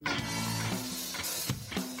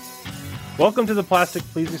Welcome to the Plastic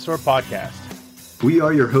Pleasing Store podcast. We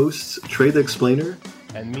are your hosts, Trey the Explainer,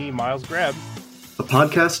 and me, Miles Greb. A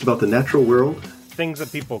podcast about the natural world, things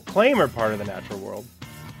that people claim are part of the natural world,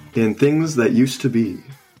 and things that used to be.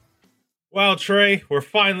 Well, Trey, we're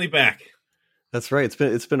finally back. That's right.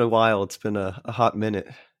 It's been a while. It's been a hot minute.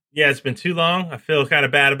 Yeah, it's been too long. I feel kind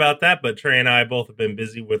of bad about that, but Trey and I both have been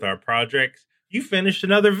busy with our projects. You finished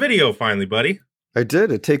another video finally, buddy. I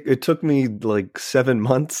did. It took me like 7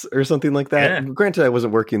 months or something like that. Yeah. Granted, I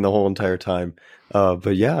wasn't working the whole entire time.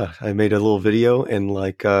 But yeah, I made a little video and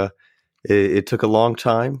it took a long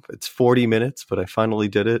time. It's 40 minutes, but I finally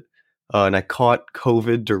did it. And I caught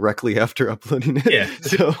COVID directly after uploading it. Yeah.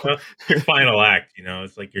 So well, your final act,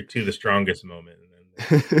 it's like your to the strongest moment.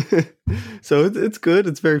 so it's good.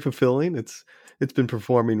 It's very fulfilling. It's been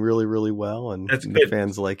performing really, really well, and That's the good.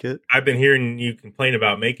 fans like it. I've been hearing you complain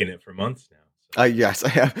about making it for months now. Yes, I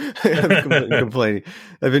have. I have been complaining.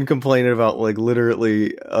 I've been complaining about like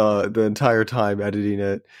literally the entire time editing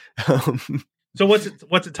it. So what's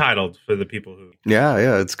it titled for the people who?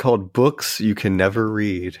 Yeah. It's called Books You Can Never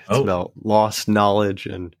Read. It's about lost knowledge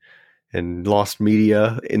and lost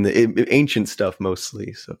media in the ancient stuff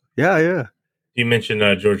mostly. So yeah. You mentioned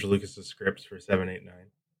George Lucas's scripts for 7, 8, 9.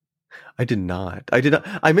 I did not.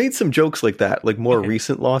 I made some jokes like that, like more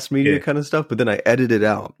recent lost media kind of stuff, but then I edited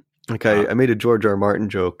out. Like I made a George R. Martin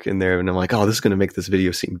joke in there, and I'm like, oh, this is going to make this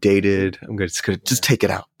video seem dated. I'm going to just take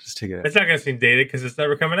it out. Just take it out. It's not going to seem dated because it's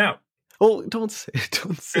never coming out. Oh, don't say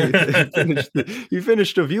it. You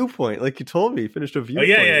finished a viewpoint, like you told me. You finished a viewpoint.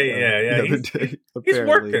 Yeah. He's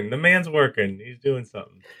working. The man's working. He's doing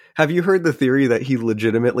something. Have you heard the theory that he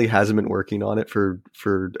legitimately hasn't been working on it for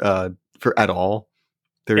at all?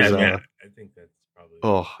 There's I think that's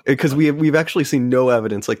probably because we've actually seen no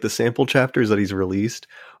evidence. Like the sample chapters that he's released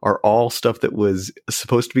are all stuff that was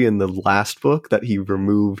supposed to be in the last book that he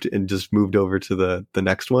removed and just moved over to the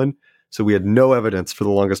next one. So we had no evidence for the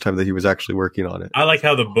longest time that he was actually working on it. I like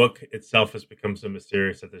how the book itself has become so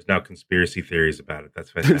mysterious that there's now conspiracy theories about it. That's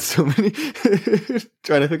fantastic. There's so many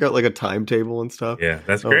trying to figure out like a timetable and stuff. Yeah,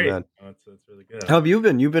 that's great. Man. That's really good. How have you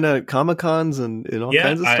been? You've been at Comic-Cons and all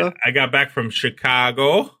kinds of stuff? I got back from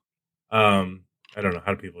Chicago. I don't know.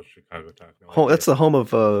 How do people in Chicago talk? No, that's the home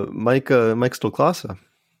of Mike Stolklasa.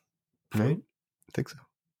 Right? I think so.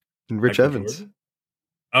 And Rich Michael Evans. Jordan?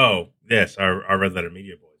 Oh, yes. Our Red Letter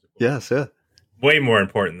Media boys. Yes, yeah. Way more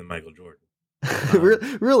important than Michael Jordan.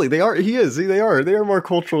 Really, they are. He is. They are. They are more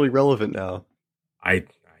culturally relevant now. I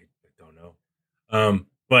don't know.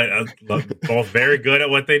 But both very good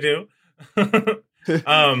at what they do.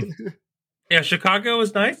 Yeah, Chicago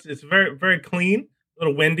is nice. It's very, very clean. A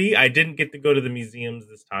little windy. I didn't get to go to the museums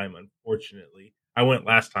this time, unfortunately. I went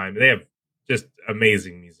last time. They have just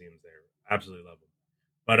amazing museums there. Absolutely love them.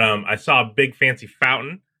 But I saw a big fancy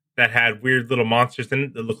fountain that had weird little monsters in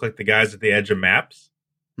it that looked like the guys at the edge of maps.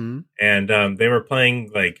 Mm-hmm. And they were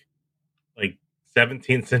playing like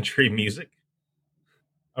 17th century music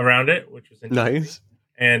around it, which was interesting. Nice.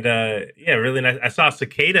 And really nice. I saw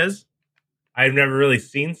cicadas. I've never really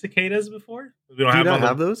seen cicadas before. We don't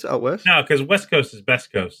have those out west? No, because West Coast is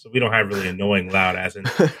best coast, so we don't have really annoying loud as in.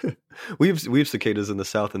 we have cicadas in the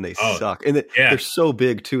south, and they suck. And they're so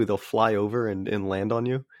big too; they'll fly over and land on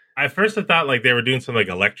you. At first, I thought like they were doing some like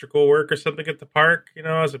electrical work or something at the park.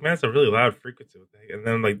 I was like, man, it's a really loud frequency. And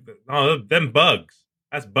then like, no, them bugs.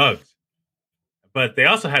 That's bugs. But they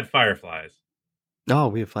also had fireflies. Oh,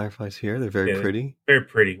 we have fireflies here. They're very pretty. Very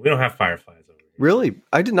pretty. We don't have fireflies over here. Really?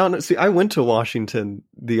 I did not see. I went to Washington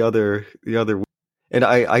the other week, and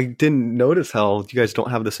I didn't notice how you guys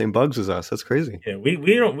don't have the same bugs as us. That's crazy. Yeah, we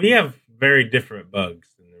don't. We have very different bugs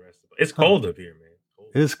than the rest of it. It's cold up here, man.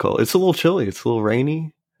 It is cold. It's a little chilly. It's a little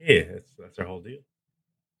rainy. Yeah, that's our whole deal.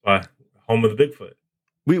 Home of the Bigfoot.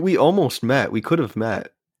 We almost met. We could have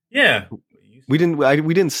met. Yeah. We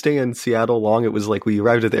didn't stay in Seattle long. It was like we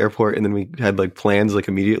arrived at the airport and then we had like plans like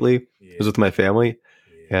immediately. Yeah. It was with my family.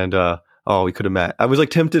 Yeah. And we could have met. I was like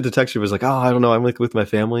tempted to text you. I was like, I don't know. I'm like with my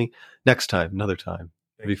family. Next time, another time.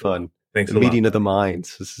 It'd be fun. Thanks. The meeting of the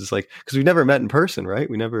minds. This is like because we never met in person, right?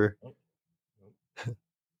 We never.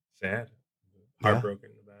 Sad. Heartbroken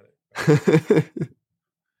about it.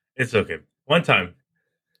 It's okay. One time.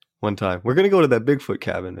 We're going to go to that Bigfoot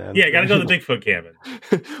cabin, man. Yeah, got to go to the Bigfoot cabin.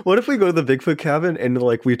 What if we go to the Bigfoot cabin and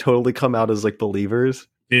like we totally come out as like believers?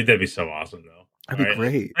 Dude, that'd be so awesome though. That'd be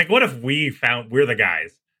great. Like what if we're the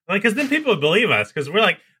guys? Like, cause then people would believe us. Cause we're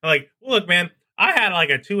like, well, look, man, I had like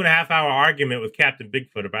a 2.5 hour argument with Captain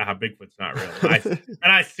Bigfoot about how Bigfoot's not real.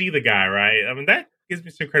 And I see the guy, right? I mean, that gives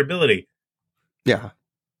me some credibility. Yeah.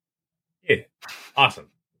 Yeah. Awesome.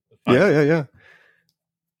 Yeah.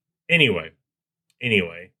 Anyway,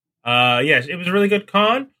 Yeah, it was a really good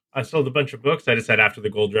con. I sold a bunch of books. I just had After the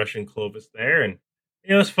Gold Rush in Clovis there, and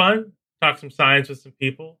it was fun. Talk some science with some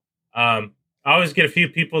people. I always get a few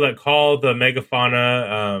people that call the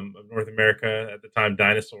megafauna of North America at the time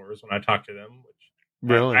dinosaurs when I talk to them. Which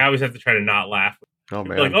Really? I always have to try to not laugh. Oh People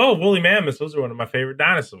man. are like, oh, woolly mammoths. Those are one of my favorite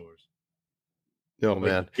dinosaurs. Oh Like,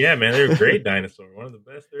 man. yeah, man, they're a great dinosaur. One of the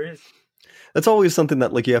best there is. That's always something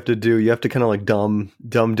that like you have to do. You have to kind of like dumb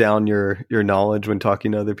down your knowledge when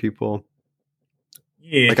talking to other people.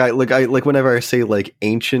 Yeah, Like whenever I say like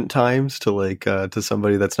ancient times to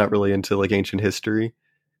somebody that's not really into like ancient history,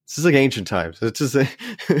 this is like ancient times. It's just yeah.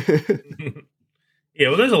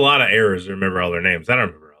 Well, there's a lot of errors to remember all their names. I don't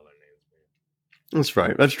remember all their names. that's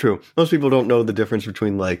right. That's true. Most people don't know the difference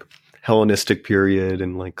between like Hellenistic period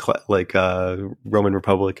and like Roman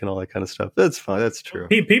Republic and all that kind of stuff. That's fine. That's true.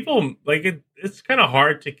 People like it's kind of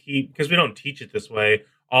hard to keep because we don't teach it this way.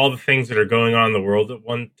 All the things that are going on in the world at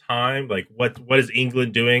one time, like what is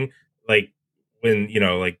England doing? Like when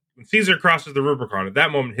when Caesar crosses the Rubicon, at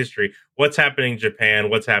that moment in history, what's happening in Japan?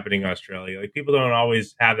 What's happening in Australia? Like people don't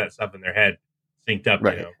always have that stuff in their head synced up.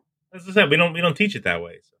 Right. As I said, we don't teach it that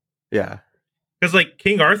way. So. Yeah. Because like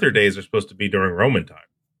King Arthur days are supposed to be during Roman time.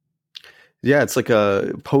 Yeah, it's like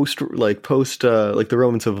a post like the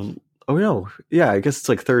Romans have. Oh no, yeah, I guess it's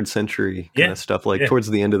like 3rd century kind of stuff, like towards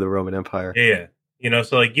the end of the Roman Empire. Yeah.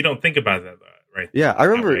 So like you don't think about that, right? Yeah, I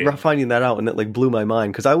remember finding that out, and it like blew my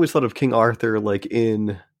mind because I always thought of King Arthur like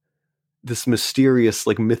in this mysterious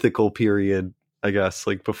like mythical period, I guess,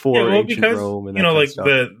 like before ancient Rome, and that kind like of stuff.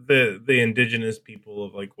 the indigenous people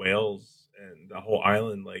of like Wales and the whole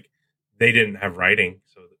island, like they didn't have writing,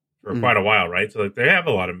 so for quite a while, right? So like they have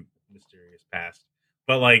a lot of mysterious past,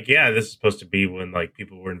 but like this is supposed to be when like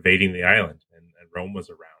people were invading the island and Rome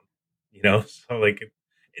was around, so like.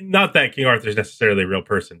 Not that King Arthur is necessarily a real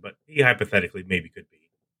person, but he hypothetically maybe could be,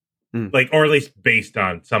 like, or at least based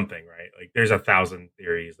on something, right? Like, there's 1,000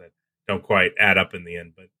 theories that don't quite add up in the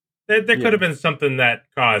end, but there could have been something that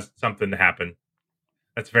caused something to happen.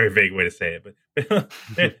 That's a very vague way to say it, but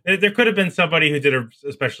there could have been somebody who did an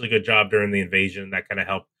especially good job during the invasion that kind of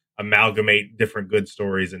helped amalgamate different good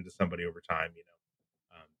stories into somebody over time.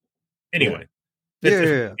 Anyway,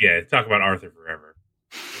 talk about Arthur forever.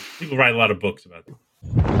 People write a lot of books about them.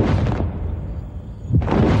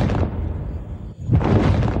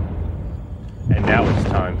 And now it's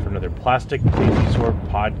time for another Plastic Plesiosaur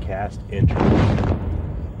podcast intro.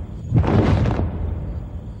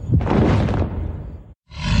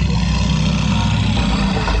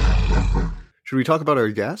 Should we talk about our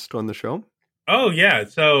guest on the show? Oh yeah,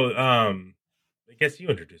 so I guess you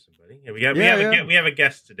introduce somebody. Yeah, we have a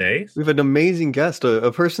guest today. We have an amazing guest,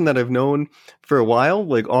 a person that I've known for a while.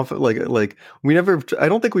 Like often, like we never. I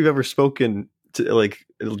don't think we've ever spoken to like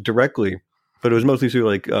directly, but it was mostly through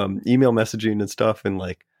like email messaging and stuff, and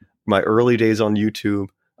like my early days on YouTube.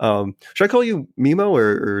 Should I call you Mimo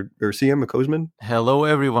or CM Kozman? Hello,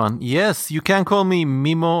 everyone. Yes, you can call me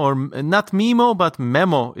Mimo or not Mimo, but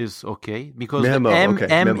Memo is okay because Memo, the M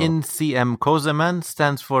Memo. in CM Kozman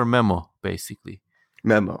stands for Memo, basically.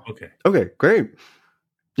 Memo. Okay, great.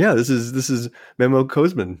 Yeah, this is Memo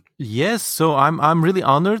Kozman. Yes, so I'm really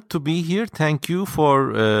honored to be here. Thank you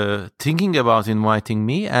for thinking about inviting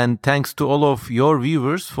me, and thanks to all of your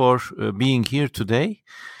viewers for being here today.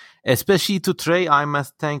 Especially to Trey, I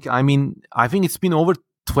must thank. I mean, I think it's been over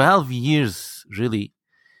 12 years, really.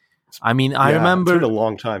 I mean, I remember it's been a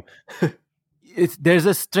long time. There's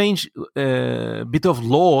a strange bit of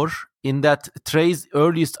lore in that Trey's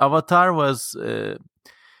earliest avatar was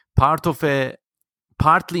partly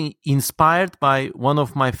inspired by one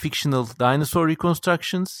of my fictional dinosaur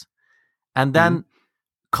reconstructions, and then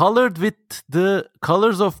colored with the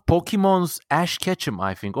colors of Pokemon's Ash Ketchum,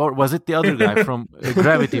 I think, or was it the other guy from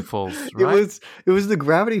Gravity Falls? Right? It was the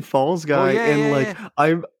Gravity Falls guy,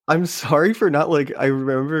 I'm sorry for not like. I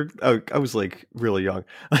remember I was like really young.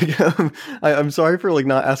 Like I'm sorry for like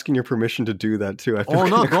not asking your permission to do that too. Oh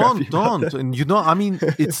no, don't. And I mean,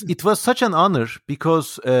 it was such an honor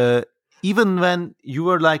because even when you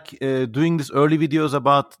were like doing these early videos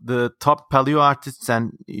about the top paleo artists,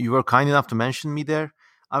 and you were kind enough to mention me there.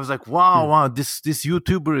 I was like, wow, this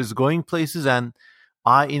YouTuber is going places, and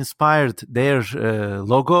I inspired their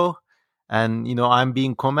logo, and I'm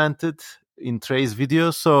being commented in Trey's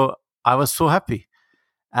videos, so I was so happy.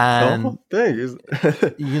 And thanks. I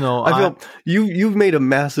feel you've made a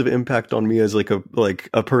massive impact on me as like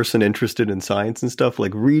a person interested in science and stuff.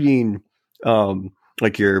 Like reading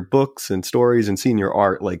like your books and stories and seeing your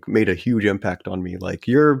art like made a huge impact on me. Like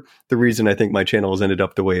you're the reason I think my channel has ended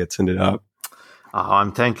up the way it's ended up.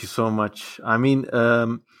 Thank you so much. I mean,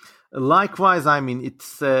 Likewise, I mean,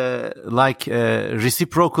 it's like a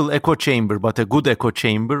reciprocal echo chamber, but a good echo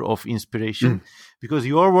chamber of inspiration. Because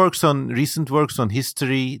your recent works on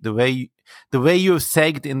history, the way you've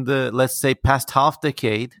segged in the, let's say, past half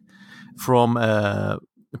decade from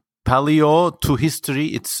paleo to history,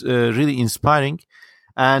 it's really inspiring.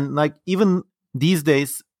 And like even these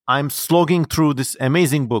days, I'm slogging through this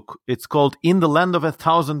amazing book. It's called In the Land of a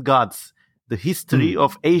Thousand Gods, The History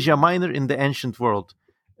of Asia Minor in the Ancient World,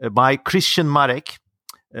 by Christian Marek,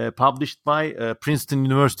 published by Princeton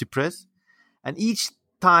University Press. And each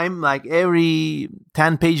time, like every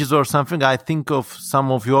 10 pages or something, I think of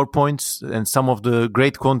some of your points and some of the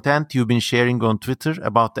great content you've been sharing on Twitter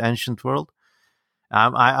about the ancient world.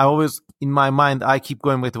 I always, in my mind, I keep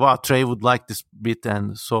going with, wow, Trey would like this bit.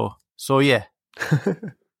 And so yeah.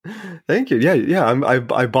 Thank you. Yeah.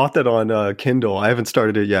 I bought that on Kindle. I haven't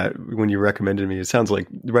started it yet when you recommended me. It sounds like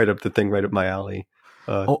right up my alley.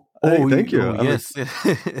 Thank you. Yes.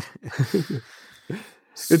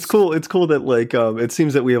 It's cool. It's cool that like it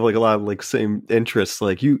seems that we have like a lot of like same interests.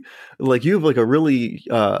 Like you have like a really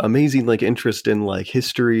amazing like interest in like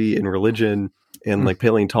history and religion and like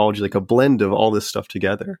paleontology, like a blend of all this stuff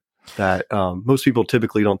together that most people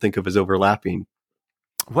typically don't think of as overlapping.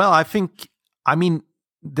 Well,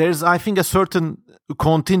 there's a certain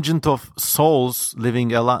contingent of souls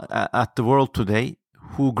living at the world today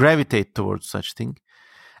who gravitate towards such thing.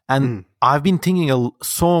 And I've been thinking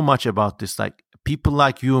so much about this, like people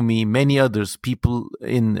like you, me, many others, people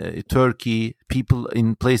in Turkey, people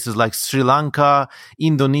in places like Sri Lanka,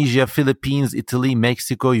 Indonesia, Philippines, Italy,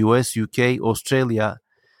 Mexico, US, UK, Australia.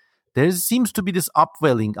 There seems to be this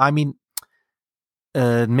upwelling. I mean,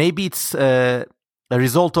 maybe it's a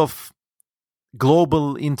result of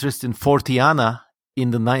global interest in Forteana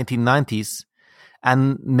in the 1990s.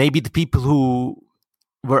 And maybe the people who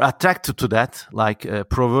were attracted to that, like a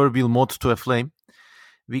proverbial moth to a flame,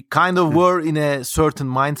 we kind of were in a certain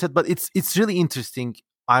mindset. But it's really interesting.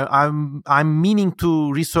 I'm meaning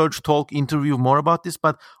to research, talk, interview more about this.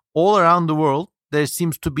 But all around the world, there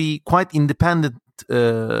seems to be quite independent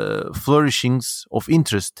flourishings of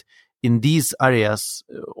interest in these areas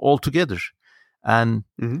altogether. And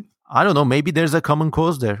I don't know, maybe there's a common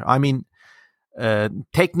cause there. I mean,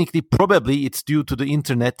 technically, probably it's due to the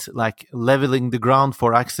internet, like leveling the ground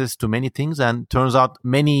for access to many things. And turns out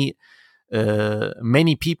many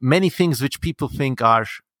things which people think are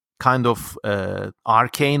kind of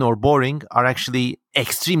arcane or boring are actually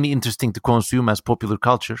extremely interesting to consume as popular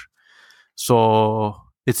culture. So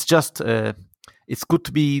it's just it's good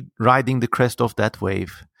to be riding the crest of that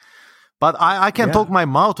wave. But I can talk my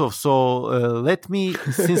mouth off, so let me,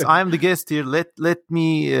 since I'm the guest here, let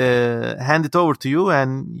me hand it over to you,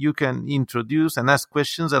 and you can introduce and ask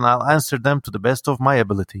questions, and I'll answer them to the best of my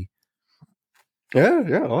ability.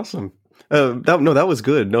 Yeah, awesome. That was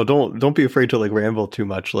good. No, don't be afraid to like ramble too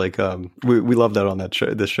much. Like we love that on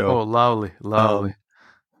this show. Oh, lovely.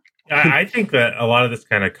 I think that a lot of this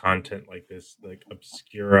kind of content, like this, like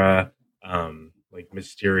obscura, like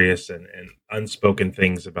mysterious and unspoken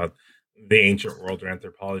things about the ancient world or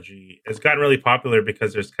anthropology has gotten really popular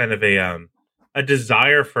because there's kind of a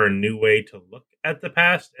desire for a new way to look at the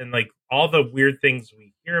past, and like all the weird things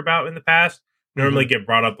we hear about in the past normally get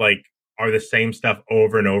brought up like are the same stuff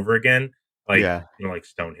over and over again, like like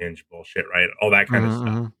Stonehenge bullshit, right? All that kind of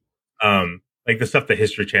stuff. Like the stuff the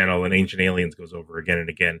History Channel and Ancient Aliens goes over again and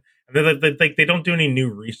again, and they don't do any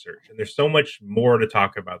new research, and there's so much more to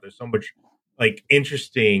talk about. There's so much like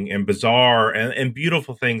interesting and bizarre and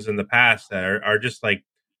beautiful things in the past that are just like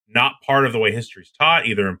not part of the way history's taught,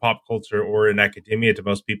 either in pop culture or in academia to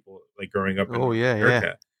most people like growing up in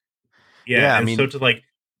America. Yeah. And so to like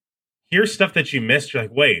hear stuff that you missed, you're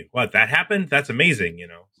like, wait, what, that happened? That's amazing, you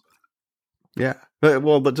know? Yeah.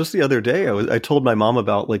 But just the other day, I told my mom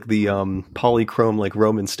about like the polychrome like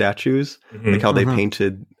Roman statues, like how they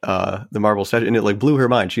painted the marble statue, and it like blew her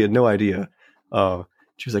mind. She had no idea.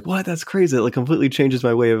 She was like, "What? That's crazy! It like completely changes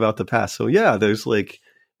my way about the past." So yeah, there's like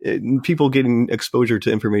people getting exposure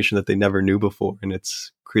to information that they never knew before, and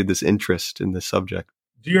it's created this interest in this subject.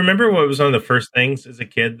 Do you remember what was one of the first things as a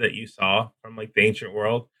kid that you saw from like the ancient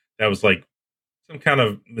world that was like some kind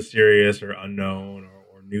of mysterious or unknown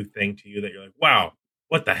or new thing to you that you're like, wow,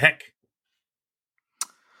 what the heck?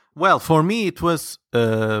 Well, for me, it was,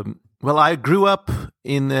 I grew up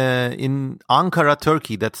in Ankara,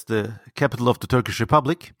 Turkey. That's the capital of the Turkish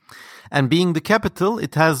Republic. And being the capital,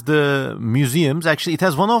 it has the museums. Actually, it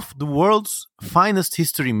has one of the world's finest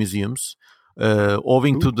history museums,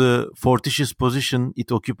 owing to the fortuitous position it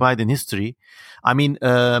occupied in history. I mean,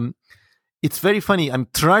 it's very funny.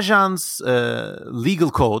 Trajan's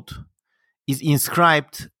legal code is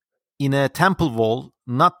inscribed in a temple wall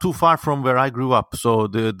not too far from where I grew up. So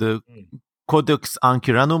the Codex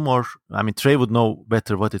Ancyranum, or I mean, Trey would know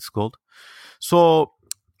better what it's called. So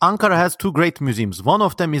Ankara has two great museums. One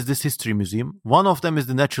of them is this history museum. One of them is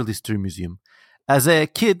the natural history museum. As a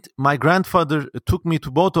kid, my grandfather took me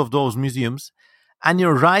to both of those museums. And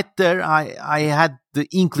you're right there. I had the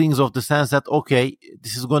inklings of the sense that, okay,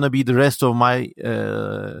 this is going to be the rest of my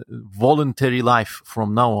voluntary life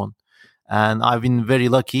from now on. And I've been very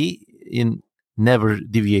lucky in never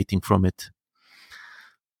deviating from it.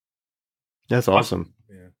 That's awesome.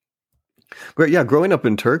 Great. Yeah. Growing up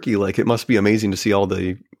in Turkey, like it must be amazing to see all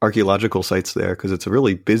the archaeological sites there, because it's a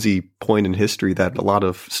really busy point in history that a lot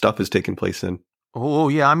of stuff has taken place in. Oh,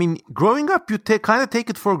 yeah. I mean, growing up, you kind of take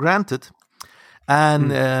it for granted.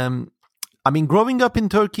 And I mean, growing up in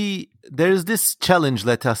Turkey, there is this challenge,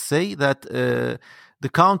 let us say, that the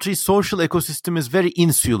country's social ecosystem is very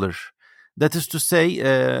insular. That is to say,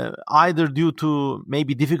 either due to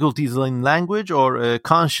maybe difficulties in language or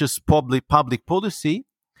conscious public policy,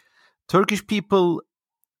 Turkish people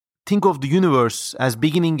think of the universe as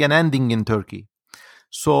beginning and ending in Turkey.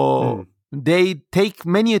 So they take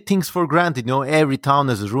many things for granted. You know, every town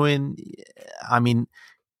is a ruin. I mean,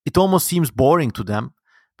 it almost seems boring to them.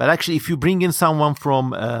 But actually, if you bring in someone from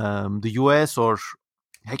the US or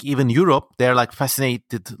heck, even Europe, they're like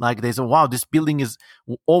fascinated. Like they say, wow, this building is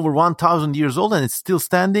over 1,000 years old and it's still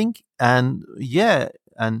standing. And yeah,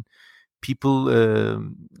 and people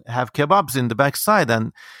have kebabs in the backside.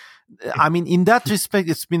 And I mean, in that respect,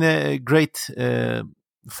 it's been a great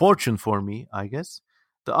fortune for me, I guess.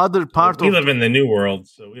 The other part we live in the New World,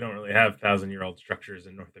 so we don't really have 1,000-year-old structures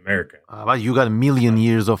in North America. But you got a million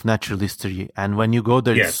years of natural history, and when you go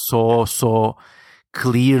there, it's so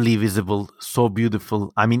clearly visible, so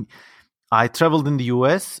beautiful. I mean, I traveled in the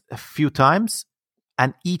US a few times,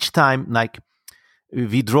 and each time, like,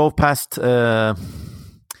 we drove past Mount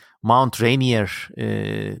Rainier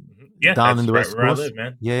down in the West where Coast. I live,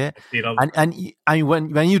 man. Yeah, I see it all the and I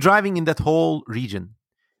mean, when you're driving in that whole region,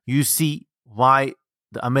 you see why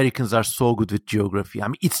the Americans are so good with geography. I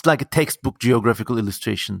mean, it's like a textbook geographical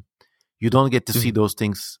illustration. You don't get to see those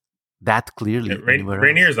things that clearly.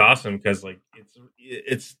 Rainier is awesome because like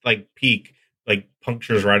it's like peak, like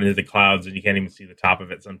punctures right into the clouds, and you can't even see the top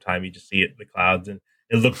of it. Sometimes you just see it in the clouds, and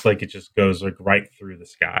it looks like it just goes like right through the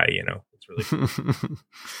sky. You know, it's really cool.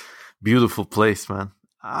 Beautiful place, man.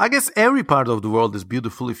 I guess every part of the world is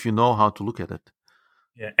beautiful if you know how to look at it.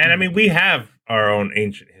 Yeah, and I mean we have our own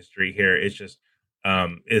ancient history here. It's just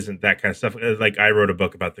isn't that kind of stuff. Like I wrote a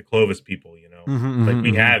book about the Clovis people, you know, like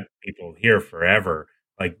we had people here forever,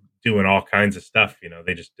 like doing all kinds of stuff, you know,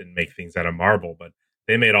 they just didn't make things out of marble, but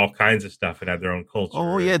they made all kinds of stuff and had their own culture.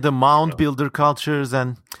 Oh yeah, the mound builder cultures.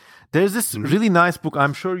 And there's this really nice book,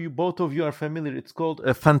 I'm sure you both of you are familiar. It's called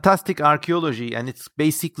Fantastic Archaeology, and it's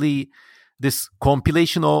basically this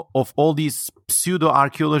compilation of all these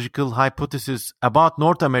pseudo-archaeological hypotheses about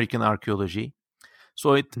North American archaeology.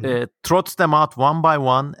 So it trots them out one by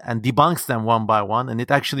one and debunks them one by one. And it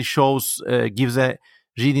actually gives a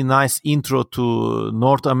really nice intro to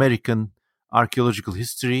North American archaeological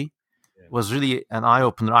history. Yeah. It was really an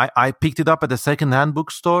eye-opener. I picked it up at a second-hand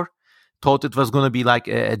bookstore, thought it was going to be like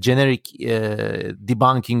a generic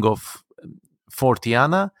debunking of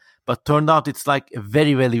Fortiana, but turned out it's like a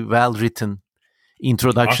very, very well-written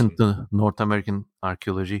introduction to North American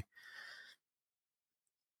archaeology.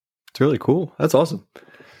 It's really cool. That's awesome.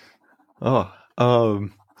 Oh,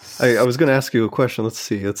 I was going to ask you a question. Let's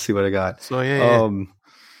see what I got. So yeah.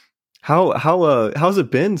 How's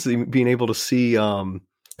it been being able to see?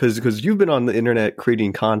 Because you've been on the internet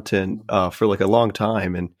creating content for like a long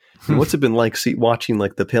time, and what's it been like watching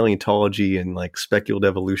like the paleontology and like speculative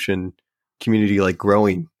evolution community like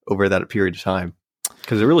growing over that period of time?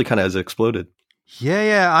 Because it really kind of has exploded.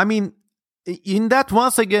 Yeah. I mean, in that,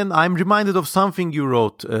 once again, I'm reminded of something you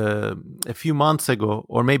wrote a few months ago,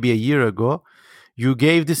 or maybe a year ago. You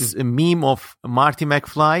gave this meme of Marty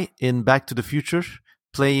McFly in Back to the Future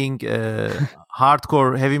playing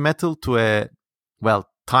hardcore heavy metal to a,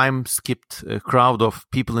 time-skipped crowd of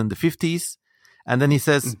people in the 50s. And then he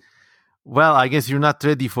says, well, I guess you're not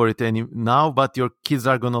ready for it now, but your kids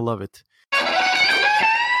are going to love it.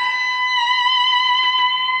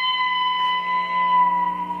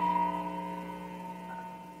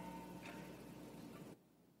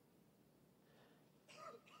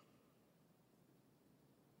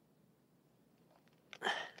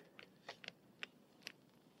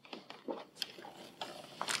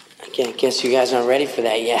 I guess you guys aren't ready for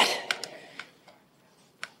that yet.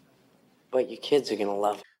 But your kids are going to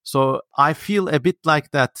love it. So I feel a bit like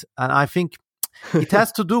that. And I think it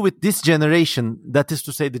has to do with this generation. That is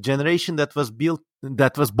to say, the generation that was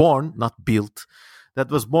born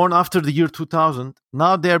after the year 2000.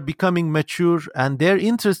 Now they're becoming mature and their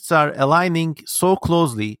interests are aligning so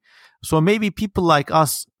closely. So maybe people like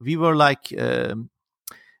us, we were like,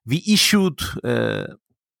 we issued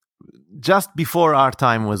just before our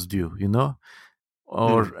time was due,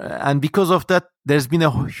 and because of that, there's been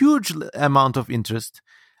a huge amount of interest.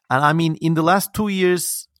 And I mean, in the last 2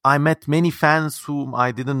 years, I met many fans whom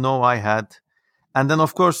I didn't know I had. And then,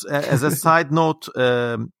 of course, as a side note,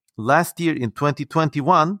 last year in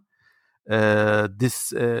 2021,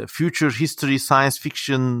 this future history, science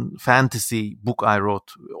fiction, fantasy book I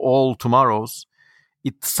wrote, All Tomorrows,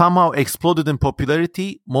 it somehow exploded in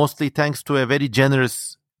popularity, mostly thanks to a very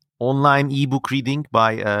generous online ebook reading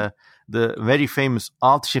by the very famous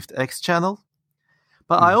Alt-Shift-X channel.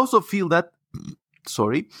 But I also feel that,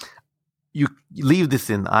 sorry, you leave this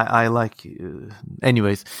in. I like,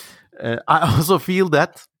 anyways. I also feel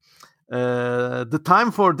that the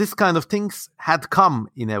time for this kind of things had come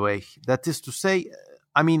in a way. That is to say,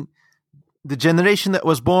 I mean, the generation that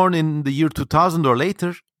was born in the year 2000 or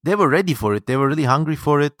later, they were ready for it. They were really hungry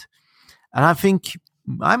for it. And I think,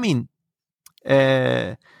 I mean,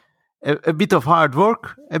 a bit of hard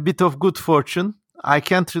work, a bit of good fortune, I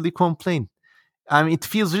can't really complain. I mean, it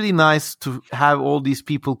feels really nice to have all these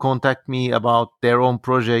people contact me about their own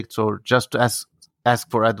projects or just to ask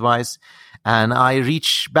for advice. And I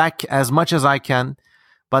reach back as much as I can.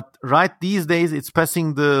 But right these days, it's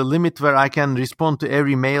passing the limit where I can respond to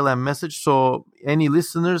every mail and message. So any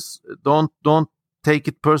listeners, don't take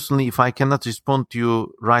it personally if I cannot respond to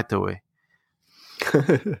you right away.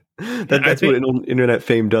 That's what internet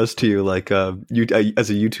fame does to you. Like, as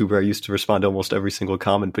a YouTuber, I used to respond to almost every single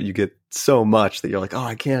comment, but you get so much that you're like, oh,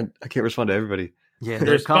 I can't respond to everybody. Yeah,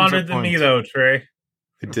 you responded to me though, Trey.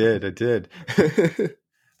 I did.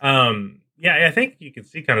 Yeah, I think you can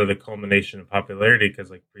see kind of the culmination of popularity because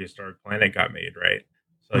like Prehistoric Planet got made, right?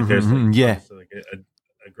 So like there's like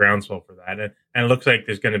a groundswell for that, and it looks like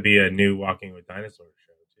there's going to be a new Walking with Dinosaurs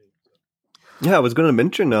show too. So. Yeah, I was going to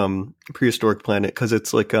mention Prehistoric Planet because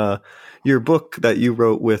it's like your book that you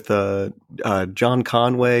wrote with John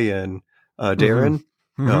Conway and Darren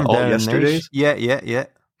all Darren yesterdays. Nash. Yeah.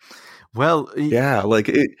 Well, yeah, like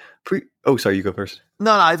it. Oh, sorry, you go first.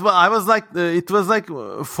 No, I was like, it was like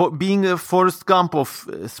being a Forrest Gump of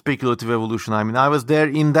speculative evolution. I mean, I was there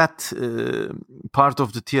in that part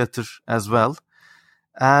of the theater as well.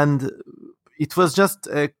 And it was just,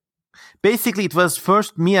 basically it was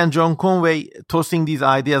first me and John Conway tossing these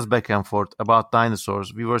ideas back and forth about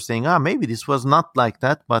dinosaurs. We were saying, maybe this was not like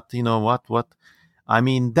that, but you know what? I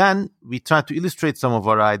mean, then we tried to illustrate some of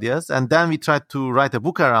our ideas and then we tried to write a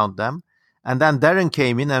book around them. And then Darren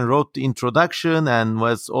came in and wrote the introduction and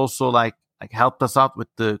was also like helped us out with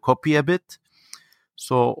the copy a bit.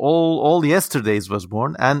 So all Yesterdays was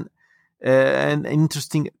born. And an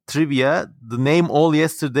interesting trivia, the name All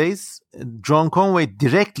Yesterdays, John Conway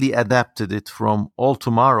directly adapted it from All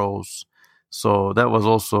Tomorrows. So that was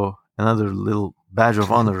also another little badge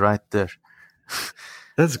of honor right there.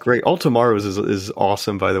 That's great. All Tomorrows is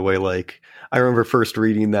awesome, by the way. Like, I remember first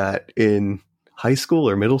reading that in high school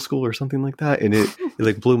or middle school or something like that, and it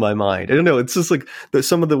like blew my mind. I don't know, it's just like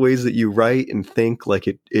some of the ways that you write and think, like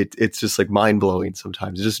it's just like mind-blowing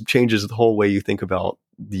sometimes. It just changes the whole way you think about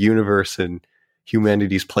the universe and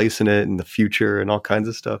humanity's place in it and the future and all kinds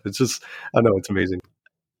of stuff. It's just, I don't know, it's amazing.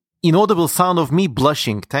 Inaudible sound of me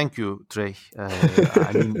blushing. Thank you, Trey.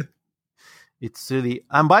 I mean, it's really,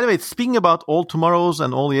 and by the way, speaking about All Tomorrows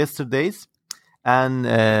and All Yesterdays,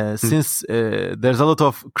 and since there's a lot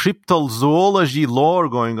of cryptozoology lore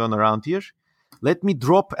going on around here, let me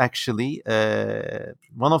drop actually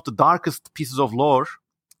one of the darkest pieces of lore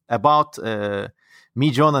about me,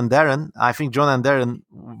 John, and Darren. I think John and Darren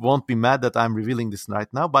won't be mad that I'm revealing this right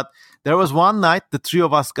now, but there was one night the three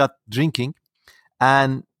of us got drinking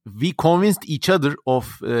and we convinced each other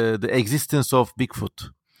of the existence of Bigfoot.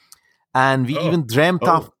 And we even dreamt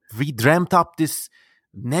up this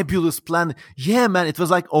nebulous plan. Yeah, man, it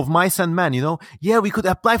was like Of Mice and Men, you know. Yeah, we could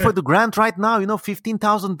apply for the grant right now, you know,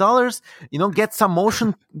 $15,000, you know, get some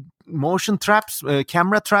motion traps,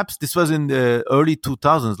 camera traps. This was in the early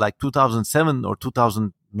 2000s, like 2007 or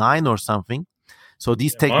 2009 or something. So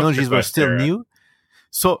these technologies were still new.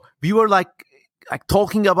 So we were like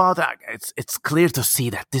talking about it's clear to see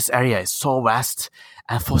that this area is so vast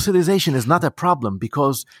and fossilization is not a problem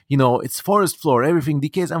because, you know, it's forest floor, everything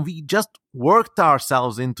decays, and we just worked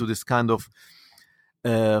ourselves into this kind of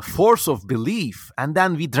force of belief. And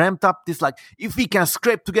then we dreamt up this, like, if we can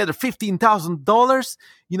scrape together $15,000,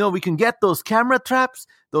 we can get those camera traps,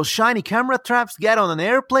 those shiny camera traps, get on an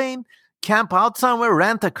airplane, camp out somewhere,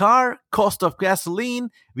 rent a car, cost of gasoline.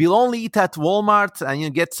 We'll only eat at Walmart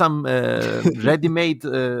and get some ready-made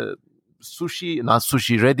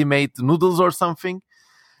ready-made noodles or something.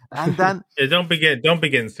 And then don't be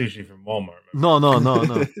getting sushi from Walmart. No.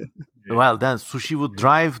 Well, then sushi would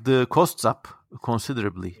drive the costs up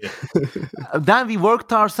considerably. Yeah. Then we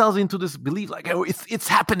worked ourselves into this belief, like, oh, it's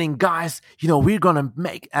happening, guys. We're gonna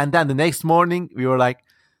make. And then the next morning, we were like,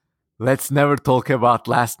 let's never talk about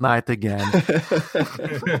last night again.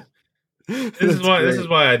 This is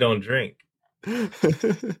why I don't drink.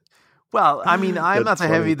 Well, I mean, I'm not a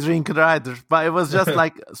heavy drinker either, but it was just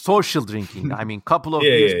like social drinking. I mean, couple of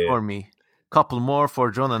beers for me, couple more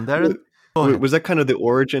for John and Darren. Was that kind of the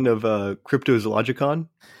origin of Cryptozoologicon?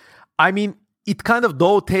 I mean, it kind of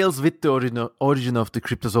dovetails with the origin of the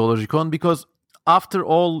Cryptozoologicon, because after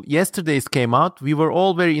all yesterday's came out, we were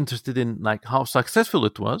all very interested in like how successful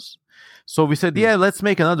it was. So we said, let's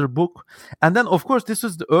make another book. And then, of course, this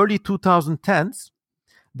was the early 2010s.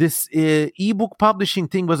 This ebook publishing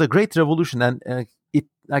thing was a great revolution, and it,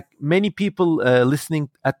 like, many people listening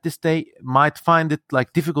at this day might find it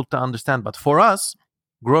like difficult to understand. But for us,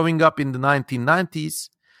 growing up in the 1990s,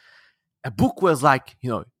 a book was like,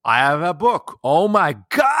 I have a book. Oh my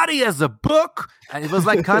God, he has a book. And it was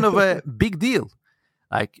like kind of a big deal.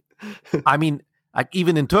 Like, I mean, like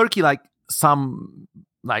even in Turkey, like some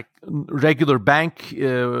like regular bank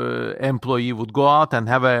employee would go out and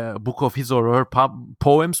have a book of his or her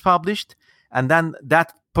poems published. And then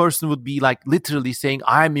that person would be like literally saying,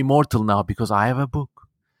 I'm immortal now because I have a book.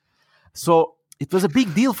 So it was a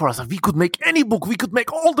big deal for us. We could make any book. We could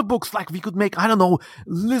make all the books. Like we could make, I don't know,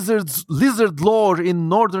 lizard lore in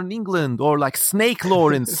Northern England, or like snake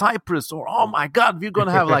lore in Cyprus, or, oh my God, we're going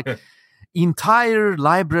to have like entire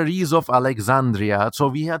libraries of Alexandria. So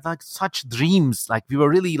we had like such dreams. Like we were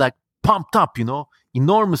really like pumped up,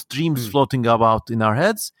 enormous dreams floating about in our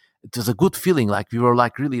heads. It was a good feeling. Like we were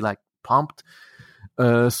like really like pumped.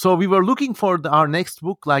 So we were looking for our next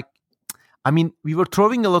book. Like, I mean, we were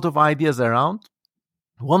throwing a lot of ideas around.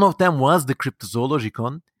 One of them was the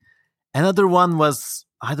Cryptozoologicon. Another one was,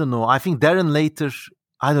 I don't know, I think Darren later,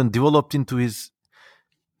 developed into his...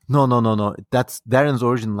 No. That's Darren's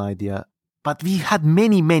original idea. But we had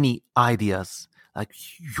many, many ideas. Like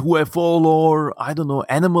UFO lore, I don't know,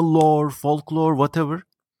 animal lore, folklore, whatever.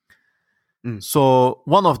 So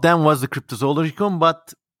one of them was the Cryptozoologicon,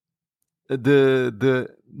 but the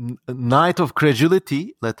Night of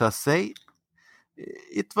Credulity, let us say,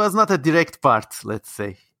 it was not a direct part, let's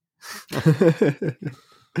say.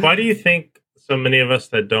 Why do you think so many of us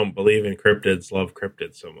that don't believe in cryptids love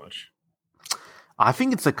cryptids so much? I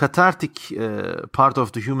think it's a cathartic part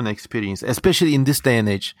of the human experience, especially in this day and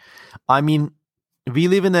age. I mean, we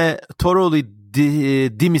live in a thoroughly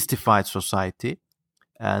demystified society,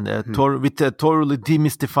 and with a thoroughly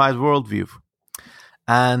demystified worldview.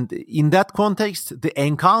 And in that context, the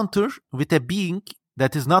encounter with a being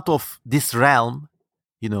that is not of this realm,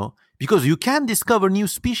 because you can discover new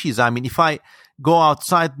species. I mean, if I go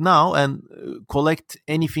outside now and collect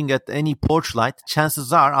anything at any porch light,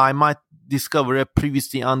 chances are I might discover a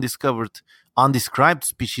previously undescribed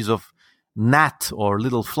species of gnat or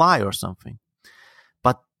little fly or something.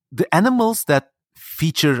 But the animals that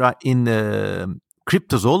feature in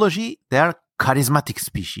cryptozoology, they are charismatic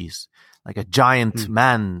species, like a giant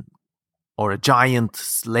man or a giant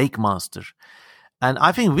lake monster. And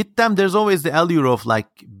I think with them, there's always the allure of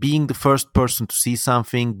like being the first person to see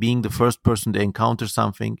something, being the first person to encounter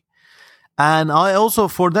something. And I also,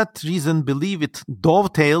 for that reason, believe it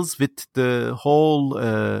dovetails with the whole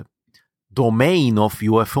domain of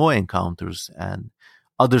UFO encounters and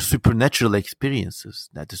other supernatural experiences.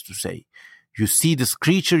 That is to say, you see this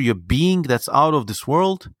creature, your being that's out of this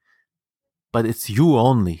world, but it's you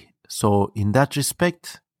only. So in that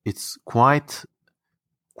respect, it's quite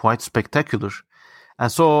spectacular.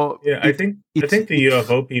 And so, I think the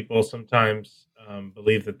UFO people sometimes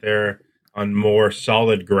believe that they're on more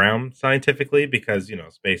solid ground scientifically because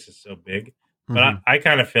space is so big. But I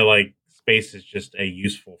kind of feel like space is just a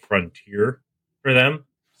useful frontier for them,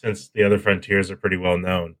 since the other frontiers are pretty well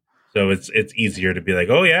known. So it's easier to be like,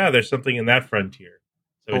 oh yeah, there's something in that frontier.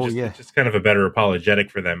 So it's just kind of a better apologetic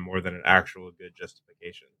for them more than an actual good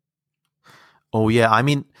justification. Oh yeah, I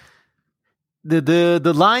mean,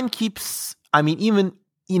 the line keeps. I mean, even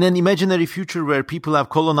in an imaginary future where people have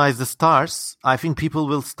colonized the stars, I think people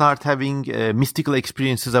will start having mystical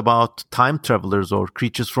experiences about time travelers or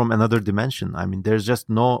creatures from another dimension. I mean, there's just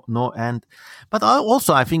no end. But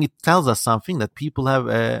also, I think it tells us something that people have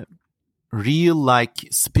a real, like,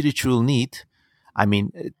 spiritual need. I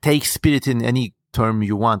mean, take spirit in any term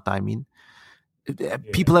you want. I mean,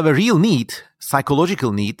 people have a real need,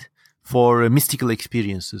 psychological need for mystical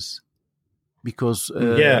experiences. Because,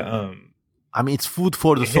 I mean, it's food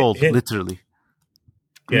for the soul, literally.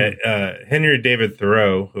 Yeah, Henry David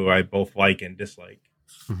Thoreau, who I both like and dislike,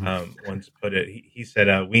 once put it. He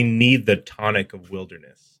said, "We need the tonic of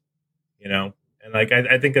wilderness," you know, and like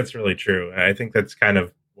I think that's really true. I think that's kind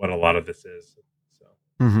of what a lot of this is. So.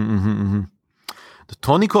 The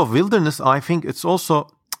tonic of wilderness, I think it's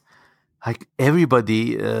also like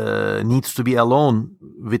everybody needs to be alone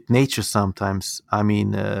with nature sometimes. I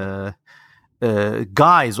mean.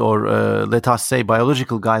 Guys, or let us say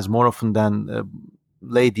biological guys, more often than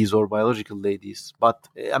ladies or biological ladies. But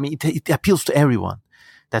I mean, it appeals to everyone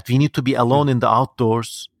that we need to be alone in the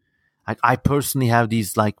outdoors. Like, I personally have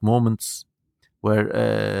these like moments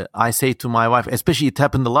where I say to my wife, especially it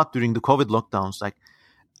happened a lot during the COVID lockdowns, like,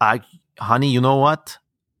 honey, you know what?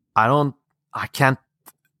 I can't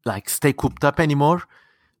like stay cooped up anymore.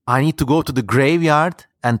 I need to go to the graveyard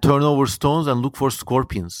and turn over stones and look for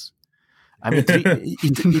scorpions. I mean,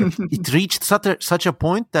 it reached such a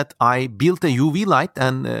point that I built a UV light,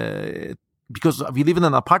 and because we live in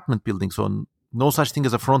an apartment building, so no such thing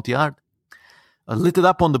as a front yard, I lit it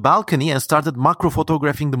up on the balcony and started macro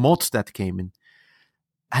photographing the moths that came in.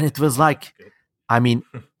 And it was like, I mean,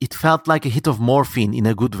 it felt like a hit of morphine in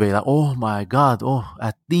a good way. Like, oh my God,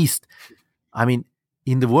 at least. I mean,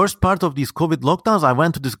 in the worst part of these COVID lockdowns, I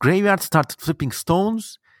went to this graveyard, started flipping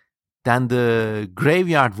stones. Then the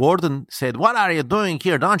graveyard warden said, "What are you doing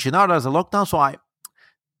here? Don't you know there's a lockdown?" So I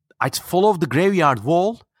followed the graveyard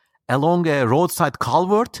wall along a roadside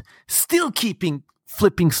culvert, still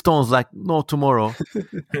flipping stones like no tomorrow,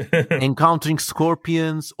 encountering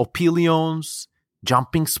scorpions, opilions,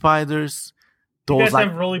 jumping spiders. You guys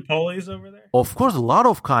have roly-polies over there? Of course, a lot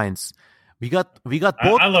of kinds. We got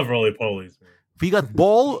both. I love roly-polies, man. We got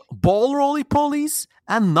ball roly-polies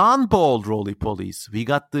and non-ball roly-polies. We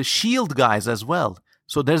got the shield guys as well.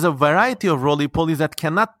 So there's a variety of roly-polies that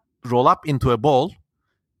cannot roll up into a ball,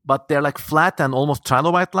 but they're like flat and almost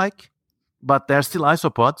trilobite-like, but they're still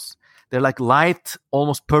isopods. They're like light,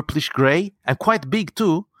 almost purplish gray, and quite big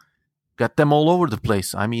too. Got them all over the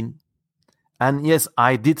place. I mean, and yes,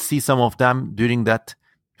 I did see some of them during that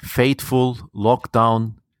fateful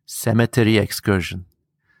lockdown cemetery excursion.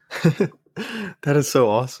 That is so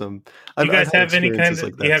awesome. Do you guys have any kind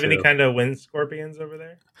of? Do you have any kind of wind scorpions over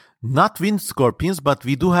there? Not wind scorpions, but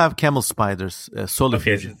we do have camel spiders.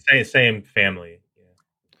 Okay, same family. Yeah.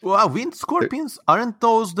 Well, wind scorpions aren't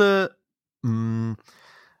those the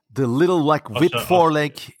little like with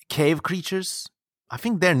four-leg cave creatures? I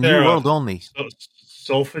think they're New World only.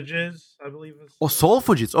 Sulfages, I believe.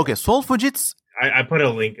 Sulfages. Okay, sulfages. I put a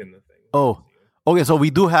link in the thing. Oh, okay. So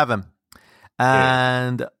we do have them,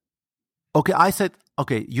 and. Okay,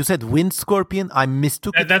 you said wind scorpion. I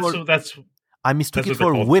mistook it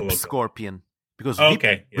for whip scorpion, because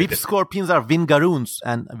whip scorpions are wingaroons,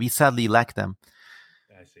 and we sadly lack them.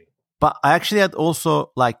 I see. But I actually had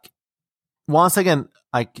also, like, once again,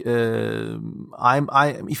 like,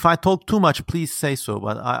 if I talk too much, please say so.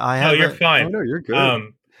 But I have. No, you're fine. Oh, no, you're good.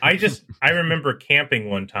 I remember camping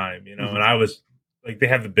one time, you know, and I was like, they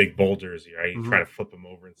have the big boulders here. You try to flip them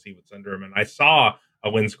over and see what's under them, and I saw a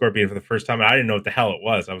wind scorpion for the first time, and I didn't know what the hell it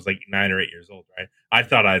was. I was like 9 or 8 years old, right? I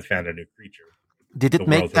thought I had found a new creature. Did it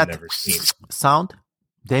make that sound?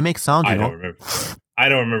 They make sound, you know? I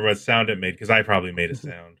don't remember what sound it made, because I probably made a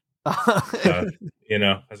sound. You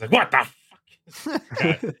know, I was like, what the fuck?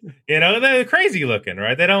 You know, they're crazy looking,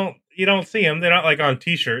 right? You don't see them. They're not like on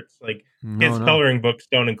t-shirts. Like, kids' coloring books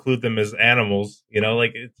don't include them as animals. You know,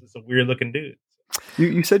 like, it's a weird looking dude.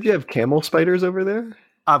 You said you have camel spiders over there?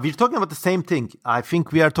 We're talking about the same thing. I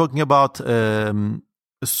think we are talking about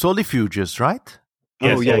solifuges, right?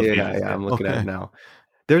 Oh, yeah. I'm looking at it now.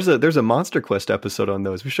 There's a Monster Quest episode on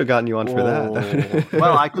those. We should have gotten you on for that.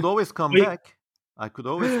 Well, I could always come back.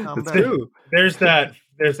 Too. There's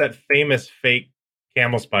that famous fake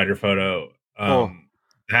camel spider photo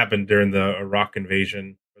happened during the Iraq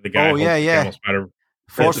invasion. Where the guy holds the camel spider.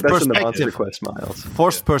 Forced that's perspective. In the Monster Quest, Miles.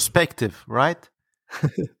 Forced perspective, right?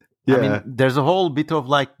 Yeah. I mean, there's a whole bit of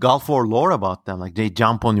like Gulf War lore about them. Like, they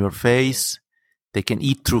jump on your face. They can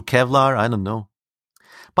eat through Kevlar. I don't know.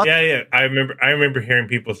 But yeah. I remember hearing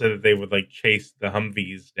people say that they would like chase the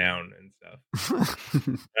Humvees down and stuff.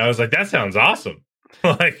 I was like, that sounds awesome.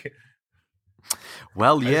 Like,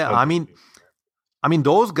 Well, I just yeah. hope I it's mean, good.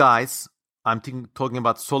 those guys. Talking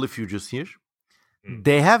about Solifuges here. Mm.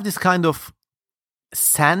 They have this kind of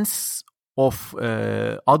sense of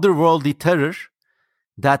otherworldly terror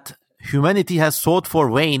that humanity has sought for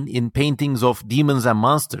vain in paintings of demons and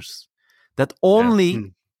monsters that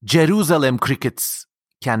only Jerusalem crickets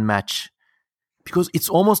can match, because it's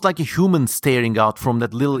almost like a human staring out from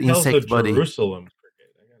that little Hell's the insect body. Jerusalem cricket.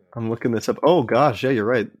 I gotta- I'm looking this up. Oh gosh, yeah, you're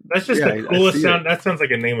right. That's just Yeah, the I coolest see sound. it. That sounds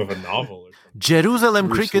like a name of a novel or something. Jerusalem Jerusalem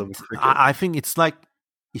cricket, cricket. I think it's like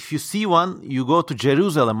if you see one, you go to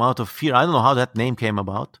Jerusalem out of fear. I don't know how that name came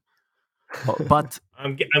about, but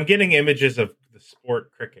I'm getting images of the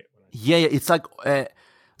sport cricket. yeah, it's like a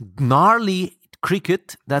gnarly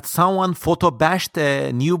cricket that someone photo bashed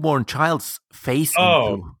a newborn child's face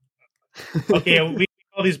Oh. into. Okay, we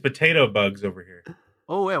call these potato bugs over here.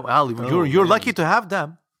 Oh well, Oh, you're man. lucky to have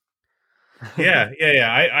them. Yeah.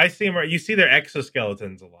 I see them. You see their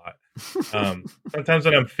exoskeletons a lot. Sometimes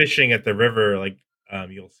when I'm fishing at the river, like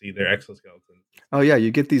you'll see their exoskeletons. Oh yeah,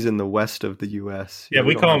 you get these in the west of the U.S. Yeah,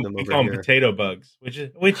 we don't call have them over here. potato bugs, which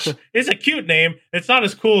is a cute name. It's not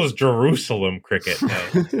as cool as Jerusalem cricket.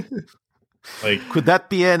 Though. Like, Could that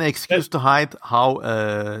be an excuse to hide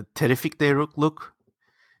how terrific they look?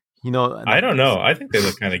 You know, I don't know. I think they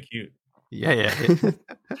look kind of cute. Yeah.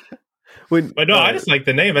 When, But no, I just like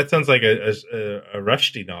the name. That sounds like a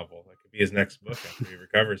Rushdie novel. That could be his next book after he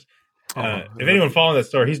recovers. If anyone following that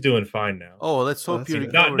story, he's doing fine now. Oh, let's hope that's he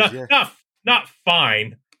good. recovers. Not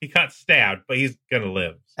fine. He got stabbed, but he's gonna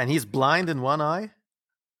live. And he's blind in one eye.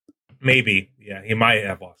 Maybe, yeah, he might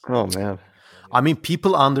have lost. oh man, I mean,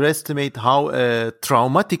 people underestimate how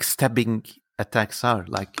traumatic stabbing attacks are.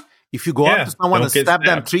 Like, if you go Yeah, up to someone don't and get stab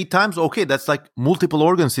them stabbed. 3 times, okay, that's like multiple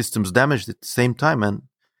organ systems damaged at the same time. And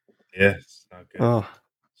Yes, not good. oh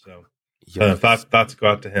So yeah, thoughts go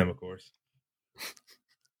out to him, of course.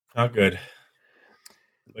 Not good.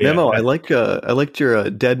 But yeah, Memo, that- I liked your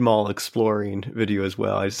Dead Mall exploring video as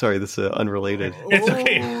well. I'm sorry, this is unrelated. It's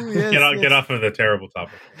okay. yes, Get off of the terrible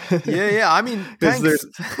topic. yeah. I mean, Is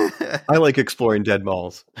thanks. I like exploring dead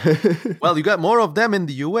malls. Well, you got more of them in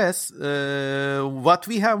the US. What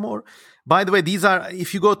we have more. By the way, these are,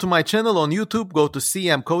 if you go to my channel on YouTube, go to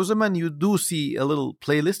CM Kozeman, you do see a little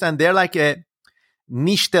playlist, and they're like a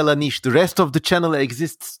niche de la niche. The rest of the channel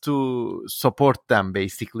exists to support them,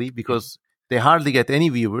 basically, because they hardly get any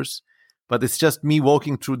viewers. But it's just me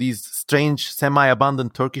walking through these strange,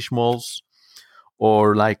 semi-abandoned Turkish malls,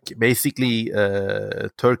 or like basically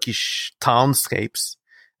Turkish townscapes,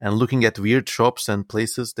 and looking at weird shops and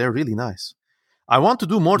places. They're really nice. I want to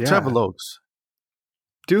do more Yeah. travelogues.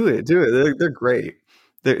 Do it. They're great.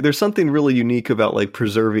 There's something really unique about like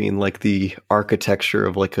preserving like the architecture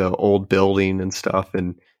of like a old building and stuff,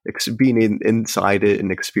 and being inside it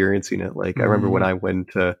and experiencing it. Like I remember when I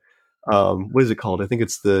went to what is it called? I think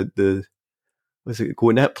it's the was it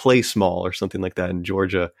Gwinnett Place Mall or something like that in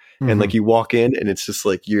Georgia. And like you walk in and it's just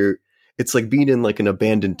like it's like being in like an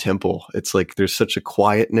abandoned temple. It's like there's such a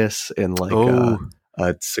quietness and like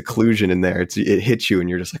seclusion in there. It hits you and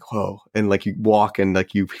you're just like, whoa. And like you walk and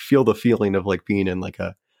like you feel the feeling of like being in like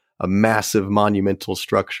a massive monumental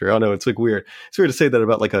structure. I don't know, it's like weird. It's weird to say that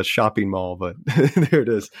about like a shopping mall, but there it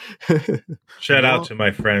is. Shout out to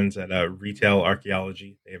my friends at Retail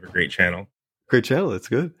Archaeology. They have a great channel. Great channel. That's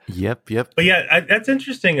good. Yep. But yeah, that's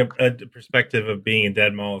interesting. A perspective of being in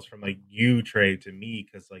dead malls from like you, Trey, to me,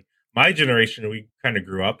 because like my generation, we kind of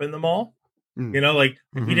grew up in the mall. Mm. You know, like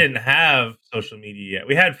Mhm. we didn't have social media yet.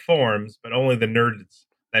 We had forums, but only the nerds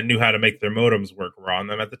that knew how to make their modems work were on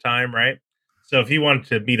them at the time, right? So if you wanted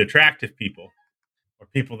to meet attractive people or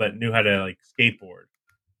people that knew how to like skateboard,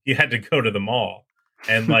 you had to go to the mall.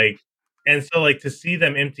 And like, and so like to see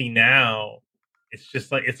them empty now, it's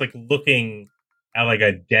just like, it's like looking at like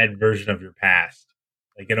a dead version of your past,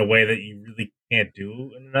 like in a way that you really can't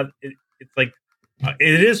do. In another, it's like,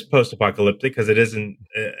 it is post-apocalyptic because it isn't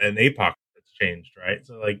an epoch that's changed, right?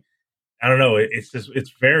 So like, I don't know. It's just,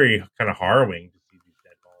 it's very kind of harrowing to see these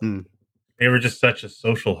dead malls. Mm. They were just such a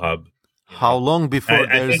social hub. you How know? long before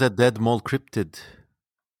I there's think- a dead mall cryptid?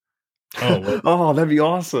 Oh, well, Oh, that'd be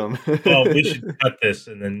awesome. well, we should cut this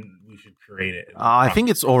and then we should create it. I think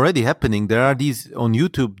it's already happening. There are these on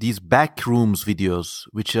YouTube, these back rooms videos,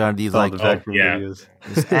 which are these like the back room yeah. videos.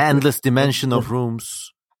 this endless dimension of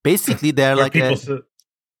rooms. Basically, they're Where like people a say,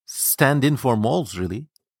 stand-in for malls, really.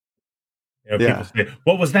 you know, Yeah. people say,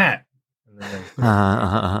 "What was that?" And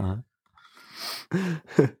then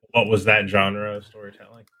what was that genre of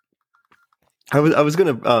storytelling? I was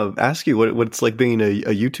gonna ask you what it's like being a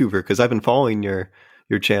YouTuber, because I've been following your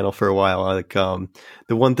your channel for a while. Like the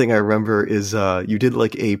one thing I remember is you did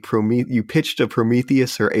like you pitched a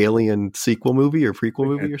Prometheus or Alien sequel movie or prequel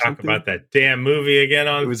movie or talk something. about that damn movie again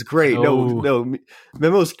on It was great. Oh. No,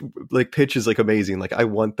 Memo's like pitch is like amazing. Like I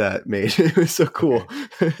want that made. It was so cool.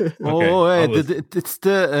 It's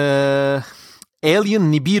the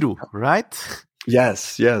Alien Nibiru, right?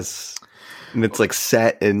 Yes. And it's like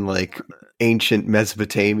set in like ancient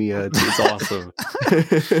Mesopotamia. It's awesome.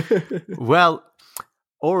 Well,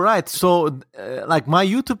 all right. So, like my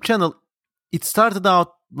YouTube channel, it started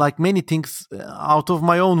out like many things out of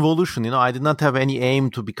my own volition. You know, I did not have any aim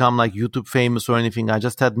to become like YouTube famous or anything. I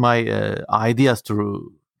just had my ideas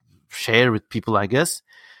to share with people, I guess.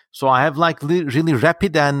 So I have like really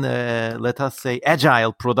rapid and let us say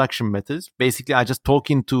agile production methods. Basically, I just talk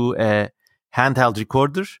into a handheld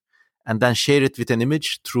recorder and then share it with an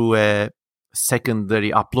image through a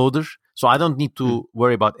secondary uploader. So I don't need to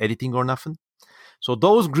worry about editing or nothing. So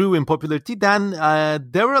those grew in popularity. Then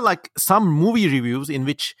there were like some movie reviews in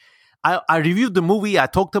which I reviewed the movie, I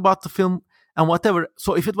talked about the film and whatever.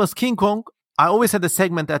 So if it was King Kong, I always had a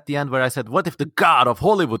segment at the end where I said, what if the god of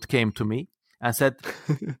Hollywood came to me and said,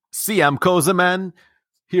 see, I'm Kozaman.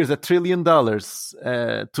 Here's $1 trillion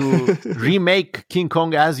to remake King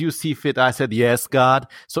Kong as you see fit. I said, yes, God.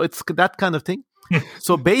 So it's that kind of thing.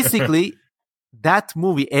 So basically, that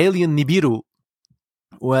movie, Alien Nibiru,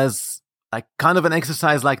 was like kind of an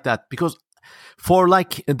exercise like that. Because for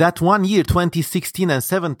like that 1 year, 2016 and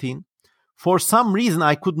 17, for some reason,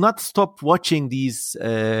 I could not stop watching these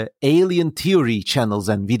alien theory channels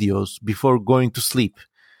and videos before going to sleep.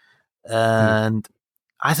 And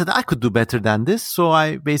I said, I could do better than this. So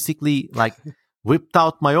I basically like whipped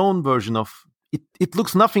out my own version of it. It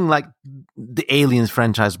looks nothing like the Aliens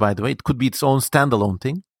franchise, by the way. It could be its own standalone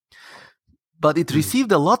thing, but it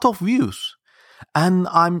received a lot of views. And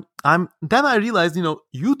then I realized, you know,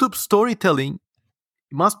 YouTube storytelling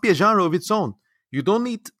must be a genre of its own. You don't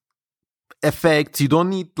need effects. You don't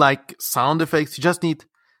need like sound effects. You just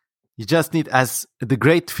need, as the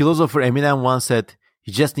great philosopher Eminem once said,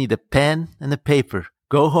 you just need a pen and a paper.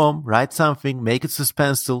 Go home, write something, make it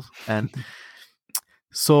suspenseful, and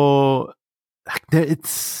so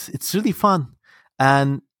it's really fun.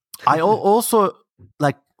 And I also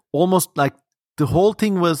like almost like the whole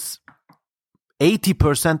thing was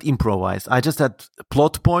 80% improvised. I just had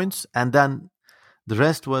plot points, and then the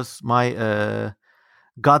rest was my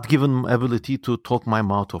God-given ability to talk my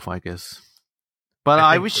mouth off, I guess. But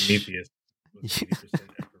I wish Prometheus was 80%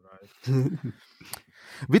 improvised.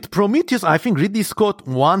 With Prometheus, I think Ridley Scott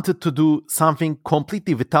wanted to do something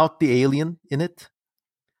completely without the alien in it.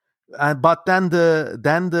 But then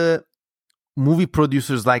the movie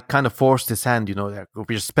producers like kind of forced his hand, you know,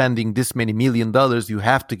 we're spending this many $1 million, you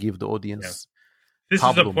have to give the audience. This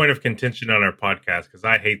is a point of contention on our podcast because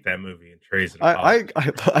I hate that movie and Trey's an apologist.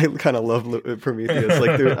 I kind of love Prometheus.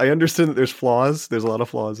 Like I understand that there's flaws. There's a lot of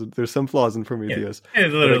flaws. There's some flaws in Prometheus. Yeah,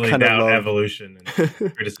 it's literally doubt evolution and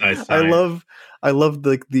criticize science. I love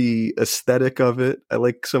the aesthetic of it. I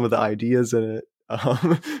like some of the ideas in it. I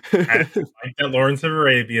like that Lawrence of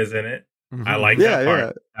Arabia's in it. Mm-hmm. I like that part.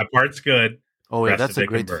 Yeah. That part's good. Oh yeah, that's a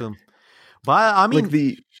great film. But I mean,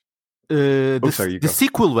 like the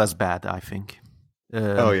sequel was bad, I think.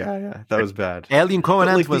 That was bad. Alien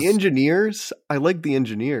Covenant like was the engineers. I like the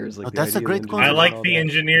engineers. Like that's a great concept. I like the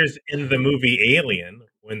engineers in the movie Alien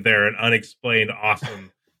when they're an unexplained,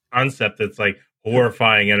 awesome concept that's like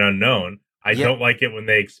horrifying and unknown. I don't like it when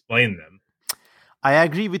they explain them. I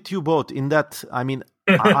agree with you both in that. I mean,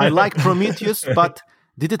 I like Prometheus, but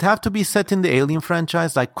did it have to be set in the Alien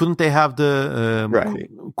franchise? Like, couldn't they have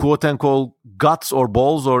the quote unquote guts or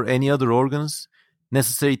balls or any other organs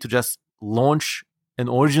necessary to just launch an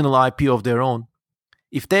original IP of their own?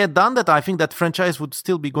 If they had done that, I think that franchise would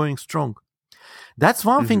still be going strong. That's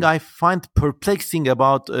one thing I find perplexing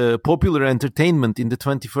about popular entertainment in the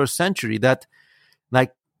 21st century, that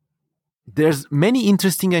like there's many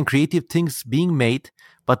interesting and creative things being made,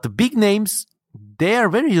 but the big names, they are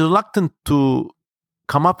very reluctant to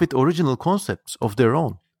come up with original concepts of their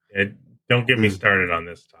own. Don't get me started on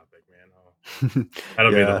this topic, man.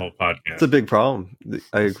 That'll be the whole podcast. It's a big problem.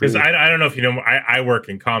 I agree. Because I don't know if you know, I work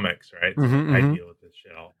in comics, right? So I deal with this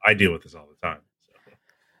shit. I deal with this all the time.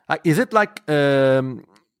 So. Is it like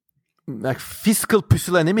fiscal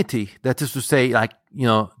pusillanimity? That is to say, like, you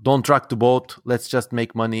know, don't rock the boat. Let's just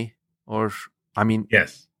make money. Or, I mean,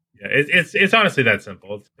 yes, yeah, it's honestly that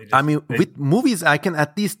simple. With movies, I can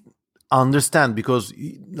at least understand because,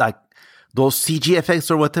 like, those CG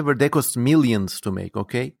effects or whatever, they cost millions to make.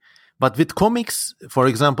 Okay, but with comics, for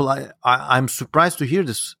example, I'm surprised to hear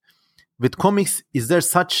this. with comics, is there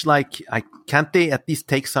such can't they at least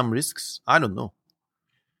take some risks? I don't know.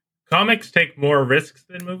 Comics take more risks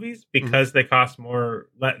than movies because they cost more.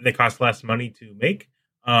 They cost less money to make.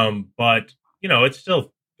 But it's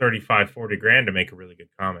still 35-40 grand to make a really good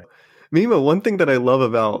comic. Mima, one thing that I love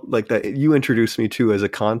about that you introduced me to as a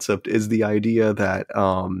concept is the idea that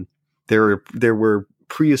there were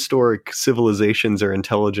prehistoric civilizations or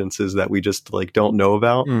intelligences that we just don't know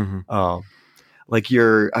about. I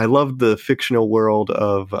love the fictional world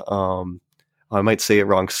of I might say it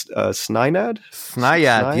wrong. Snaiad?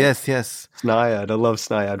 Snaiad, yes. Snaiad. I love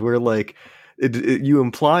Snaiad. Where you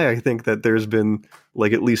imply, I think, that there's been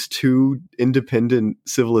at least 2 independent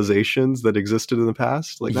civilizations that existed in the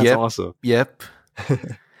past. That's awesome. Yep.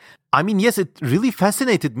 I mean, yes, it really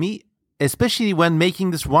fascinated me, especially when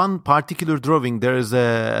making this one particular drawing. There is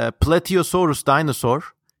a Plateosaurus dinosaur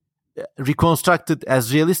reconstructed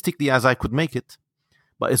as realistically as I could make it,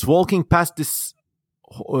 but it's walking past this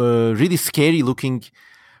really scary looking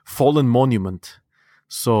fallen monument.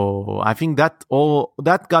 So I think that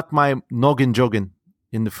got my noggin jogging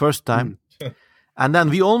in the first time. And then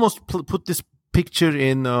we almost put this picture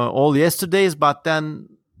in All Yesterdays, but then,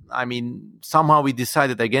 somehow we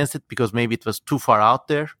decided against it because maybe it was too far out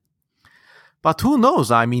there. But who knows?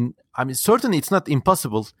 Certainly it's not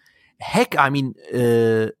impossible. Heck, I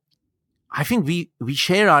think we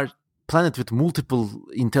share our planet with multiple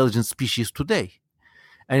intelligent species today.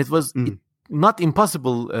 And it was not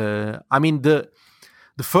impossible.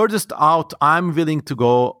 The furthest out I'm willing to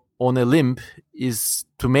go on a limb is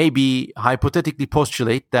to maybe hypothetically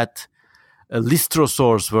postulate that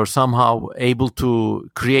Lystrosaurs were somehow able to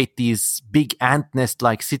create these big ant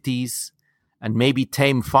nest-like cities and maybe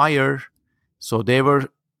tame fire. So they were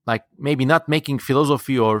maybe not making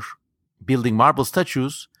philosophy or building marble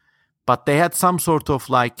statues, but they had some sort of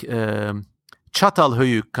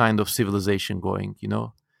Çatalhöyük kind of civilization going,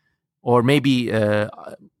 or maybe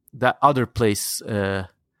that other place.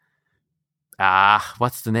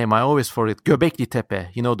 What's the name? I always forget. Göbekli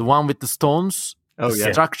Tepe. The one with the stones,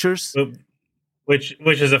 structures. Which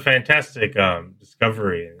is a fantastic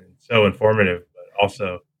discovery and so informative, but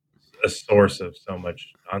also a source of so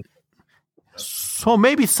much nonsense. So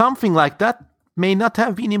maybe something like that may not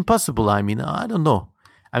have been impossible. I don't know.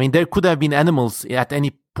 There could have been animals at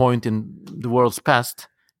any point in the world's past,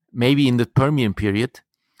 maybe in the Permian period.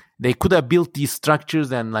 They could have built these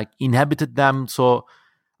structures and inhabited them. So,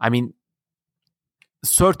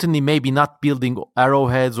 certainly maybe not building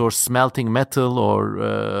arrowheads or smelting metal or,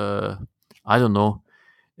 I don't know,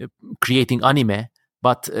 creating anime.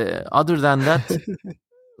 But other than that,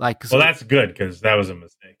 well, that's good because that was a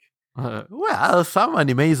mistake. Some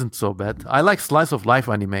anime isn't so bad. I like slice of life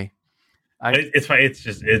anime. It's fine.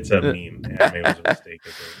 It's a meme. Anime was a mistake.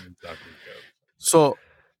 So,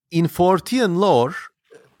 in Fortean lore,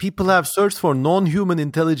 people have searched for non-human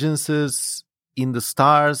intelligences in the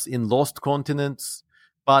stars, in lost continents,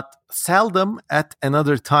 but seldom at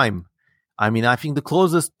another time. I think the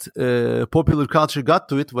closest popular culture got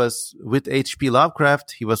to it was with H.P.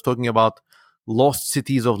 Lovecraft. He was talking about lost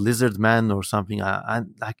cities of lizard men or something.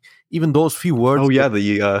 And even those few words. Oh yeah,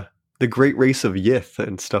 the great race of Yith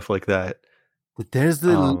and stuff like that. There's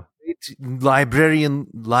the librarian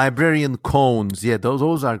cones. Yeah,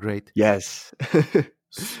 those are great. Yes.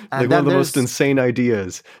 One of the most insane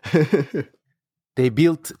ideas.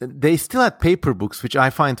 They still had paper books, which I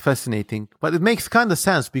find fascinating, but it makes kind of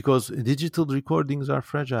sense because digital recordings are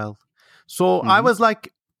fragile. So I was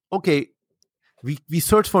like, okay, we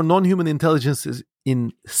search for non-human intelligences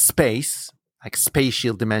in space,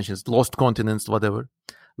 spatial dimensions, lost continents, whatever.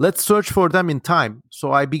 Let's search for them in time.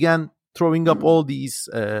 So I began throwing up all these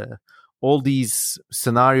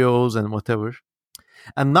scenarios and whatever.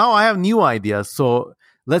 And now I have new ideas. So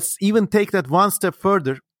let's even take that one step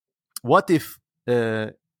further. What if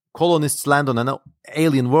colonists land on an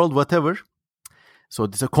alien world, whatever? So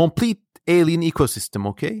it's a complete alien ecosystem,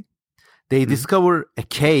 okay? They discover a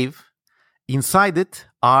cave. Inside it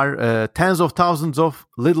are tens of thousands of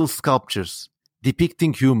little sculptures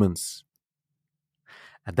depicting humans.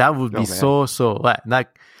 And that would be so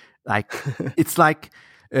it's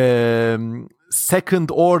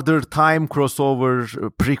second order time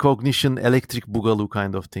crossover precognition electric boogaloo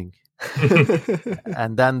kind of thing.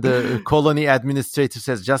 And then the colony administrator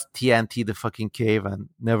says, just TNT the fucking cave and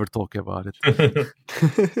never talk about it.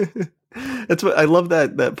 That's what I love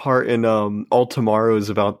that part in All Tomorrow is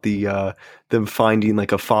about the them finding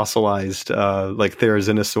a fossilized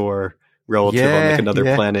Therizinosaur relative on like Yeah, another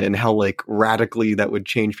yeah. planet, and how like radically that would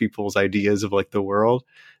change people's ideas of like the world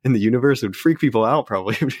and the universe. It would freak people out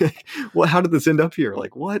probably. Like, what? How did this end up here?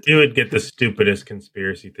 Like what? You would get the stupidest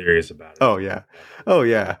conspiracy theories about it. Oh yeah. Oh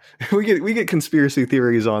yeah. We get conspiracy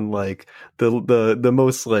theories on like the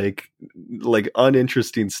most like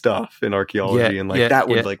uninteresting stuff in archaeology, and like that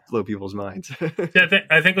would like blow people's minds. Yeah,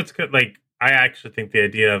 I think what's good, like, I actually think the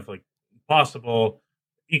idea of like possible,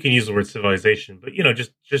 you can use the word civilization, but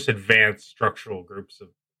just advanced structural groups of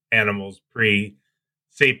animals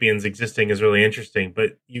pre-sapiens existing is really interesting.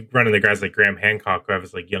 But you run into guys like Graham Hancock who have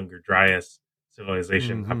this like Younger Dryas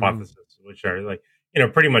civilization hypothesis, which are like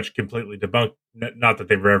pretty much completely debunked. Not that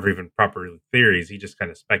they were ever even proper theories. He just kind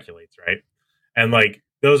of speculates, right? And like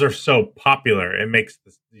those are so popular, it makes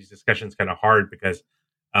these discussions kind of hard because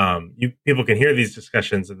people can hear these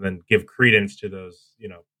discussions and then give credence to those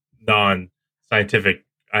non-scientific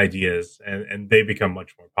ideas, and they become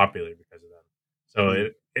much more popular because of them. So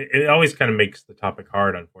it always kind of makes the topic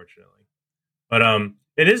hard, unfortunately. But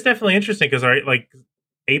it is definitely interesting because like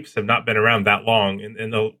apes have not been around that long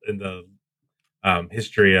in the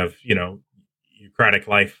history of eukaryotic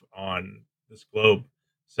life on this globe.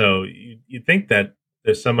 So you think that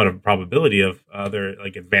there's somewhat of a probability of other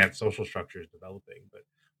like advanced social structures developing, but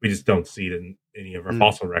we just don't see it in any of our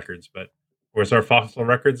fossil records. But of course, our fossil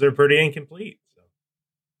records are pretty incomplete. So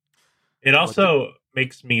it also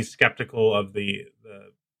makes me skeptical of the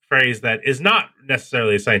phrase that is not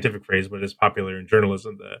necessarily a scientific phrase, but is popular in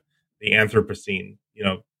journalism, the Anthropocene,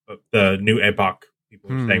 the new epoch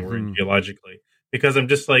people are saying we're in geologically. Because I'm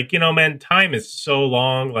just like, man, time is so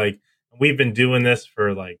long. Like, we've been doing this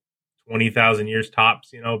for like 20,000 years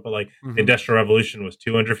tops, but like the Industrial Revolution was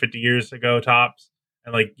 250 years ago tops.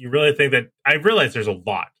 And like, you really think that, I realize there's a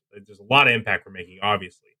lot of impact we're making,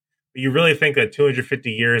 obviously, but you really think that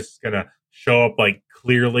 250 years is going to show up like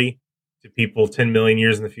clearly to people 10 million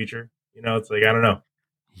years in the future? It's like, I don't know.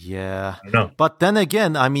 Yeah. I don't know. But then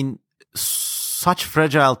again, I mean, such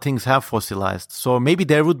fragile things have fossilized. So maybe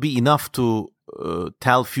there would be enough to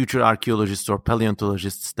tell future archaeologists or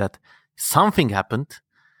paleontologists that something happened.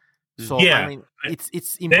 So yeah, I mean,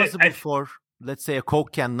 it's impossible for, let's say, a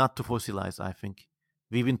Coke can not to fossilize. I think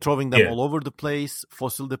we've been throwing them all over the place,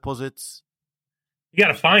 fossil deposits. You got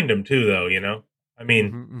to find them too, though. I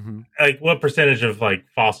mean, like what percentage of like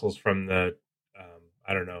fossils from the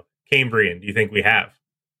I don't know, Cambrian do you think we have?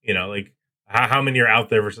 Like how many are out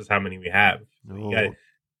there versus how many we have? I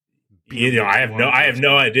have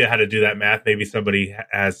no idea how to do that math. Maybe somebody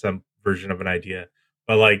has some version of an idea,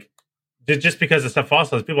 but like just because the stuff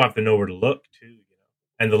fossilized, people have to know where to look too,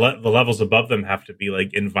 and the levels above them have to be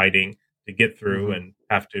like inviting to get through and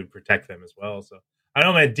have to protect them as well. So I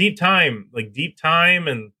don't know, man, deep time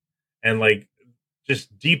and like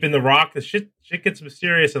just deep in the rock, the shit gets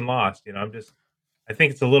mysterious and lost. I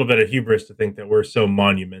think it's a little bit of hubris to think that we're so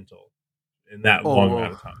monumental in that long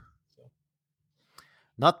amount of time.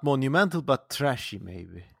 Not monumental, but trashy,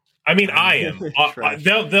 maybe. I mean, I am.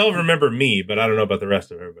 They'll remember me, but I don't know about the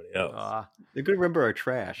rest of everybody else. They're going to remember our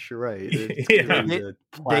trash. You're right.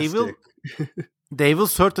 They will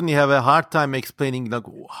certainly have a hard time explaining like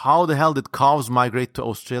how the hell did cows migrate to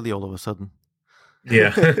Australia all of a sudden.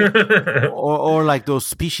 Yeah, or like those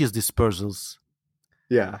species dispersals.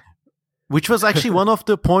 Yeah. Which was actually one of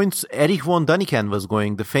the points Erich von Däniken was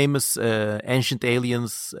going, the famous ancient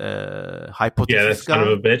aliens hypothesis. Yeah, that's kind of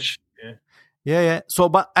a bitch. Yeah. So,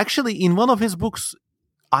 but actually, in one of his books,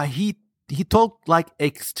 he talked like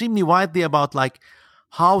extremely widely about like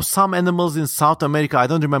how some animals in South America, I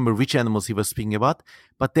don't remember which animals he was speaking about,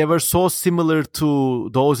 but they were so similar to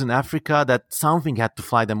those in Africa that something had to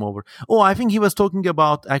fly them over. Oh, I think he was talking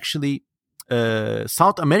about actually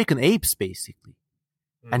South American apes, basically.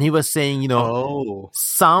 And he was saying,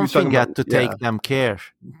 something had to take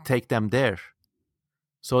them there.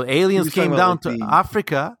 So aliens came down to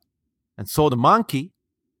Africa and saw the monkey,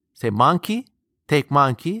 say, monkey, take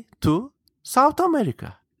monkey to South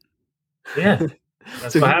America. Yeah.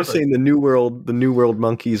 So he was saying the New World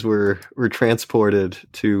monkeys were transported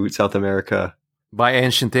to South America by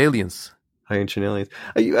ancient aliens. Ancient aliens.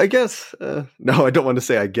 I guess. No, I don't want to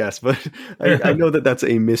say I guess, but I know that that's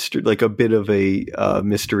a mystery, like a bit of a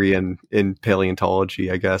mystery in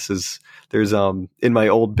paleontology. I guess there's in my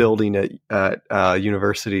old building at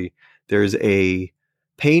university, there's a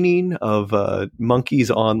painting of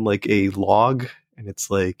monkeys on like a log, and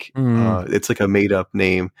it's like a made up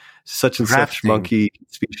name, such and such monkey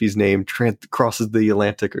species name crosses the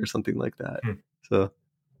Atlantic or something like that. So.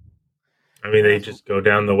 I mean, they just go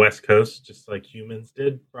down the West Coast just like humans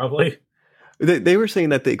did, probably. They were saying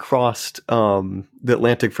that they crossed the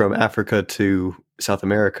Atlantic from Africa to South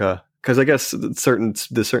America, because I guess the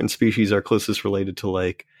certain species are closest related to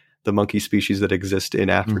like the monkey species that exist in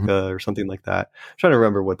Africa or something like that. I'm trying to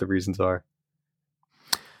remember what the reasons are.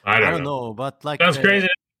 I don't know. know, but like Sounds crazy.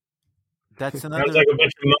 that's another. Sounds like a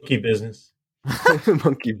bunch of monkey business.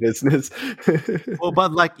 Monkey business. Well,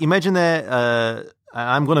 but like imagine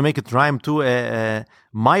I'm gonna make it rhyme too. A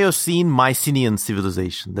Miocene Mycenaean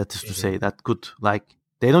civilization. That is to say, that could like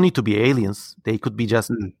they don't need to be aliens. They could be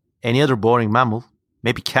just any other boring mammal.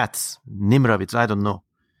 Maybe cats, nimravids. I don't know.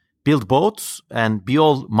 Build boats and be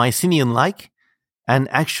all Mycenaean-like, and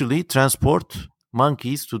actually transport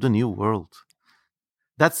monkeys to the new world.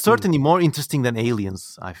 That's certainly more interesting than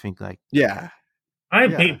aliens. I think. Like Yeah.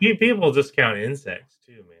 People discount insects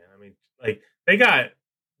too, man. I mean, like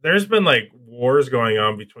there's been like wars going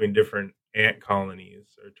on between different ant colonies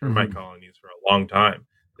or termite colonies for a long time.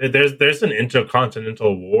 There's an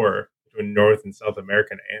intercontinental war between North and South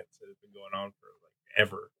American ants that has been going on for like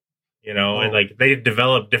ever, you know, and like they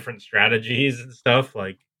develop different strategies and stuff.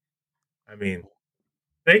 Like, I mean,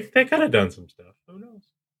 they could have done some stuff. Who knows?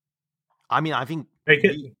 I mean, I think They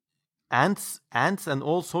could. ants and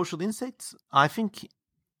all social insects, I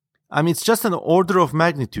mean it's just an order of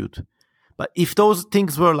magnitude, but if those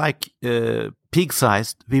things were like pig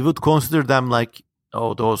sized, we would consider them like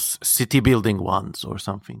those city building ones or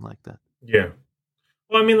something like that. Yeah.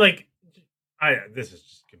 Well, I mean, like, this is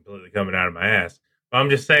just completely coming out of my ass, but I'm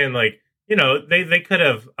just saying, like, you know, they could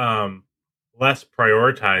have less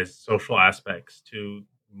prioritized social aspects to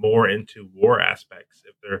more into war aspects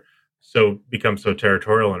if they're become so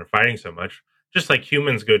territorial and are fighting so much, just like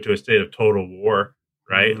humans go to a state of total war,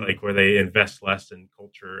 right? Like where they invest less in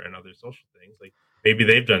culture and other social things. Like maybe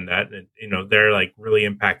they've done that, and you know they're like really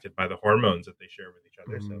impacted by the hormones that they share with each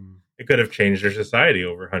other. So it could have changed their society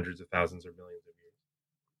over hundreds of thousands or millions of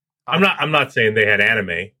years. I'm not saying they had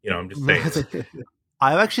anime. You know, I'm just saying.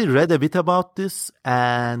 I've actually read a bit about this,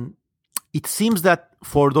 and it seems that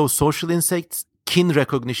for those social insects, kin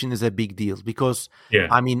recognition is a big deal because,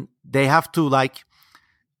 I mean, they have to like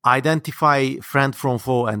identify friend from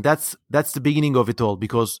foe, and that's the beginning of it all.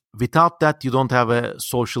 Because without that, you don't have a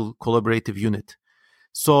social collaborative unit.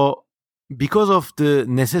 So, because of the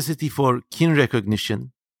necessity for kin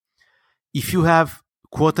recognition, if you have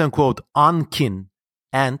quote unquote unkin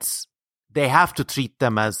ants, they have to treat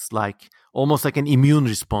them as like almost like an immune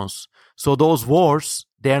response. So those wars,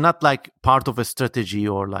 they are not like part of a strategy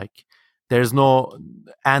or like. There's no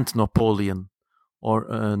ant Napoleon or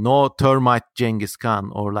no termite Genghis Khan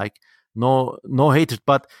or like no hatred.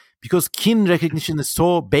 But because kin recognition is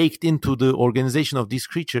so baked into the organization of these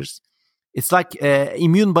creatures, it's like an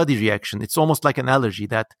immune body reaction. It's almost like an allergy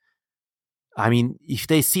that, I mean, if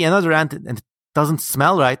they see another ant and it doesn't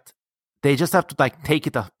smell right, they just have to like take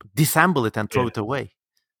it up, disassemble it and throw it away.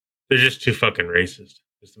 They're just too fucking racist.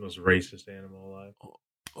 It's the most racist animal alive.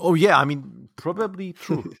 Oh yeah, I mean, probably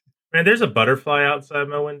true. Man, there's a butterfly outside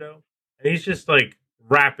my window, and he's just like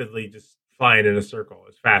rapidly just flying in a circle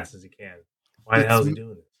as fast as he can. Why the hell is he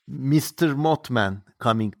doing this? Mr. Mothman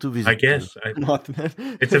coming to visit. I guess.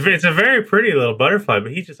 Mothman. It's a very pretty little butterfly,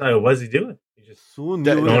 but he just what's he doing? He just soon.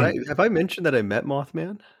 Have I mentioned that I met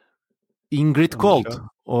Mothman? Ingrid called,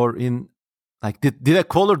 or in like did a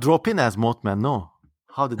caller drop in as Mothman? No.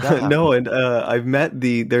 How did that happen? No, and I've met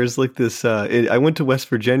there's like this, I went to West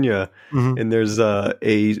Virginia, and there's a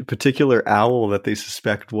particular owl that they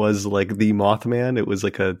suspect was like the Mothman. It was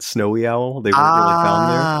like a snowy owl. They weren't really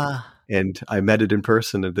found there. And I met it in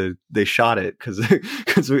person, and they shot it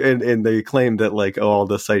and they claimed that like, all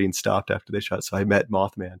the sightings stopped after they shot it. So I met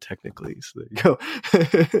Mothman technically. So there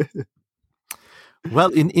you go.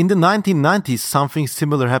 Well, in the 1990s, something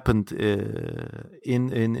similar happened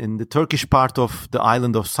in the Turkish part of the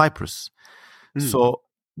island of Cyprus. So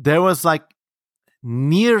there was like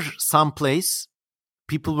near some place,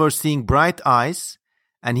 people were seeing bright eyes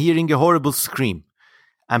and hearing a horrible scream.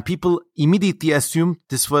 And people immediately assumed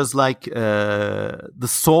this was like the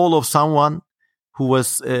soul of someone who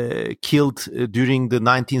was killed during the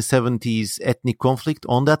 1970s ethnic conflict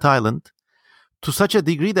on that island. To such a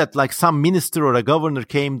degree that like some minister or a governor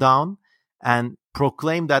came down and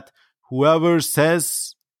proclaimed that whoever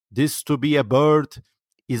says this to be a bird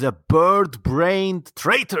is a bird-brained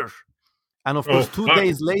traitor. And of course, 2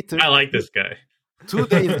 days later... I like this guy. 2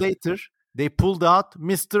 days later, they pulled out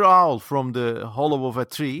Mr. Owl from the hollow of a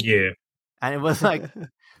tree. Yeah. And it was like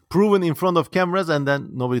proven in front of cameras, and then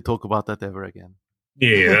nobody talked about that ever again.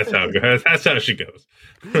 Yeah, that's how it goes. That's how she goes.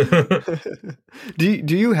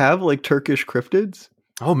 Do you have like Turkish cryptids?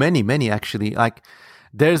 Oh, many actually. Like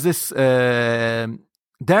there's this. There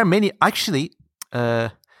are many actually.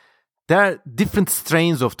 There are different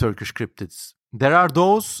strains of Turkish cryptids. There are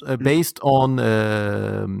those based on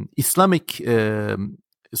Islamic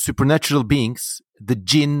supernatural beings, the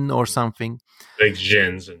jinn or something. Like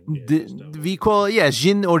jinns and We call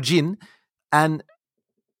jinn or jinn, and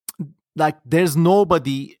like there's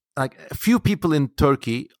nobody. Like a few people in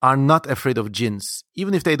Turkey are not afraid of jinns,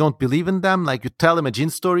 even if they don't believe in them. Like you tell them a jinn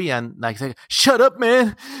story and like say, "Shut up,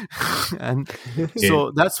 man," and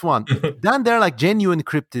so that's one. Then there are like genuine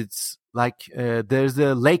cryptids. Like there's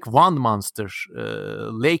the Lake Van monster.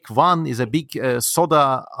 Lake Van is a big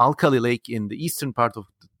soda alkali lake in the eastern part of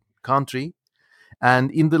the country.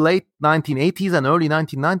 And in the late 1980s and early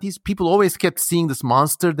 1990s, people always kept seeing this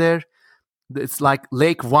monster there. It's like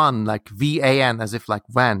Lake Van, like VAN, as if like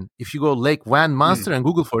van. If you go Lake Van monster and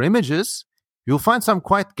Google for images, you'll find some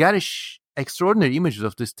quite garish, extraordinary images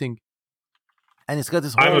of this thing. And it's got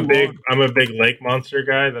this whole I'm a big lake monster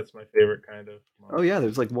guy. That's my favorite kind of monster. Oh yeah,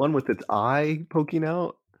 there's like one with its eye poking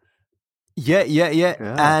out. Yeah.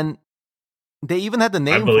 And they even had the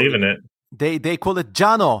name. I believe in it. They call it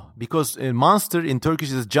Cano because a monster in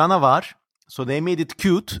Turkish is canavar. So they made it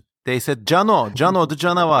cute. They said Cano the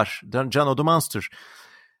canavar, Cano the monster.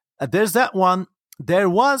 There's that one. There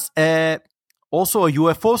was also a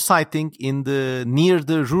UFO sighting near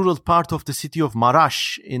the rural part of the city of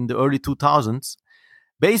Maraş in the early 2000s.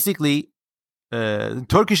 Basically, the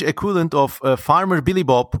Turkish equivalent of Farmer Billy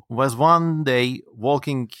Bob was one day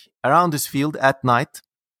walking around this field at night,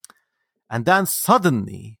 and then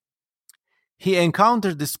suddenly he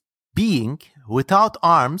encountered this being without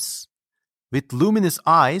arms, with luminous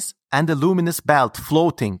eyes and a luminous belt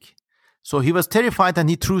floating. So he was terrified and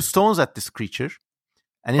he threw stones at this creature.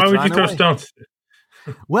 And why would you throw stones?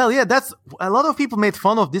 Well, yeah, that's a lot of people made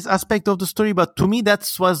fun of this aspect of the story, but to me, that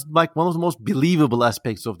was like one of the most believable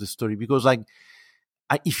aspects of the story because, like,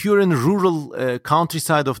 if you're in the rural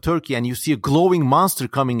countryside of Turkey and you see a glowing monster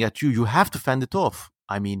coming at you, you have to fend it off.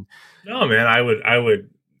 I mean, no, man, I would,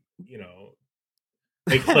 you know,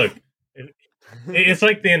 like, look. It's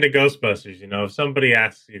like the end of Ghostbusters, you know. If somebody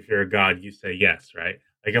asks you if you're a god, you say yes, right?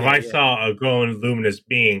 Like if I saw a glowing luminous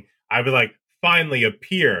being, I'd be like, finally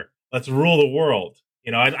appear. Let's rule the world.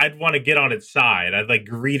 You know, I'd want to get on its side. I'd like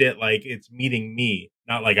greet it like it's meeting me,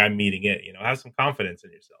 not like I'm meeting it. You know, have some confidence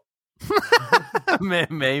in yourself.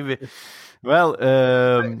 Maybe. Well,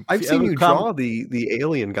 I've seen you draw the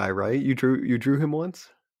alien guy, right? You drew him once?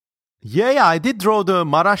 Yeah, I did draw the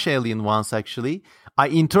Maraş alien once, actually. I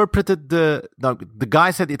interpreted the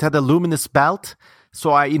guy said it had a luminous belt,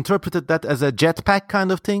 so I interpreted that as a jetpack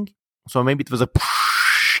kind of thing. So maybe it was a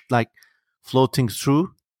like floating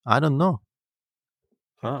through. I don't know.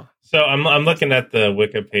 Huh. So I'm looking at the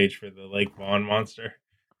Wiki page for the Lake Van monster.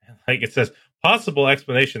 Like it says, possible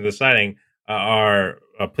explanation of the sighting are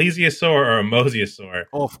a plesiosaur or a mosasaur.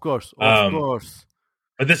 Of course.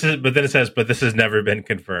 But then it says, but this has never been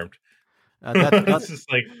confirmed. It's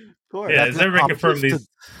just like, yeah, it's never been confirmed. These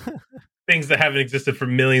things that haven't existed for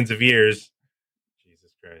millions of years.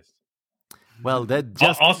 Jesus Christ. Well, that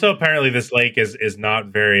just also apparently this lake is not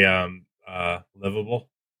very livable.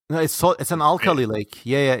 No, it's an alkali lake.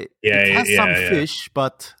 Yeah. It has some fish,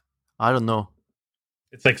 but I don't know.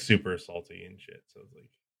 It's like super salty and shit. So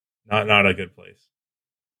it's like not a good place.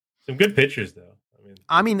 Some good pictures though.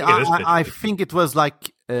 I think it was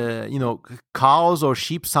like cows or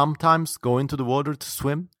sheep sometimes go into the water to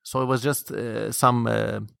swim. So it was just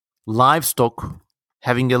some livestock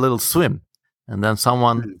having a little swim, and then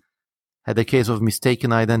someone had a case of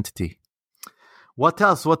mistaken identity. What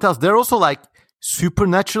else? There are also like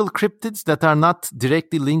supernatural cryptids that are not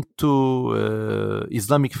directly linked to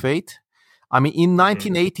Islamic faith. I mean, in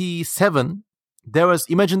 1987, there was,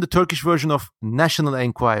 imagine the Turkish version of National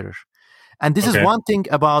Enquirer. And this is one thing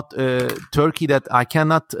about Turkey that I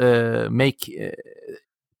cannot make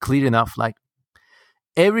clear enough. Like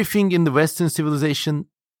everything in the Western civilization,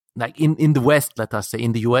 like in the West, let us say,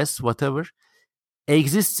 in the US, whatever,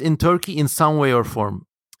 exists in Turkey in some way or form.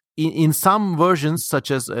 In some versions,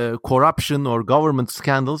 such as corruption or government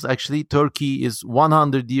scandals, actually, Turkey is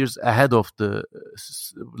 100 years ahead of the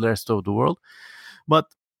rest of the world. But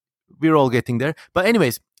we're all getting there. But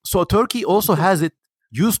anyways, so Turkey also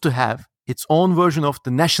used to have its own version of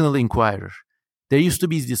the National Enquirer. There used to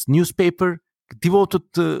be this newspaper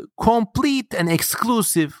devoted to complete and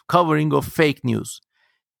exclusive covering of fake news.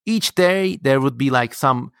 Each day, there would be like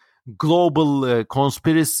some global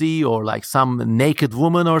conspiracy or like some naked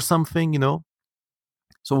woman or something, you know.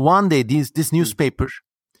 So one day, this newspaper,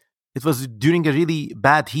 it was during a really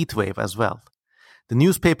bad heat wave as well. The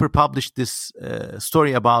newspaper published this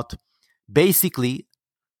story about basically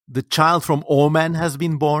the child from Oman has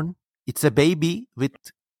been born. It's a baby with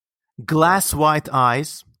glass white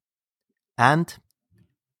eyes and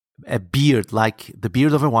a beard, like the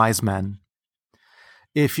beard of a wise man.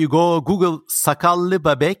 If you go Google sakallı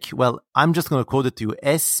bebek, well, I'm just going to quote it to you.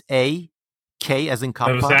 S-A-K as in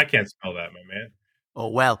kappa. I can't spell that, my man. Oh,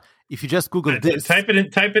 well, if you just Google this. Type it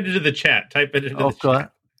into the chat. Type it into the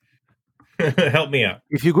chat. Help me out.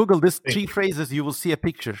 If you Google this three phrases, you will see a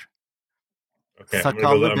picture. Okay, I'm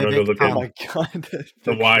gonna go look at Oh my god,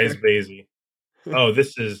 the wise Basie. Oh,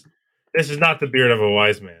 this is not the beard of a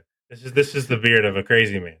wise man. This is the beard of a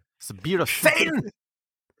crazy man. It's the beard of Satan.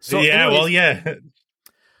 So yeah, anyways, well, yeah.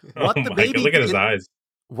 What the baby God, look at his did- eyes.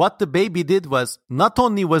 What the baby did was, not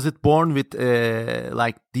only was it born with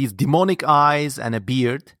like these demonic eyes and a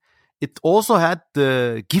beard, it also had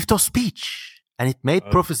the gift of speech, and it made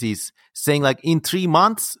prophecies saying like in 3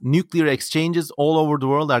 months nuclear exchanges all over the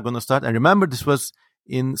world are going to start. And remember, this was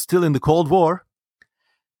still in the Cold War,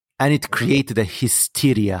 and it created a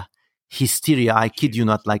hysteria. I kid you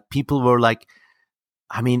not. Like, people were like,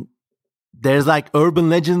 I mean, there's like urban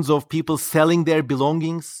legends of people selling their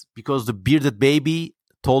belongings because the bearded baby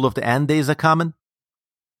told of the end days are coming.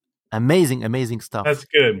 Amazing stuff. That's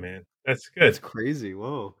good, man. That's good. That's crazy.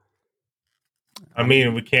 Whoa. I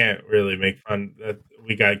mean, we can't really make fun that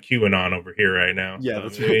we got QAnon over here right now. Yeah, So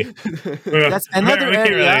that's right. That's another we can't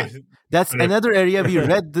area. really- That's another area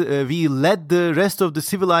we led the rest of the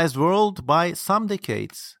civilized world by some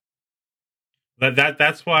decades.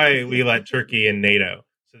 That's why we let Turkey in NATO,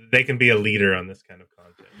 so that they can be a leader on this kind of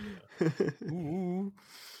content. You know?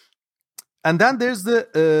 And then there's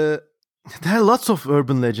there are lots of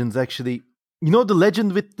urban legends, actually. You know the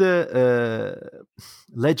legend with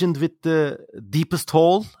the deepest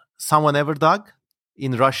hole someone ever dug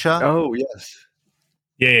in Russia? Oh yes,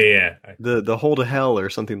 Yeah. the hole to hell or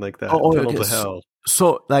something like that. Oh, Tunnel okay. to hell.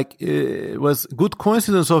 So, like, it was good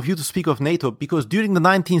coincidence of you to speak of NATO, because during the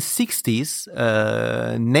 1960s,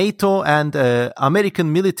 NATO and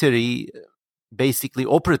American military, basically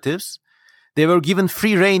operatives, they were given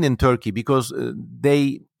free rein in Turkey because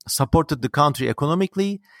they supported the country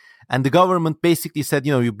economically, and the government basically said,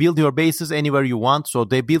 you know, you build your bases anywhere you want. So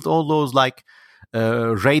they built all those like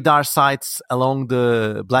radar sites along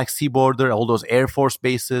the Black Sea border, all those Air Force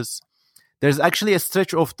bases. There's actually a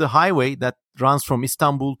stretch of the highway that runs from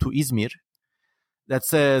Istanbul to Izmir.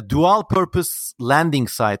 That's a dual-purpose landing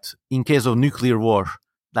site in case of nuclear war.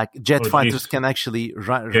 Like jet fighters can actually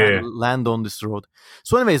land on this road.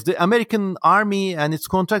 So anyways, the American army and its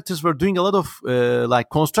contractors were doing a lot of like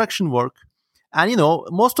construction work. And, you know,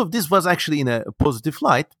 most of this was actually in a positive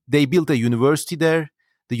light. They built a university there.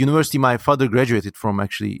 The university my father graduated from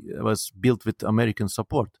actually was built with American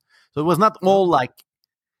support. So it was not all like,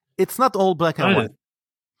 it's not all black and white.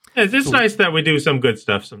 It's nice that we do some good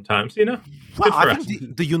stuff sometimes, you know? Well, I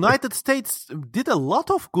think the United States did a lot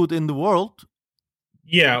of good in the world.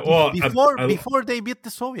 Yeah, well, before they beat the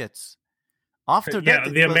Soviets. After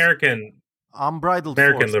that, the American unbridled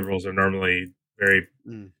force. Liberals are normally very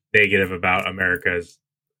negative about America's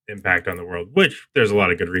impact on the world, which there's a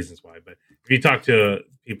lot of good reasons why. But if you talk to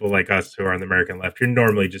people like us who are on the American left, you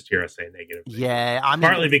normally just hear us say negative things. Yeah, I mean,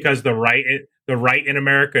 partly because the right in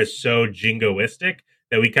America is so jingoistic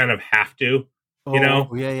that we kind of have to, you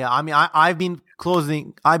know. Yeah. I mean, I've been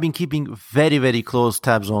keeping very, very close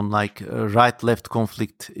tabs on like right-left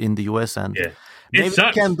conflict in the US, and maybe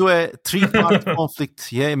we can do a 3-part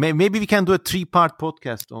conflict. Yeah, maybe we can do a 3-part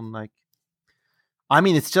podcast on like. I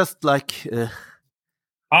mean, it's just like.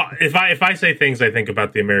 If I say things I think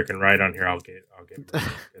about the American right on here, I'll get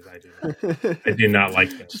because I do not like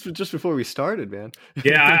them. Just before we started, man.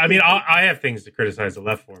 Yeah, I mean, I have things to criticize the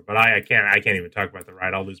left for, but I can't even talk about the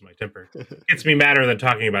right. I'll lose my temper. It gets me madder than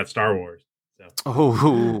talking about Star Wars. So.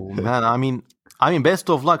 Oh man, I mean, best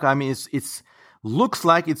of luck. I mean, it's looks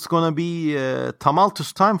like it's gonna be a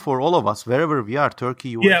tumultuous time for all of us wherever we are,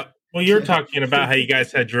 Turkey, US. Yeah. Well, you're talking about how you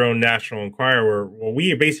guys had your own National Enquirer. Well,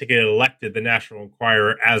 we basically elected the National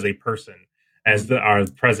Enquirer as a person, as our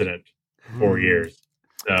president for 4 years.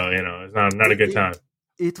 So, you know, it's not a good time.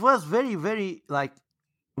 It was very, very like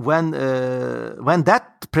when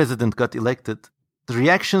that president got elected, the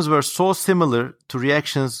reactions were so similar to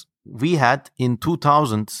reactions we had in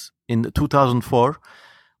 2004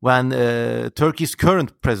 when Turkey's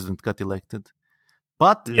current president got elected.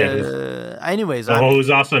 But anyways, who's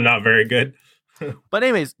also not very good. But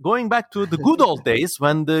anyways, going back to the good old days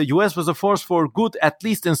when the US was a force for good, at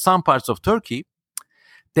least in some parts of Turkey,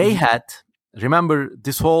 they had, remember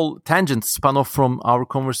this whole tangent spun off from our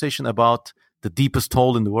conversation about the deepest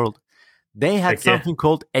hole in the world. They had something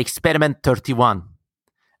called Experiment 31.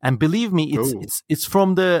 And believe me, it's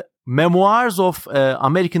from the memoirs of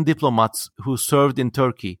American diplomats who served in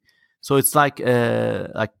Turkey. So it's like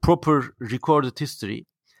proper recorded history.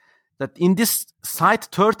 That in this Site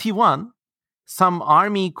 31, some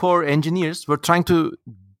Army Corps engineers were trying to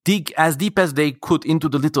dig as deep as they could into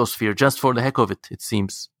the lithosphere just for the heck of it, it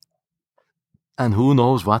seems. And who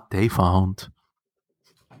knows what they found.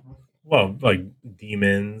 Well, like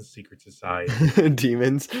demons, secret society.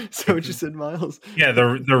 Demons. So what you said, Miles? Yeah, the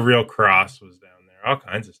real cross was down there. All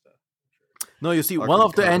kinds of stuff. No, you see, one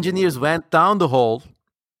of the engineers went down the hole,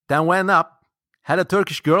 then went up, had a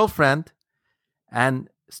Turkish girlfriend, and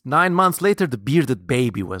 9 months later, the bearded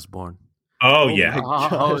baby was born. Oh yeah.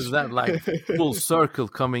 How is that like full circle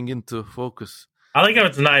coming into focus? I like how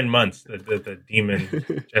it's 9 months that the demon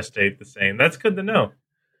gestate the same. That's good to know.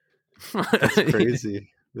 That's crazy.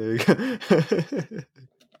 There you go.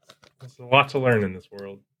 There's a lot to learn in this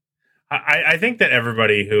world. I think that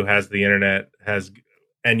everybody who has the internet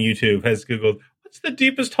and YouTube has Googled, what's the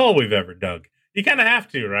deepest hole we've ever dug? You kind of have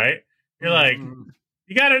to, right? You're like,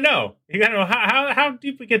 you got to know. You got to know how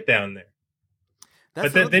deep we get down there.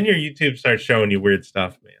 But then your YouTube starts showing you weird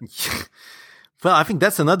stuff, man. Well, I think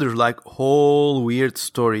that's another like whole weird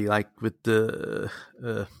story, like with the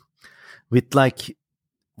with like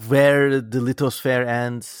where the lithosphere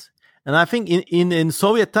ends. And I think in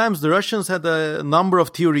Soviet times, the Russians had a number of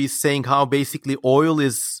theories saying how basically oil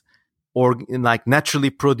is like naturally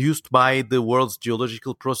produced by the world's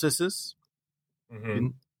geological processes. Mm-hmm.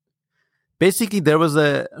 Basically, there was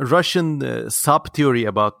a Russian sub-theory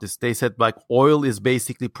about this. They said like oil is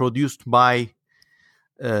basically produced by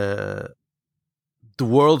the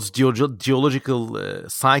world's geological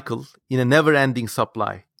cycle in a never-ending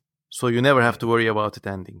supply. So you never have to worry about it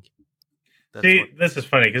ending. This is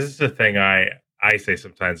funny because this is a thing I say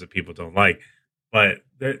sometimes that people don't like. But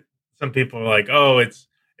some people are like, oh, it's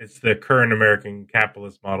the current American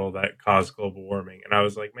capitalist model that caused global warming. And I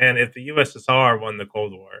was like, man, if the USSR won the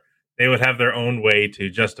Cold War, they would have their own way to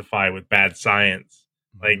justify with bad science,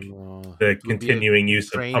 like the continuing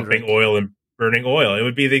use of pumping oil and burning oil. It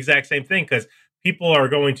would be the exact same thing because people are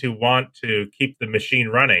going to want to keep the machine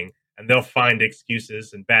running and they'll find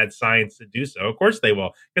excuses and bad science to do so. Of course they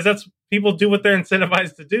will, because that's people do what they're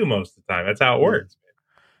incentivized to do most of the time. That's how it works.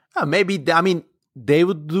 Maybe, I mean, they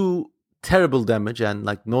would do terrible damage and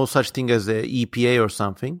like no such thing as the EPA or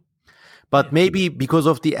something. But maybe because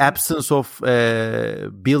of the absence of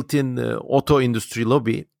built-in auto industry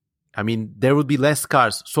lobby, I mean, there would be less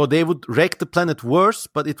cars. So they would wreck the planet worse,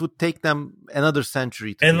 but it would take them another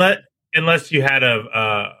century. Unless you had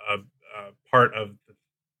a part of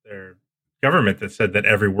their government that said that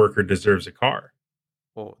every worker deserves a car.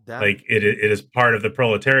 Oh, like it is part of the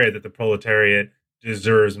proletariat that the proletariat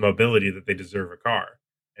deserves mobility, that they deserve a car.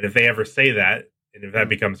 And if they ever say that, and if that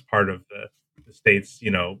becomes part of the state's,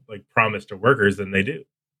 like promise to workers, then they do.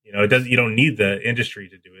 You don't need the industry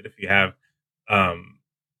to do it if you have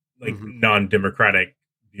non-democratic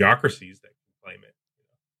bureaucracies that can claim it.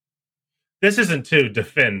 This isn't to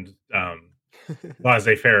defend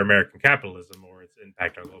laissez-faire American capitalism or its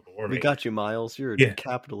impact on global warming. We got you, Miles. You're a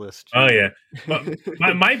capitalist. Oh yeah.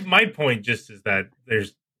 But my point just is that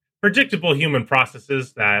there's predictable human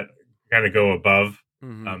processes that kind of go above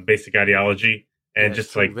basic ideology. And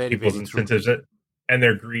just like people's incentives and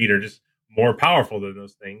their greed are just more powerful than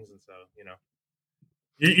those things. And so,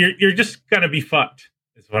 you're just going to be fucked,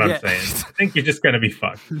 is what I'm saying. I think you're just going to be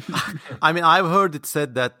fucked. I mean, I've heard it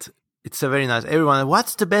said that it's a very nice, everyone,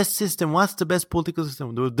 what's the best system? What's the best political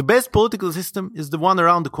system? The best political system is the one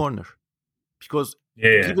around the corner. Because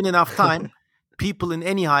given enough time, people in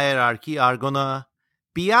any hierarchy are going to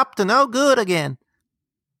be up to no good again.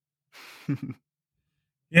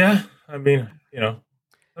 Yeah, I mean,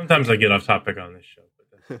 sometimes I get off topic on this show.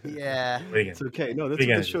 But it's okay. No, that's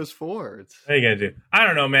what this show's for. What are you going to do? I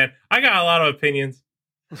don't know, man. I got a lot of opinions.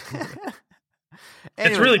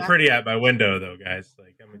 It's really pretty out my window, though, guys.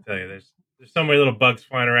 Like, let me tell you, there's so many little bugs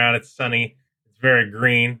flying around. It's sunny. It's very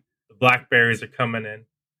green. The blackberries are coming in.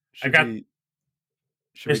 Should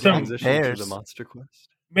we transition to the Monster Quest?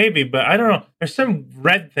 Maybe, but I don't know. There's some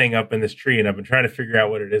red thing up in this tree, and I've been trying to figure out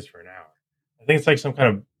what it is for an hour. I think it's like some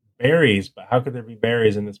kind of berries, but how could there be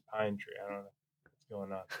berries in this pine tree? I don't know what's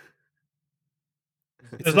going on.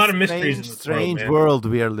 There's a lot of mysteries in this strange world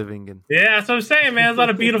we are living in. Yeah, that's what I'm saying, man. There's a lot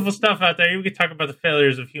of beautiful stuff out there. We could talk about the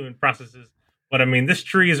failures of human processes, but I mean, this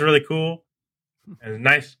tree is really cool and a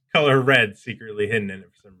nice color red secretly hidden in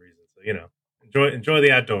it for some reason. So enjoy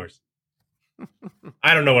the outdoors.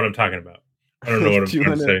 I don't know what I'm talking about. I don't know what I'm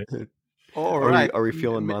trying to say. All right, are we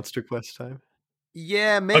feeling Monster Quest time?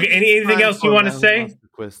 Yeah, maybe. Okay, anything else you want to say?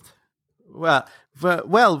 Well,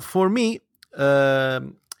 for me, I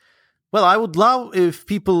would love if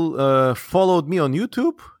people followed me on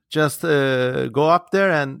YouTube, just go up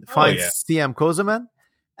there and find yeah. CM Kozeman.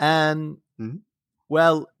 And,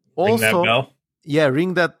 well, Ring that also, bell. yeah,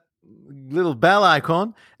 ring that little bell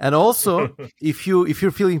icon. And also, if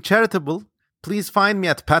you're feeling charitable, please find me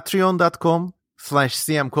at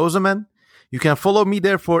patreon.com/CM Kozeman. You can follow me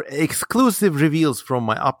there for exclusive reveals from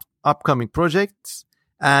my upcoming projects.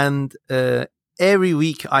 And every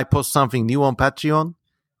week I post something new on Patreon.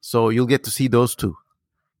 So you'll get to see those too.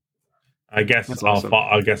 I guess That's I'll awesome.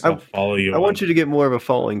 I'll follow you. I want you to get more of a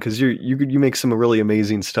following because you make some really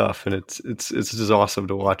amazing stuff, and it's just awesome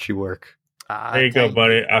to watch you work. There you go,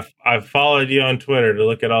 buddy. I've followed you on Twitter to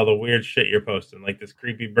look at all the weird shit you're posting, like this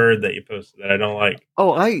creepy bird that you posted that I don't like.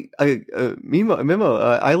 Oh, Memo,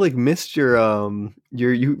 I like missed your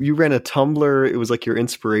you ran a Tumblr. It was like your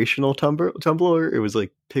inspirational Tumblr. It was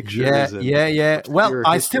like pictures. Yeah. Well,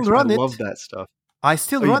 I still run it. I love that stuff. I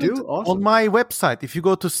still run it Awesome. on my website. If you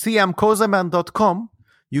go to cmkozeman.com,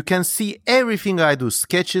 you can see everything I do: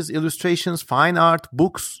 sketches, illustrations, fine art,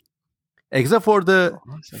 books. Except for the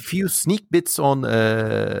few sneak bits on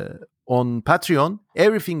Patreon,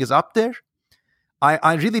 everything is up there.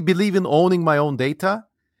 I really believe in owning my own data,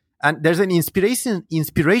 and there's an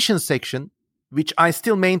inspiration section which I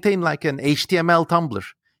still maintain like an HTML Tumblr.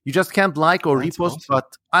 You just can't like or repost, awesome.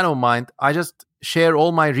 but I don't mind. I just share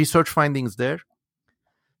all my research findings there.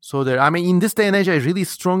 So there, I mean, in this day and age, I really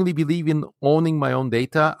strongly believe in owning my own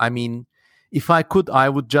data. I mean, if I could, I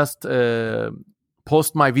would just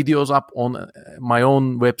post my videos up on my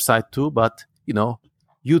own website too. But, you know,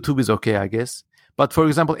 YouTube is okay, I guess. But for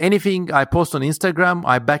example, anything I post on Instagram,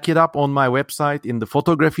 I back it up on my website in the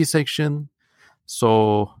photography section.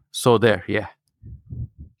 So there, yeah.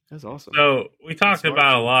 That's awesome. So we talked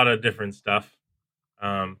about a lot of different stuff.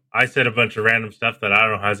 I said a bunch of random stuff that I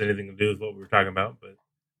don't know has anything to do with what we were talking about, but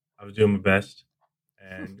I was doing my best.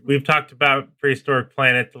 And we've talked about Prehistoric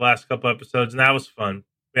Planet the last couple episodes, and that was fun.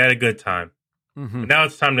 We had a good time. Mm-hmm. But now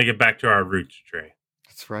it's time to get back to our roots, Trey.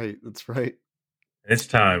 That's right. It's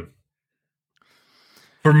time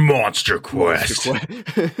for Monster Quest. You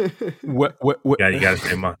You gotta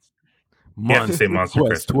say monster. You have to say Monster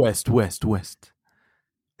Quest. West.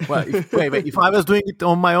 Well, if I was doing it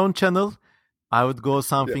on my own channel, I would go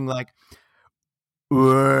something like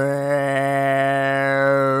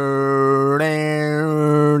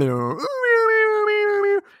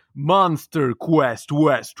Monster Quest,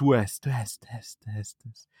 West. Let's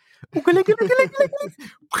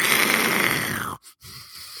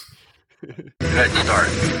start.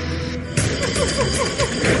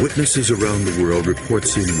 Witnesses around the world report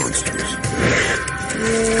seeing monsters.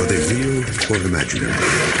 Are they real or imaginary?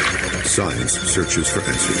 Science searches for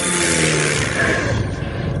answers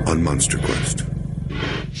on Monster Quest.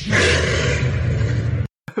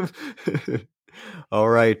 All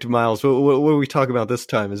right, Miles. What are we talking about this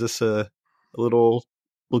time? Is this a little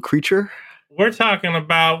creature? We're talking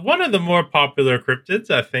about one of the more popular cryptids,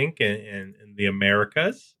 I think, in the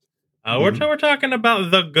Americas. We're talking about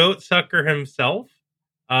the goat sucker himself,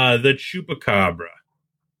 the Chupacabra.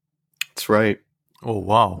 That's right. Oh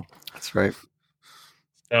wow, that's right.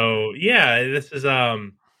 So yeah, this is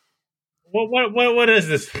what is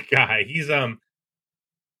this guy? He's So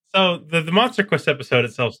the Monster Quest episode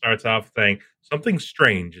itself starts off saying something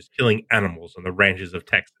strange is killing animals on the ranches of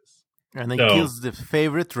Texas, and it kills the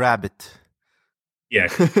favorite rabbit. Yeah,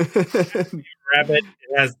 rabbit.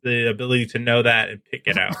 It has the ability to know that and pick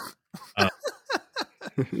it out.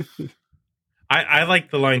 I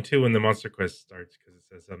like the line too when the Monster Quest starts because it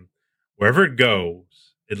says wherever it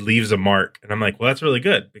goes, it leaves a mark, and I'm like, well, that's really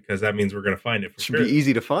good because that means we're going to find it. Should be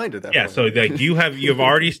easy to find at that point. So like you have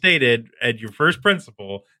already stated at your first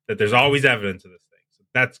principle that there's always evidence of this thing. So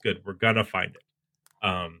that's good. We're gonna find it.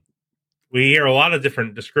 We hear a lot of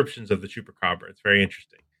different descriptions of the Chupacabra. It's very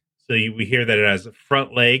interesting. So we hear that it has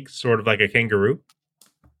front legs, sort of like a kangaroo.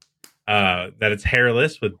 That it's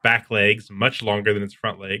hairless with back legs much longer than its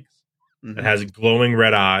front legs. Mm-hmm. It has glowing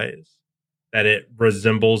red eyes. That it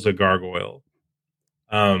resembles a gargoyle.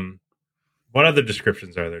 What other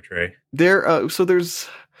descriptions are there, Trey? So there's.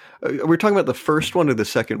 We're talking about the first one or the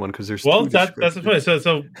second one because there's. Well, that's the point.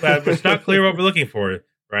 So it's not clear what we're looking for,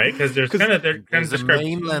 right? Because there's kind of a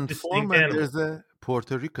mainland form and there's a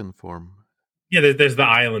Puerto Rican form. Yeah, there's the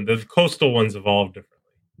island. The coastal ones evolved differently.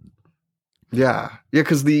 Yeah,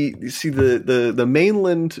 because the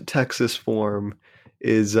mainland Texas form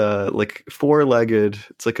is like four-legged.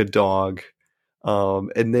 It's like a dog,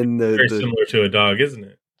 and then very similar to a dog, isn't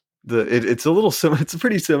it? It's a little similar. It's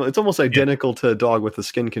pretty similar. It's almost identical to a dog with a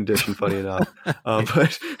skin condition. Funny enough,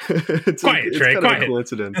 but it's quiet, Trey. Kind of a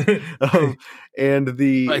coincidence. And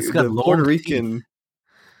the Puerto Rican,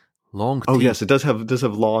 Long Oh teeth. yes, it does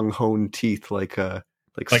have long honed teeth like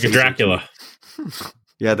Like a saber Dracula. teeth.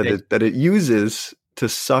 Yeah, that it uses to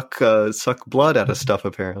suck blood out of stuff.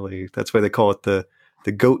 Apparently, that's why they call it the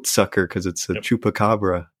goat sucker, because it's a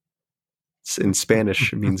chupacabra. In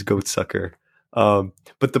Spanish, it means goat sucker.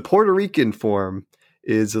 But the Puerto Rican form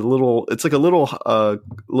is it's like a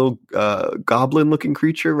little goblin looking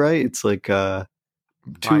creature, right? It's like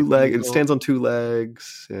two leg. It stands on two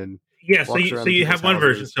legs and Yeah, so walks you, around so in you people's have one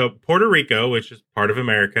version. houses. So Puerto Rico, which is part of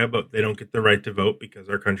America, but they don't get the right to vote because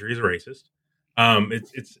our country is racist.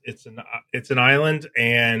 It's an island,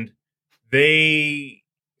 and they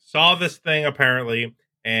saw this thing apparently,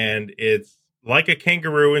 and it's like a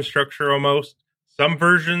kangaroo in structure almost. Some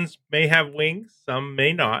versions may have wings, some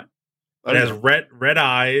may not. It has red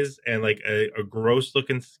eyes and like a gross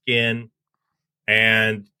looking skin,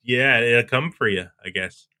 and yeah, it'll come for you, I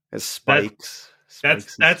guess. Has spikes.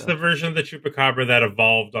 That's the version of the chupacabra that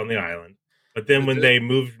evolved on the island. But then when they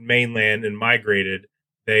moved mainland and migrated,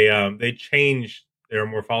 they changed their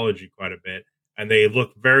morphology quite a bit, and they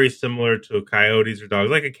look very similar to coyotes or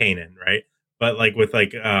dogs, like a canine, right? But like with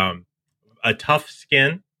like a tough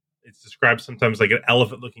skin. It's described sometimes like an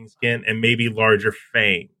elephant-looking skin and maybe larger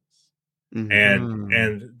fangs. Mm-hmm.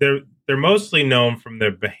 And they're mostly known from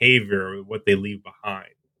their behavior, what they leave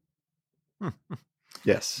behind.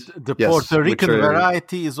 Yes. The Yes, Puerto which Rican are-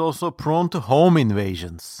 variety is also prone to home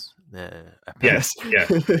invasions. Yes, yes.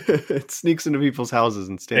 It sneaks into people's houses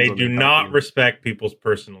and stands. They on do their not balcony. respect people's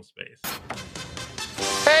personal space.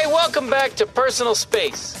 Hey, welcome back to Personal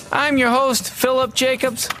Space. I'm your host, Philip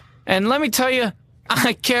Jacobs, and let me tell you,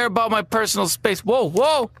 I care about my personal space. Whoa,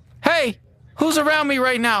 whoa. Hey, who's around me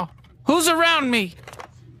right now? Who's around me?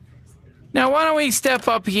 Now, why don't we step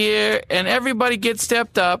up here and everybody get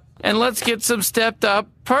stepped up, and let's get some stepped up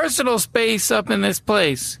personal space up in this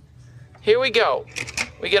place. Here we go.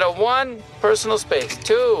 We get a 1, personal space.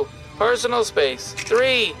 2, personal space.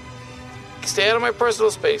 3, stay out of my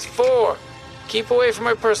personal space. 4, keep away from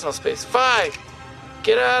my personal space. 5,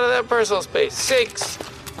 get out of that personal space. 6,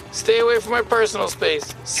 stay away from my personal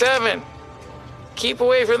space. 7, keep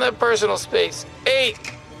away from that personal space. 8,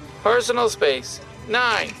 personal space.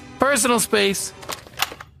 9, personal space.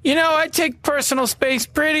 You know, I take personal space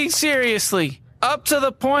pretty seriously. Up to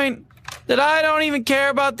the point that I don't even care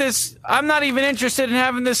about this. I'm not even interested in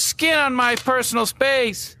having this skin on my personal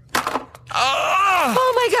space.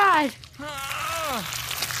 Oh my god!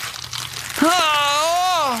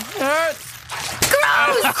 It hurts.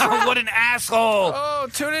 Gross! What an asshole! Oh,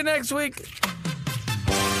 tune in next week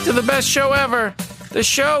to the best show ever. The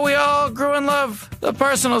show we all grew and love. The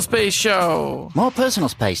Personal Space Show. More Personal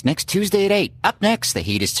Space next Tuesday at 8. Up next, the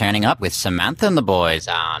heat is turning up with Samantha and the boys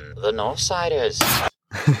on The Northsiders.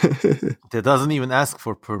 They doesn't even ask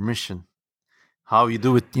for permission. How you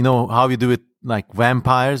do it, how you do it like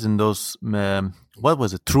vampires and those, what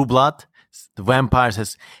was it, True Blood? The vampire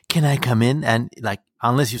says, can I come in? And like,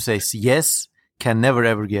 unless you say yes, can never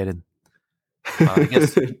ever get in. I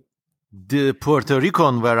guess the Puerto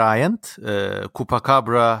Rican variant,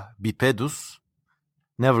 Chupacabra bipedus,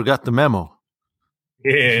 never got the memo.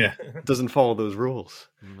 Yeah. Doesn't follow those rules.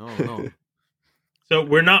 No. So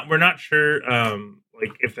we're not sure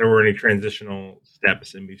like if there were any transitional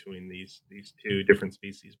steps in between these two different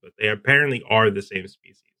species, but they apparently are the same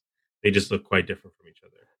species. They just look quite different from each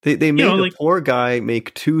other. They made the poor guy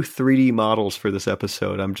make 2 3D models for this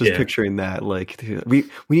episode. I'm just picturing that. Like, we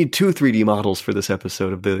need 2 3D models for this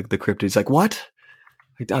episode of the cryptid. He's like, what?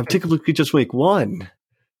 I'm thinking we could just make one.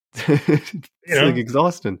 It's like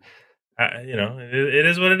exhausting. It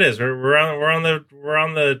is what it is. We're on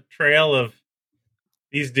the trail of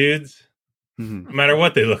these dudes, no matter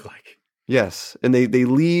what they look like. Yes, and they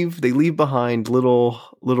leave behind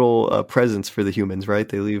little presents for the humans, right?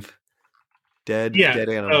 They leave dead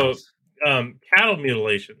animals. So, cattle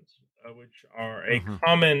mutilations, which are a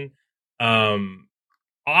common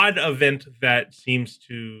odd event that seems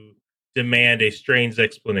to demand a strange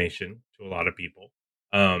explanation to a lot of people.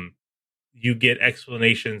 You get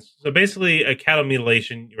explanations. So basically, a cattle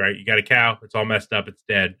mutilation, right? You got a cow, it's all messed up, it's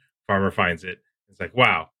dead. Farmer finds it. It's like,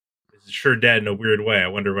 wow, this is sure dead in a weird way. I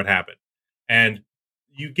wonder what happened. And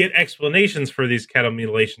you get explanations for these cattle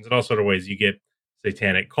mutilations in all sort of ways. You get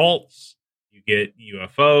satanic cults, you get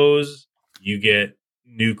UFOs, you get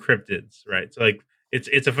new cryptids, right? So like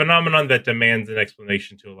it's a phenomenon that demands an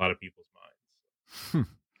explanation to a lot of people's minds.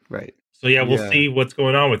 Right. So we'll see what's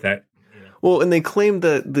going on with that. Well, and they claim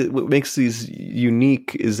that what makes these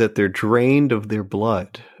unique is that they're drained of their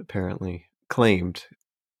blood, apparently. Claimed.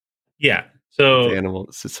 Yeah. So the animal,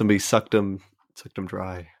 somebody sucked them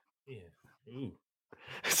dry. Yeah. Ooh.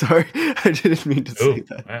 Sorry, I didn't mean to say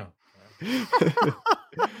that. Wow.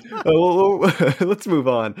 Let's move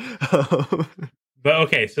on. But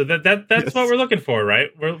okay, so that's Yes. what we're looking for, right?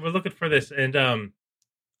 We're looking for this, and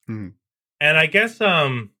Mhm. and I guess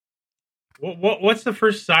what's the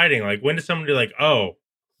first sighting? Like, when does somebody like, oh,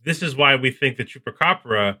 this is why we think the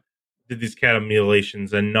Chupacabra did these cattle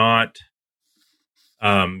mutilations and not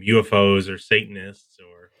UFOs or Satanists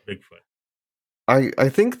or Bigfoot? I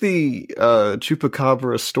think the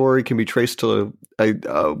Chupacabra story can be traced to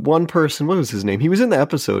one person. What was his name? He was in the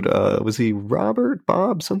episode. Was he Robert,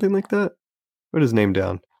 Bob, something like that? Wrote his name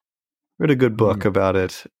down. Read a good book about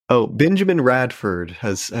it. Oh, Benjamin Radford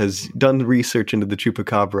has done research into the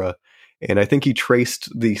Chupacabra, and I think he traced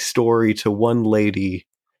the story to one lady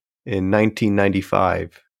in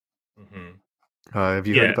 1995. Have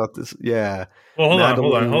you heard about this? Yeah. Well, hold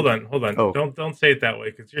Madeline- on. Oh. Don't say it that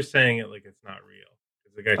way, because you're saying it like it's not real.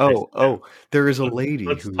 'Cause the guy There is a lady.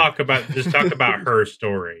 Let's who... talk about her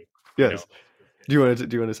story. Yes. Do you want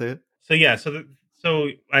to say it? So yeah, so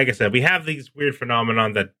like I said, we have these weird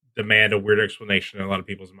phenomenon that demand a weird explanation in a lot of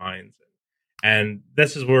people's minds, and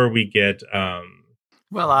this is where we get.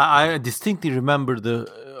 Well, I distinctly remember the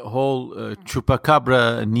whole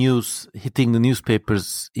Chupacabra news hitting the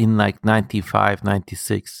newspapers in like 95,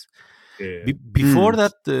 96. Yeah. Before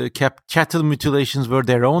that, the cattle mutilations were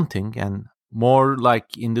their own thing and more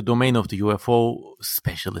like in the domain of the UFO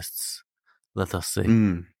specialists, let us say.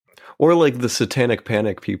 Or like the satanic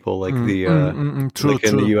panic people, like true.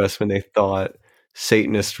 in the US when they thought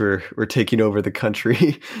Satanists were taking over the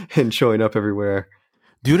country and showing up everywhere.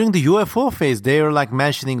 During the UFO phase, they were like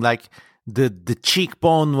mentioning like the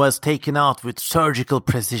cheekbone was taken out with surgical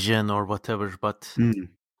precision or whatever. But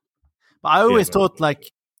I always thought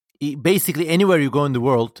like basically anywhere you go in the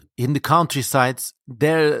world, in the countrysides,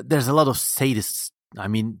 there's a lot of sadists. I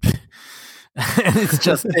mean, and it's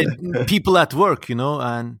just people at work, you know,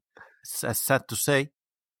 and it's sad to say.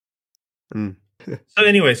 So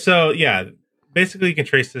anyway, basically you can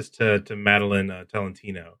trace this to Madeline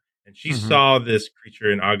Tolentino. And she saw this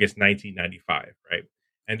creature in August 1995, right?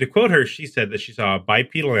 And to quote her, she said that she saw a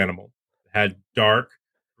bipedal animal that had dark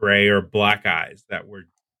gray or black eyes that were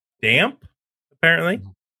damp, apparently,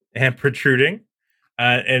 and protruding.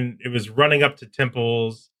 And it was running up to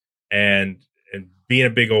temples and being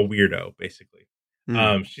a big old weirdo, basically.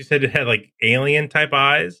 She said it had like alien type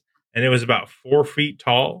eyes, and it was about 4 feet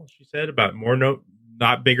tall. She said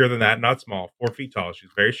not bigger than that, not small, 4 feet tall. She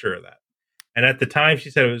was very sure of that. And at the time, she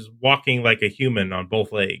said it was walking like a human on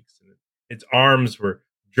both legs. And its arms were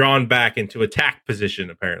drawn back into attack position,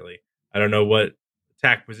 apparently. I don't know what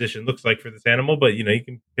attack position looks like for this animal, but, you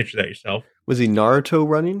can picture that yourself. Was he Naruto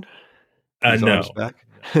running? His No. arms back?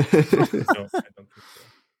 No, I don't think so.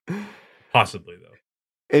 Possibly,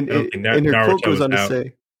 though. And her quote goes on to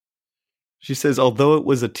say, she says, although it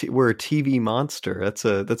was we're a TV monster,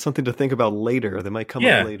 that's something to think about later. That might come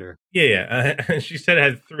up later. Yeah. She said it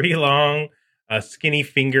had 3 long, skinny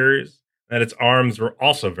fingers, that its arms were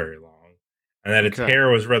also very long, and that its hair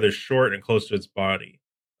was rather short and close to its body.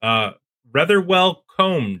 Rather well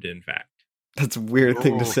combed, in fact. That's a weird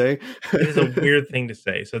thing to say. It is a weird thing to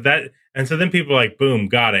say. So then people are like, boom,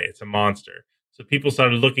 got it. It's a monster. So people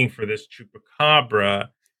started looking for this Chupacabra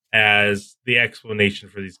as the explanation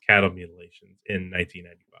for these cattle mutilations in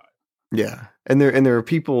 1995. Yeah, and there are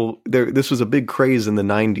people there. This was a big craze in the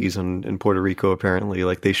 90s in Puerto Rico. Apparently,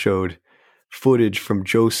 like they showed footage from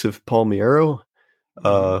Joseph Palmiero,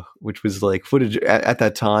 which was like footage at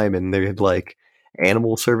that time, and they had like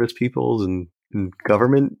animal service peoples and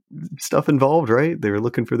government stuff involved. Right? They were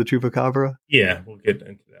looking for the Chupacabra. Yeah, we'll get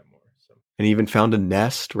into that more. So. And he even found a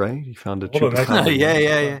nest. Right? He found a Chupacabra.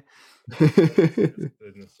 Yeah.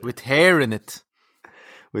 With hair in it.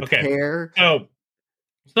 With hair. So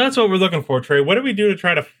that's what we're looking for, Trey. What do we do to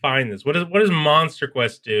try to find this? What does Monster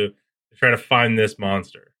Quest do to try to find this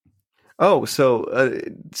monster? Oh, so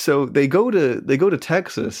they go to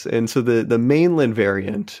Texas, and so the mainland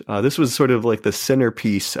variant. This was sort of like the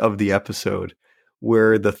centerpiece of the episode,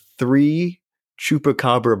 where the 3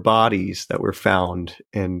 Chupacabra bodies that were found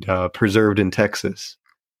and preserved in Texas,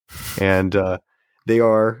 and they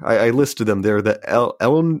are. I listed them. They're the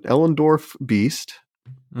Ellendorf beast,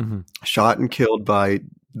 shot and killed by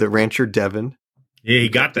the rancher Devin. Yeah, he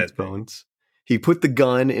got that bones. He put the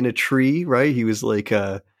gun in a tree. Right, he was like he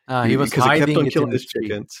was because he kept on killing his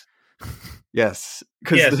chickens. Yes,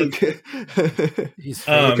 because he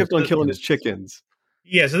kept on killing his chickens.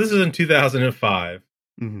 Yeah, so this is in 2005,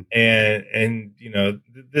 and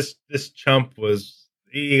this chump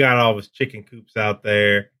he got all of his chicken coops out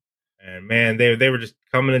there, and man, they were just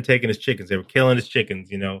coming and taking his chickens. They were killing his chickens,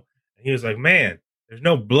 and he was like, man, there's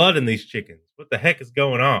no blood in these chickens. What the heck is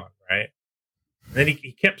going on, right? And then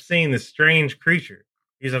he kept seeing this strange creature.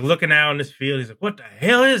 He's like looking out in this field. He's like, what the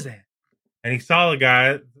hell is that? And he saw the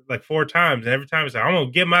guy like 4 times. And every time he's like, I'm going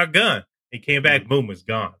to get my gun. He came back, boom, it's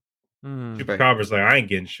gone. Chupacabra's like, I ain't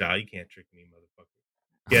getting shot. You can't trick me,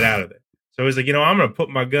 motherfucker. Get out of there. So he's like, I'm going to put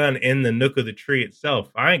my gun in the nook of the tree itself.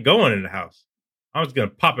 I ain't going in the house. I'm just going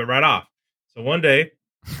to pop it right off. So one day,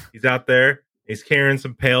 he's out there. He's carrying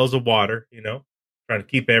some pails of water, trying to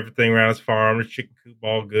keep everything around his farm, the chicken coop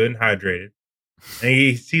all good and hydrated. And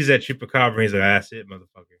he sees that chupacabra and he's like, that's it,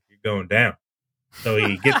 motherfucker. You're going down. So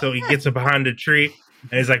he gets up behind the tree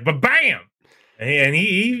and he's like, ba-bam! And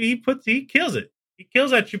he kills it. He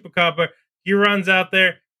kills that chupacabra. He runs out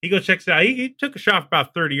there. He goes checks it out. He took a shot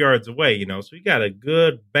about 30 yards away, so he got a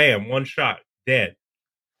good bam, one shot, dead.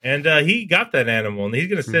 And he got that animal, and he's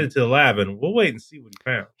going to send it to the lab, and we'll wait and see what he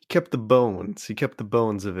found. He kept the bones. He kept the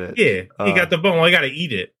bones of it. Yeah, he got the bone. Well, he got to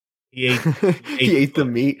eat it. He ate the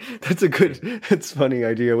meat. That's funny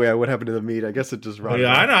idea. Wait, what happened to the meat? I guess it just rotted.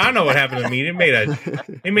 Yeah, I know what happened to the meat.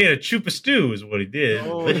 He made a chupa stew is what he did.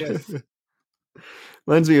 Oh, yes.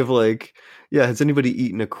 Reminds me of has anybody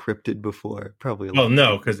eaten a cryptid before? Probably. Oh,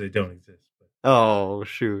 no, because they don't exist. Oh,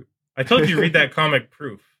 shoot. I told you, read that comic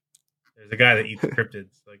Proof. There's a guy that eats cryptids,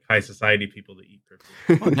 like high society people that eat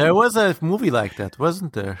cryptids. Oh, there was a movie like that,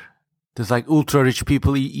 wasn't there? There's like ultra rich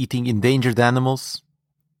people eating endangered animals.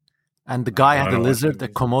 And the guy had a lizard, a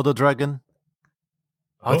Komodo dragon.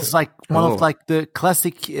 Oh, it's like one of the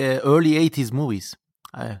classic early 80s movies.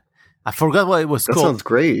 I forgot what it was called. That sounds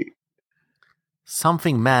great.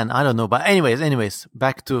 Something Man, I don't know. But anyways,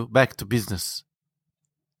 back to business.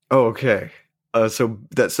 Oh, okay. So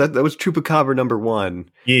that was Chupacabra number 1.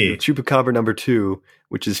 Yeah. Chupacabra number 2,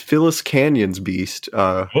 which is Phyllis Canyon's beast,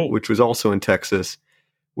 which was also in Texas,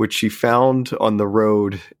 which she found on the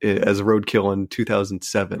road as a roadkill in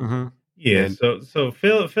 2007. Mm-hmm. Yeah. So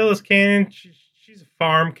Phyllis Canyon, she's a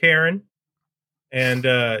farm Karen,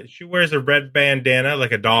 and she wears a red bandana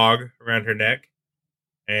like a dog around her neck,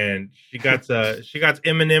 and she got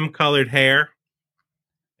M&M colored hair.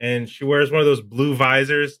 And she wears one of those blue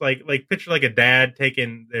visors, like picture like a dad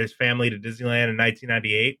taking his family to Disneyland in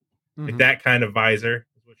 1998. Mm-hmm. Like that kind of visor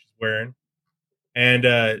is what she's wearing. And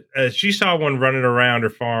she saw one running around her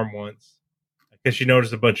farm once because she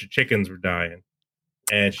noticed a bunch of chickens were dying.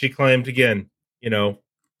 And she claimed again,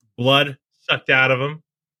 blood sucked out of them,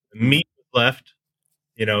 meat was left,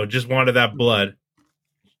 just wanted that blood.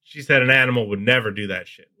 She said an animal would never do that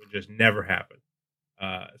shit, would just never happen.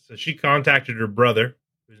 So she contacted her brother,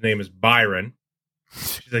 whose name is Byron.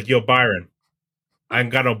 She's like, yo, Byron, I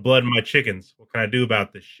ain't got no blood in my chickens. What can I do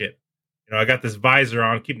about this shit? I got this visor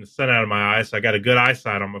on, keeping the sun out of my eyes, so I got a good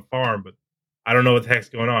eyesight on my farm, but I don't know what the heck's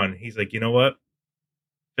going on. He's like, you know what,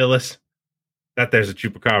 Phyllis? That there's a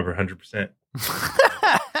chupacabra, 100%.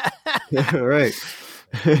 All right.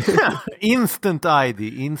 Instant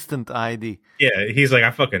ID. Yeah, he's like,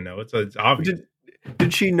 I fucking know. It's obvious.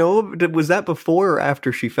 Did she know? Was that before or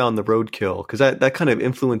after she found the roadkill? Because that kind of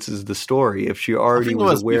influences the story. If she already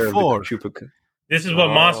was aware before. of the chupacabra. This is what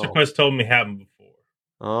Monster Quest told me happened before.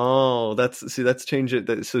 Oh, that's changed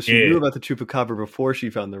it. So she knew about the chupacabra before she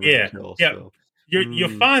found the roadkill. Yeah. So.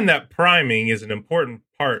 You'll find that priming is an important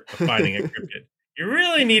part of finding a cryptid. You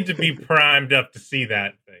really need to be primed up to see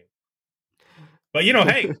that thing. But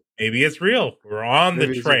hey, maybe it's real. We're on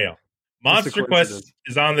the trail. Monster Quest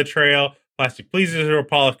is on the trail. Plastic Pleasers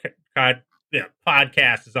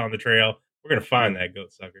podcast is on the trail. We're gonna find that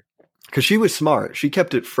goat sucker because she was smart. She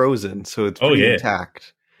kept it frozen, so it's pretty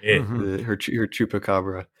intact. Yeah, her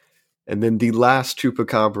chupacabra. And then the last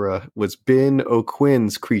chupacabra was Ben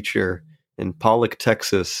O'Quinn's creature in Pollock,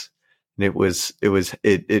 Texas, and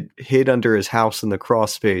it hid under his house in the crawl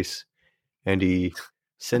space, and he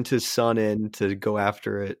sent his son in to go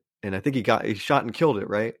after it, and I think he shot and killed it.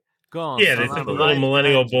 Right. Yeah, they sent the little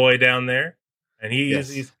millennial boy down there, and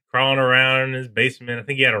he's crawling around in his basement. I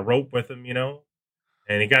think he had a rope with him,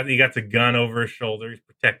 and he got the gun over his shoulder. He's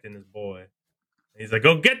protecting his boy. And he's like,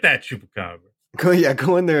 "Go get that chupacabra."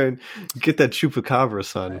 Go in there and get that chupacabra,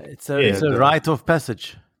 son. It's a rite of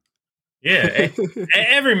passage. Yeah,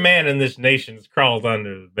 every man in this nation has crawled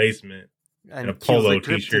under the basement in a polo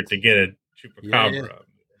t-shirt to get a chupacabra. Yeah.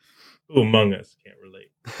 Who among us can't relate?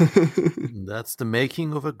 That's the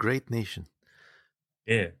making of a great nation.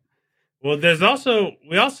 Yeah. Well,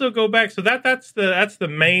 we also go back. So that's the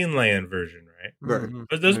mainland version, right? Right.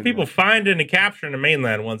 But those people finding and capturing the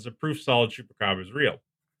mainland ones, the proof solid chupacabra is real.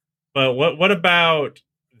 But what about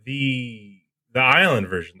the island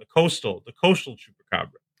version, the coastal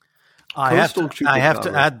chupacabra? I have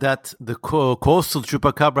to add that the coastal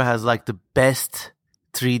chupacabra has like the best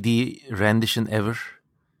 3D rendition ever.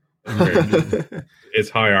 It's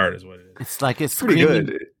high art, is what it is. It's like a Pretty screaming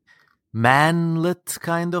good. manlet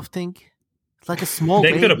kind of thing. It's like a small They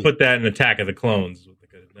baby. could have put that in Attack of the Clones. Is what they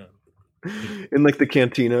could have done. In like the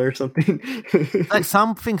cantina or something. like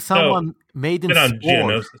something someone made in Been on Spore.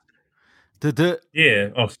 Geonosis. The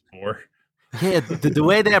Spore. Yeah, the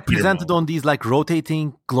way they are presented on these like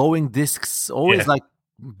rotating glowing discs always like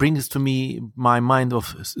brings to me my mind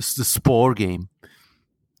of the Spore game.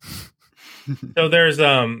 So there's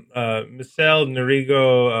Michel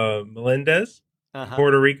Norigo Melendez,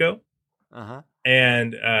 Puerto Rico,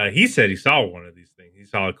 and he said he saw one of these things. He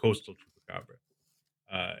saw a coastal chupacabra.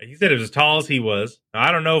 He said it was as tall as he was. Now,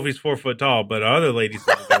 I don't know if he's 4 foot tall, but other ladies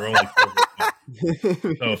said they were only 4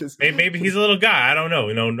 foot tall. So maybe he's a little guy. I don't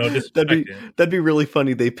know. No disrespect. That'd be really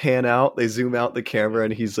funny. They pan out, they zoom out the camera,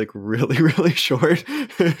 and he's like really, really short.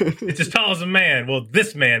 It's as tall as a man. Well,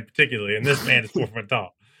 this man particularly, and this man is 4 foot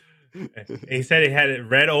tall. He said he had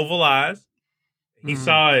red oval eyes. He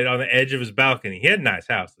saw it on the edge of his balcony. He had a nice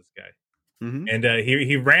house, this guy. Mm-hmm. And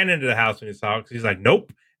he ran into the house when he saw it because he's like, nope.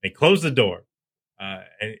 And he closed the door.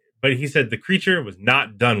 But he said the creature was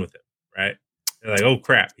not done with him, right? They're like, oh,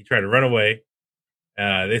 crap. He tried to run away.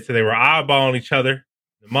 They said they were eyeballing each other.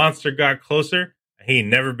 The monster got closer. And he had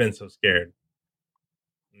never been so scared.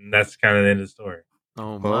 And that's kind of the end of the story.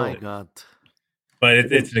 Oh, my God. But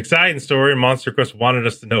it's an exciting story. Monster Quest wanted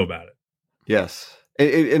us to know about it. Yes.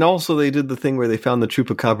 And also they did the thing where they found the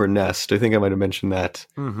chupacabra nest. I think I might have mentioned that.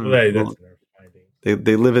 Mm-hmm. Well, that's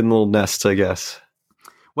they live in little nests, I guess.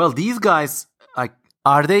 Well, these guys, like,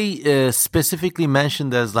 are they specifically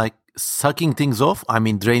mentioned as like sucking things off? I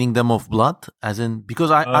mean, draining them of blood, as in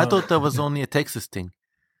because I thought that was only a Texas thing.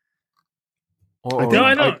 I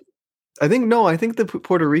think the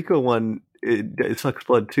Puerto Rico one it sucks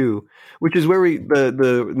blood too, which is where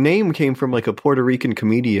the name came from, like a Puerto Rican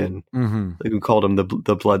comedian like, who called him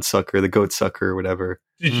the blood sucker, the goat sucker, or whatever.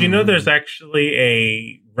 Did you know there's actually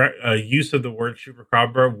a use of the word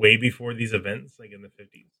chupacabra way before these events, like in the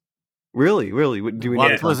 50s? Really? Do we know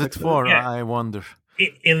what was it for? Yeah. I wonder.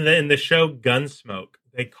 In the show Gunsmoke,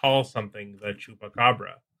 they call something the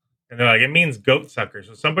chupacabra, and they're like, it means goat sucker.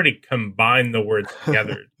 So somebody combined the words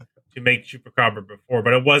together to make chupacabra before,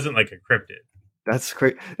 but it wasn't like a cryptid. That's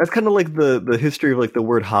great. That's kind of like the history of like the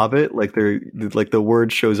word hobbit. Like the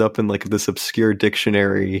word shows up in like this obscure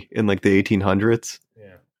dictionary in like the 1800s.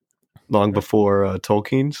 Yeah, long before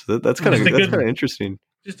Tolkien. So that's kind of interesting.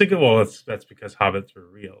 Just to go, that's because hobbits were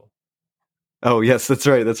real. Oh yes, that's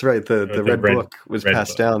right. The red book was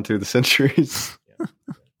passed down through the centuries.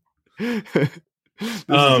 Yeah. This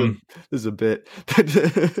is a bit.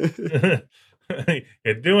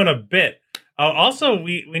 You're doing a bit. Also,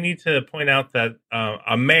 we need to point out that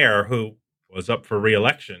a mayor who was up for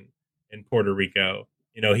re-election in Puerto Rico,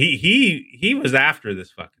 he was after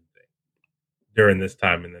this fucking thing during this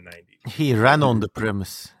time in the 90s. He ran on the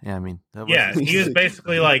premise. Yeah, I mean, he was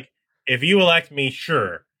basically like, if you elect me,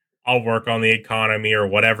 sure, I'll work on the economy or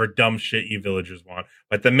whatever dumb shit you villagers want.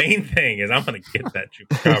 But the main thing is I'm going to get that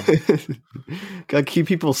chupacabra. Gotta keep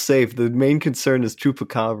people safe. The main concern is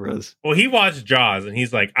chupacabras. Well, he watched Jaws and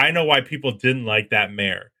he's like, I know why people didn't like that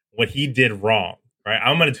mayor. What he did wrong, right?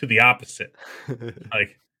 I'm going to do the opposite.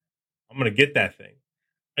 Like, I'm going to get that thing.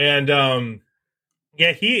 And,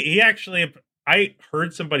 he actually, I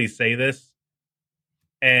heard somebody say this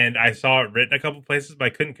and I saw it written a couple places, but I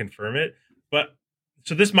couldn't confirm it. But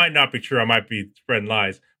so this might not be true. I might be spreading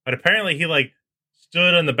lies. But apparently he like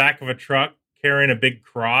stood on the back of a truck carrying a big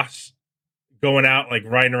cross, going out like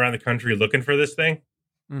riding around the country looking for this thing.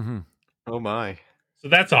 Mm-hmm. Oh my! So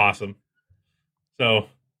that's awesome. So,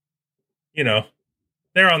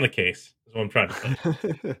 they're on the case. Is what I'm trying to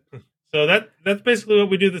say. So that's basically what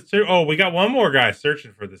we do. We got one more guy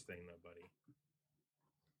searching for this thing, though, buddy.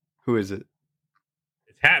 Who is it?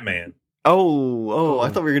 It's Hat Man. Oh! I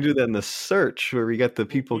thought we were gonna do that in the search where we got the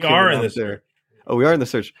people. We are in the search. Oh, we are in the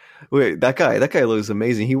search. Wait, that guy looks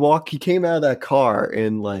amazing. He came out of that car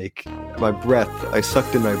and like my breath. I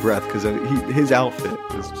sucked in my breath because his outfit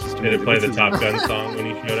was just. Did it play the Top Gun song when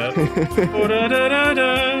he showed up?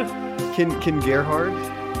 Ken Gerhard.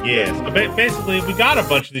 Yes. So basically, we got a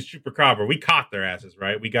bunch of these chupacabra. We caught their asses,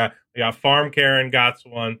 right? We got Farm Karen got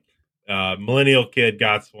one, Millennial Kid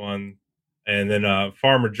got one. And then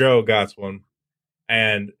Farmer Joe got one.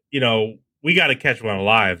 And, we got to catch one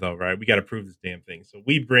alive, though, right? We got to prove this damn thing. So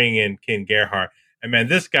we bring in Ken Gerhard. And, man,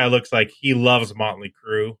 this guy looks like he loves Motley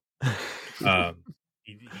Crue.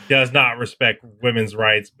 He does not respect women's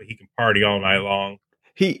rights, but he can party all night long.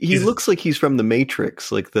 He looks like he's from the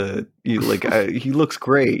Matrix. Like he looks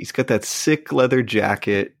great. He's got that sick leather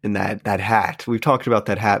jacket and that hat. We've talked about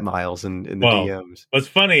that hat, Miles, in the DMs. What's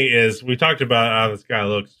funny is we talked about how this guy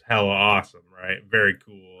looks hella awesome, right? Very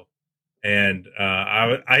cool. And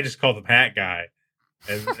I just called him Hat Guy.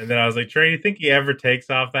 And then I was like, Trey, you think he ever takes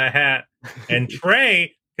off that hat? And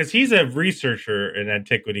Trey, because he's a researcher in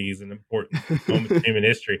antiquities and important moments in human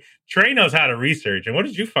history, Trey knows how to research. And what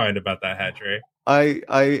did you find about that hat, Trey? I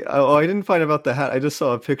didn't find about the hat. I just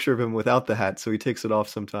saw a picture of him without the hat, so he takes it off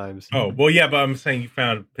sometimes. Oh, well, yeah, but I'm saying you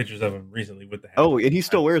found pictures of him recently with the hat. Oh, and he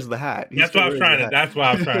still wears the hat. That's what I was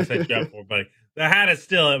trying to set you up for, buddy. The hat is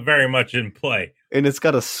still very much in play. And it's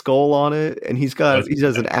got a skull on it, and he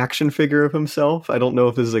has an action figure of himself. I don't know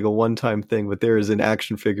if this is like a one-time thing, but there is an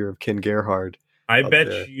action figure of Ken Gerhard. I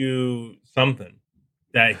bet you something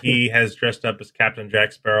that he has dressed up as Captain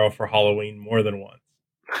Jack Sparrow for Halloween more than once.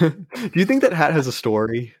 Do you think that hat has a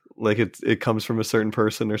story? Like it comes from a certain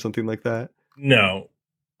person or something like that? No.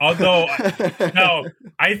 Although, no,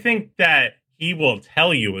 I think that he will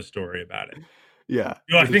tell you a story about it. Yeah.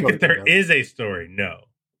 I think that there is a story. No.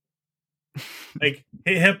 Like,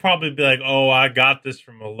 he'll probably be like, oh, I got this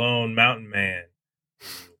from a lone mountain man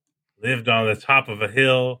who lived on the top of a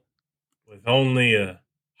hill with only a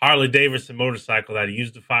Harley Davidson motorcycle that he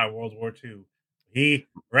used to fight World War II. He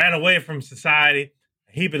ran away from society.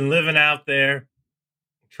 He'd been living out there,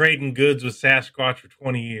 trading goods with Sasquatch for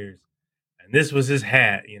 20 years. And this was his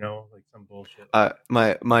hat, like some bullshit.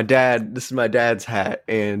 My dad, this is my dad's hat,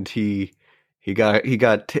 and he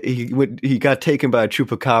got taken by a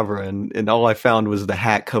chupacabra, and all I found was the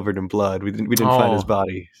hat covered in blood. We didn't find his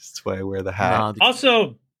body. That's why I wear the hat.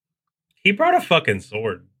 Also, he brought a fucking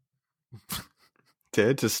sword.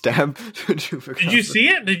 To stab chupacabra. Did you see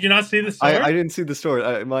it? Did you not see the sword? I didn't see the sword.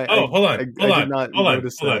 Hold on.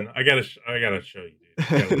 I gotta show you.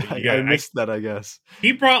 Dude. I missed that, I guess.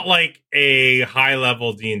 He brought like a high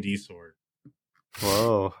level D&D sword.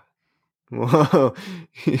 Whoa. Okay,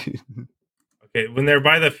 when they're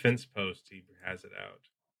by the fence post, he has it out.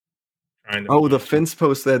 The fence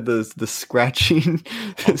post that the scratching.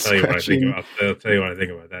 I'll tell you what I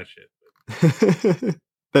think about that shit.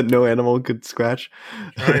 That no animal could scratch.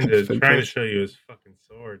 Trying to show you his fucking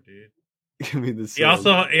sword, dude. Give me the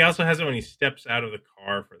sword. He also has it when he steps out of the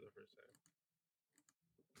car for the first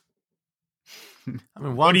time. I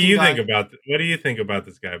mean, what do you think about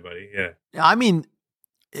this guy, buddy? Yeah. I mean,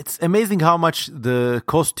 it's amazing how much the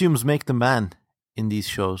costumes make the man in these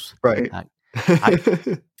shows. Right.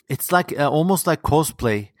 It's like almost like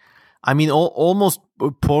cosplay. I mean, almost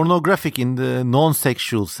pornographic in the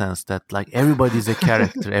non-sexual sense that like everybody's a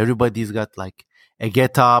character. Everybody's got like a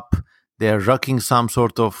get-up. They're rocking some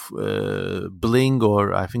sort of bling,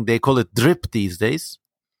 or I think they call it drip these days.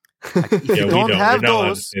 Like, if you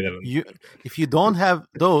don't have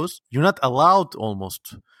those, you're not allowed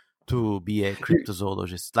almost to be a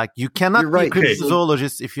cryptozoologist. Like you cannot be a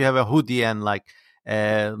cryptozoologist if you have a hoodie and like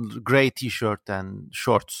a gray t-shirt and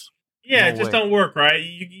shorts. Yeah, it just don't work, right?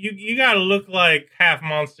 You gotta look like half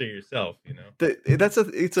monster yourself, It's a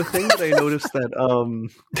thing that I noticed that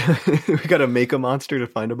we gotta make a monster to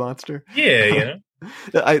find a monster. Yeah,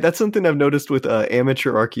 that's something I've noticed with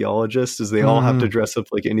amateur archaeologists is they all have to dress up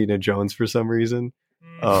like Indiana Jones for some reason.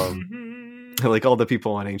 Like all the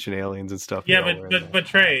people on Ancient Aliens and stuff. Yeah, but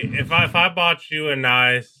Trey, if I bought you a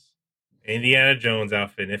nice Indiana Jones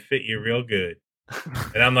outfit and it fit you real good.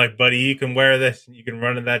 And I'm like, buddy, you can wear this and you can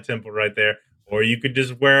run in that temple right there. Or you could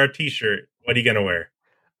just wear a t-shirt. What are you going to wear?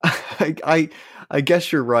 I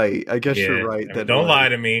guess you're right. You're right. Don't lie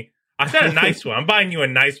to me. I said a nice one. I'm buying you a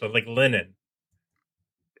nice one, like linen.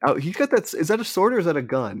 Oh, he's got that. Is that a sword or is that a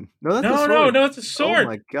gun? No, that's a sword. No, it's a sword. Oh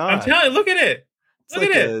my God. I'm telling you, look at it. Look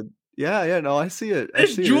at it. Yeah, no, I see it.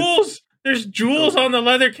 There's jewels. There's jewels on the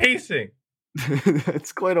leather casing.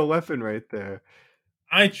 That's quite a weapon right there.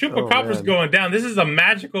 Chupacabra's going down. This is a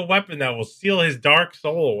magical weapon that will seal his dark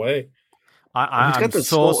soul away. I'm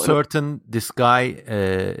so certain this guy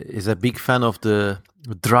is a big fan of the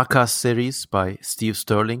Dracas series by Steve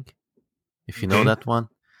Sterling. If you know that one.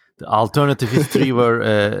 The alternative history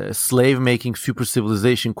where slave-making super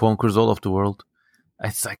civilization conquers all of the world.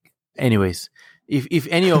 It's like, anyways, if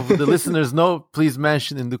any of the listeners know, please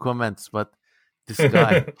mention in the comments. But this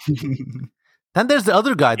guy... Then there's the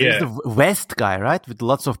other guy. There's the West guy, right? With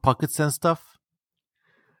lots of pockets and stuff.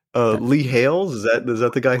 Lee Hales? Is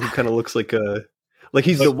that the guy who kind of looks like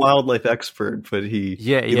he's the wildlife expert, but he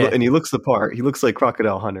looks the part. He looks like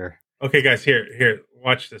Crocodile Hunter. Okay, guys, here,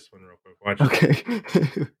 watch this one real quick. Watch. Okay.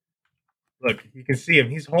 Look, you can see him.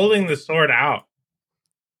 He's holding the sword out.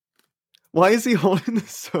 Why is he holding the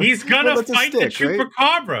sword? He's gonna that's a fight stick, the right?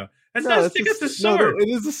 chupacabra. That's not a stick, it's a sword. No, it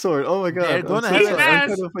is a sword. Oh my god. They're gonna I'm have sorry. a- I'm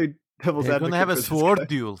trying to play devil's They're going to advocate have a for this sword guy.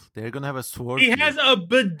 duel. They're going to have a sword He duel. has a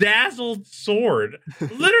bedazzled sword.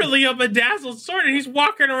 Literally a bedazzled sword, and he's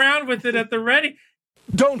walking around with it at the ready.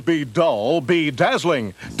 Don't be dull, be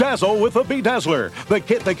dazzling. Dazzle with the Bedazzler, the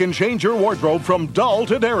kit that can change your wardrobe from dull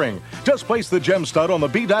to daring. Just place the gem stud on the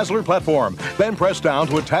Bedazzler platform, then press down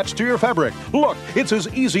to attach to your fabric. Look, it's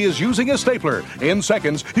as easy as using a stapler. In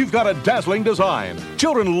seconds, you've got a dazzling design.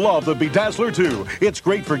 Children love the Bedazzler too. It's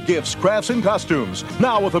great for gifts, crafts, and costumes.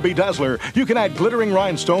 Now with the Bedazzler, you can add glittering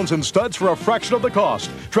rhinestones and studs for a fraction of the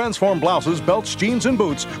cost. Transform blouses, belts, jeans, and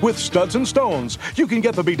boots with studs and stones. You can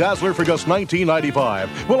get the Bedazzler for just $19.95.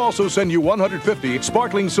 We'll also send you 150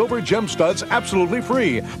 sparkling silver gem studs absolutely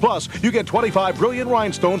free. Plus, you get 25 brilliant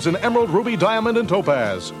rhinestones in emerald, ruby, diamond, and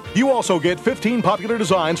topaz. You also get 15 popular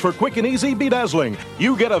designs for quick and easy bedazzling.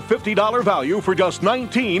 You get a $50 value for just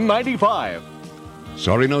 $19.95.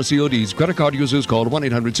 Sorry, no CODs. Credit card users call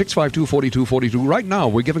 1-800-652-4242. Right now,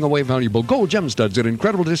 we're giving away valuable gold gem studs at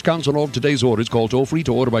incredible discounts on all of today's orders. Call toll-free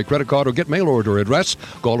to order by credit card or get mail order address.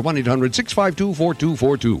 Call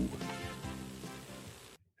 1-800-652-4242.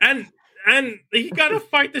 And he got to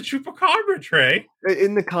fight the chupacabra, Trey.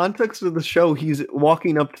 In the context of the show, he's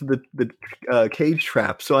walking up to the cage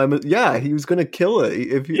trap. So he was going to kill it.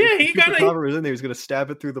 If the chupacabra was in there, he was going to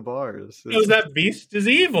stab it through the bars. Because that beast is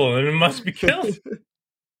evil and it must be killed.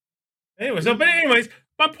 Anyways,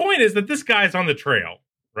 my point is that this guy's on the trail,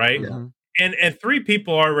 right? Yeah. And 3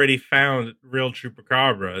 people already found real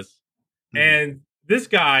chupacabras, and this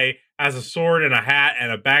guy has a sword and a hat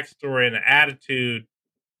and a backstory and an attitude.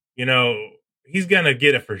 You know, he's gonna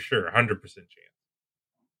get it for sure, 100% chance.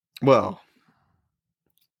 Well,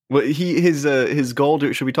 his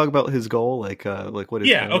goal. Should we talk about his goal? Like what?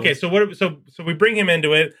 Yeah. Okay. So we bring him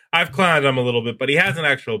into it. I've clowned him a little bit, but he has an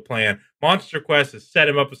actual plan. Monster Quest has set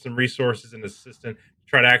him up with some resources and assistant to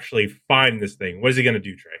try to actually find this thing. What is he gonna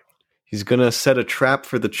do, Trey? He's gonna set a trap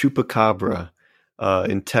for the chupacabra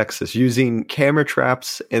in Texas using camera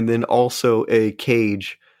traps and then also a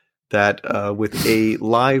cage. That with a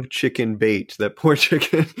live chicken bait, that poor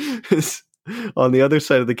chicken is on the other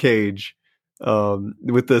side of the cage,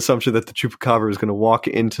 with the assumption that the chupacabra is going to walk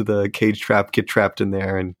into the cage trap, get trapped in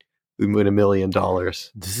there, and we win $1 million.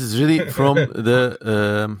 This is really from the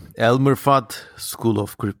Elmer Fudd School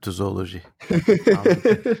of Cryptozoology.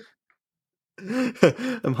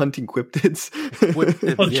 I'm hunting cryptids.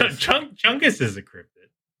 Well, yes. Chungus is a cryptid.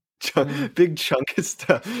 Big Chunkus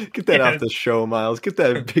stuff. Get that off the show, Miles. Get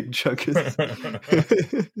that big Chunkus.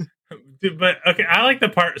 Dude, but okay, I like the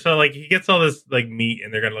part. So like he gets all this like meat,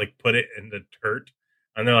 and they're gonna like put it in the dirt,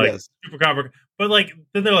 and they're like chupacabra. But like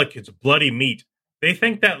then they're like it's bloody meat. They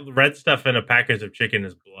think that red stuff in a package of chicken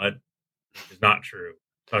is blood. It's not true.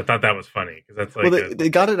 So I thought that was funny because that's like they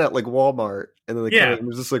got it at like Walmart, and then they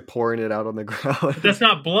was just like pouring it out on the ground. That's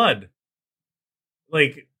not blood.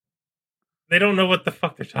 Like. They don't know what the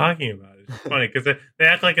fuck they're talking about. It's funny because they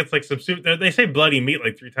act like it's like some soup. They say bloody meat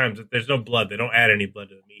like 3 times. There's no blood. They don't add any blood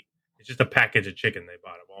to the meat. It's just a package of chicken they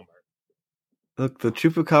bought at Walmart. Look, the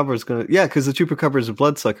chupacabra is gonna because the chupacabra is a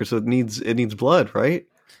bloodsucker, so it needs blood, right?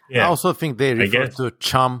 Yeah. I also think they refer to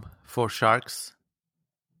chum for sharks.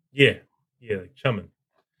 Yeah, like chumming.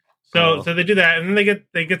 So they do that, and then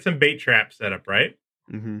they get some bait traps set up, right?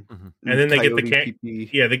 Mm-hmm. And then they get the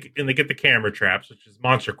they get the camera traps, which is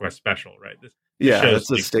Monster Quest special, right?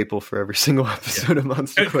 That's a staple for every single episode of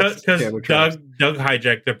Monster Quest. Because Doug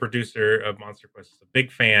Hijack, the producer of Monster Quest, is a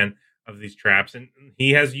big fan of these traps, and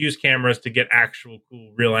he has used cameras to get actual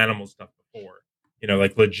cool real animal stuff before,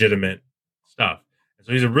 like legitimate stuff. And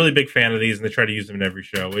so he's a really big fan of these, and they try to use them in every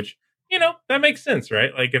show, which that makes sense,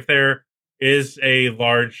 right? Like if there is a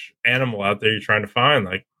large animal out there you're trying to find,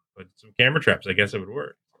 like. But some camera traps, I guess it would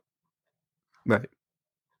work. Right.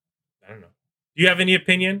 I don't know. Do you have any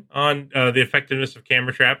opinion on the effectiveness of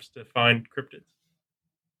camera traps to find cryptids?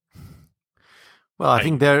 Well, I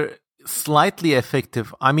think they're slightly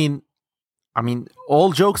effective. I mean,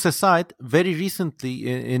 all jokes aside, very recently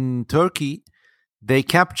in Turkey, they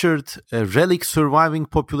captured a relic surviving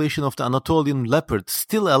population of the Anatolian leopard,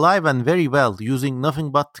 still alive and very well, using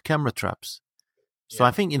nothing but camera traps. So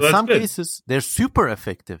I think in some cases they're super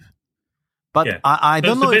effective, but I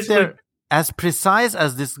don't know if they're as precise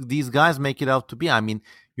as these guys make it out to be. I mean,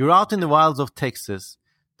 you're out in the wilds of Texas.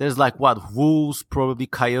 There's like wolves, probably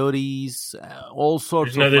coyotes, all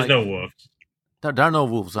sorts of. There's no wolves. There are no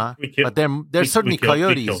wolves, huh? But there's certainly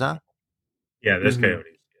coyotes, huh? Yeah, there's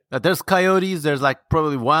coyotes. There's coyotes. There's like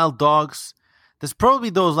probably wild dogs. There's probably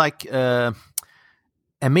those like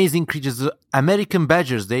amazing creatures. The American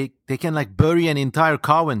badgers, they can like bury an entire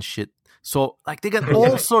cow and shit. So like they got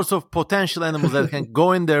all sorts of potential animals that can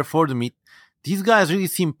go in there for the meat. These guys really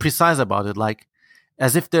seem precise about it, like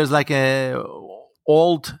as if there's like a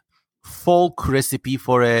old folk recipe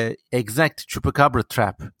for a exact chupacabra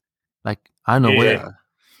trap. Like I don't know where.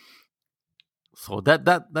 So that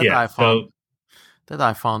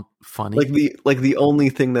I found funny. Like the only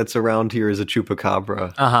thing that's around here is a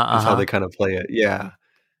chupacabra. Is how they kind of play it. Yeah.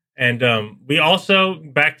 And we also,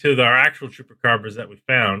 back to our actual chupacabras that we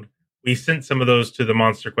found, we sent some of those to the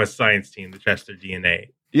Monster Quest science team to test their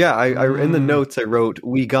DNA. Yeah, I in the notes I wrote,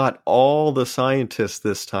 we got all the scientists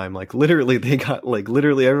this time. Like literally, they got like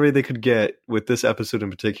literally everybody they could get with this episode in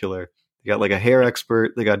particular. They got like a hair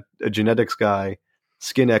expert, they got a genetics guy,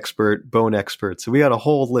 skin expert, bone expert. So we got a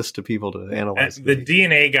whole list of people to analyze. The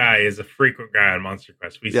DNA guy is a frequent guy on Monster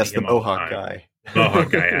Quest. We see him the Mohawk guy.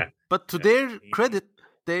 Mohawk guy, yeah. But to their credit,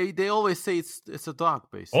 they always say it's a dog,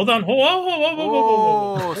 basically. Hold on.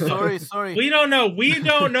 Whoa. Sorry. We don't know yet. We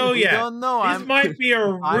don't know. This might be a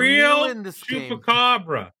real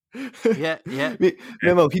chupacabra. Yeah.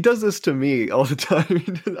 Memo, he does this to me all the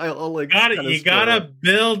time. I'll like you gotta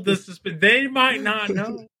build the suspense. They might not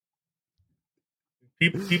know.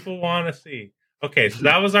 People want to see. Okay, so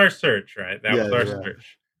that was our search, right? That was our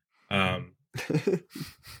search.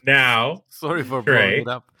 Now, sorry for Trey. blowing it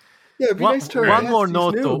up. Yeah, it'd be nice to one more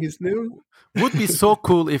note though. He's new. Would be so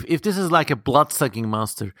cool if this is like a blood-sucking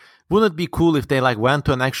monster. Wouldn't it be cool if they like went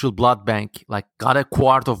to an actual blood bank, like got a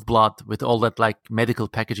quart of blood with all that like medical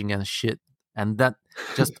packaging and shit, and that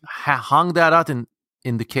just hung that out in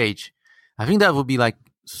the cage? I think that would be like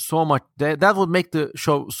so much. That would make the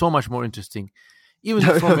show so much more interesting, even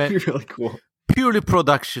from a really cool. purely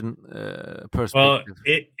production perspective.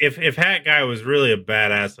 Well, if Hat Guy was really a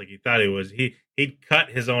badass, like he thought he was, he'd cut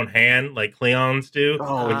his own hand like Cleons do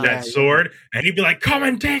with that sword, and he'd be like, "Come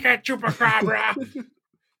and take it, Chupacabra!"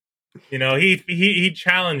 You know, he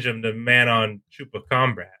challenged him to man on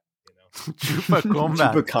Chupacabra. You know,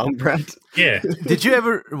 Chupacabra. Yeah. Did you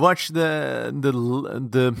ever watch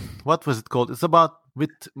the what was it called? It's about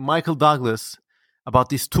with Michael Douglas. About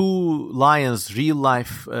these two lions, real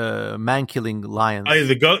life man killing lions. Oh,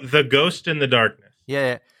 the Ghost in the Darkness.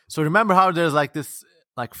 Yeah. So remember how there's like this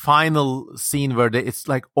like final scene where it's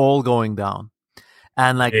like all going down,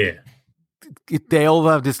 and like they all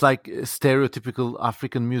have this like stereotypical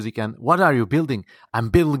African music. And what are you building?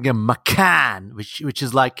 I'm building a macan, which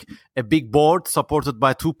is like a big board supported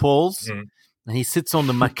by two poles, and he sits on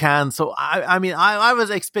the macan. So I mean I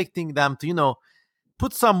was expecting them to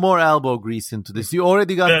put some more elbow grease into this. You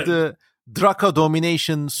already got the Draco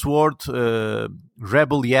Domination Sword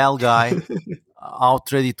Rebel Yell guy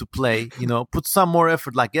out ready to play. Put some more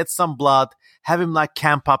effort, like get some blood, have him like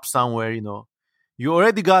camp up somewhere. You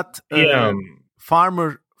already got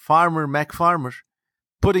Farmer Mac Farmer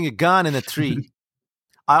putting a gun in a tree.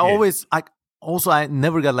 I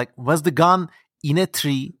never got like, was the gun in a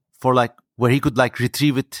tree for like where he could like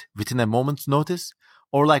retrieve it within a moment's notice?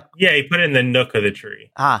 Or like he put it in the nook of the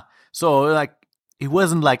tree. So like it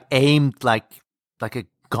wasn't like aimed like a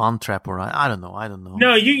gun trap or I don't know.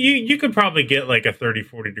 No, you could probably get like a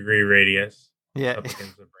 30-40 degree radius. Yeah, up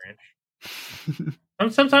against the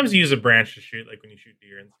branch. Sometimes you use a branch to shoot, like when you shoot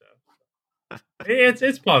deer and stuff.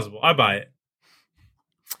 It's plausible. I buy it.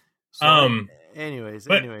 So, anyways.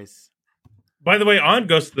 By the way, on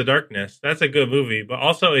Ghost of the Darkness, that's a good movie, but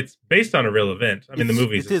also it's based on a real event. I mean, the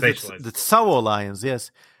movie is sensationalized. The Tsavo Lions,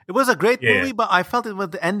 yes. It was a great movie, but I felt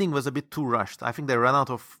the ending was a bit too rushed. I think they ran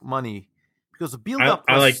out of money because the build-up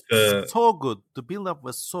was so good. The build-up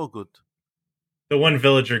was so good. The one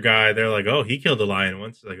villager guy, they're like, "Oh, he killed a lion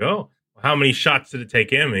once." Like, "Oh, how many shots did it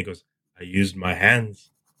take him?" And he goes, "I used my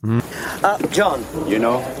hands." John.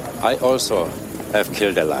 I also have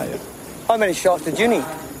killed a lion. How many shots did you need?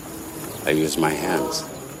 I use my hands.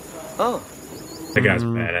 Oh. That guy's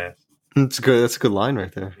badass. That's good. That's a good line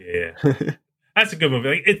right there. Yeah. That's a good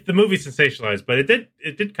movie. Like, the movie's sensationalized, but it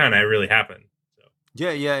did kind of really happen. So.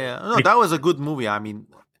 Yeah. No, that was a good movie. I mean,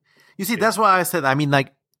 you see, that's why I said, I mean,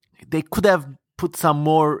 like, they could have put some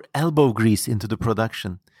more elbow grease into the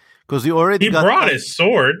production. Because he brought his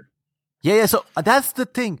sword. Yeah, so that's the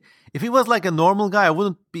thing. If he was like a normal guy, I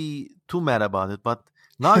wouldn't be too mad about it. But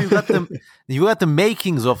now you got the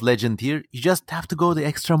makings of legend here. You just have to go the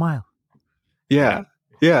extra mile. Yeah,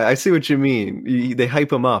 I see what you mean. They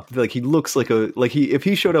hype him up. Like he looks if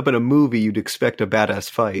he showed up in a movie, you'd expect a badass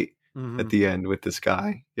fight at the end with this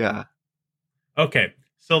guy. Yeah. Okay,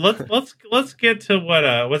 so let's get to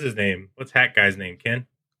what's his name? What's Hat Guy's name? Ken.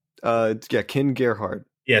 Ken Gerhardt.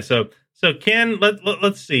 Yeah. So So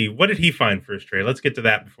let's see. What did he find first, Trey? Let's get to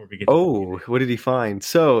that before we get. What did he find?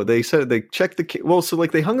 So they said they checked so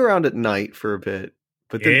like they hung around at night for a bit,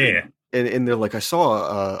 but then and they're like, I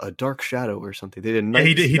saw a dark shadow or something. They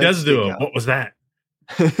did. He does do it. What was that?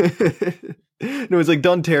 No, it's like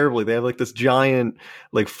done terribly. They have like this giant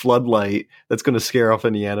like floodlight that's going to scare off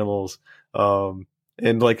any animals.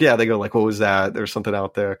 And like, yeah, they go like, what was that? There's something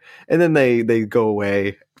out there. And then they go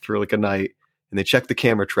away for like a night and they check the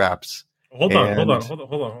camera traps. Hold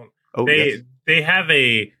on. Oh, they have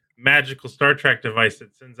a magical Star Trek device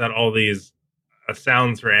that sends out all these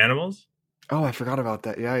sounds for animals. Oh, I forgot about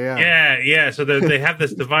that. Yeah. Yeah. So they have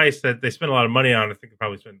this device that they spend a lot of money on. I think they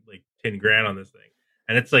probably spent like $10,000 on this thing.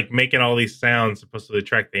 And it's like making all these sounds supposed to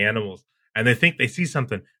attract the animals. And they think they see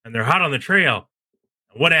something and they're hot on the trail.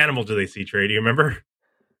 What animal do they see, Trey? Do you remember?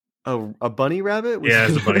 Oh, a bunny rabbit? Yeah,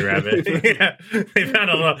 it's a bunny rabbit. Yeah. They found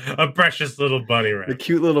a precious little bunny rabbit. A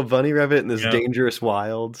cute little bunny rabbit in this dangerous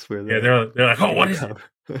wilds. Where they're like, oh, what is it?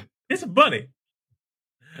 It's a bunny.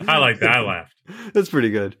 I like that. I laughed. That's pretty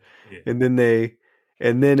good. Yeah. And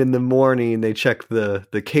then in the morning they checked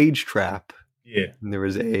the cage trap. Yeah. And there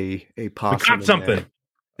was a possum. We caught something. There.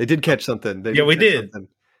 They did catch something. We did. Something.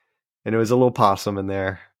 And it was a little possum in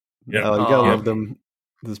there. Yeah. You gotta love them.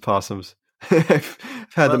 Those possums. I've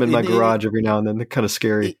had them in my garage every now and then. They're kind of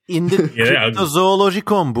scary. In the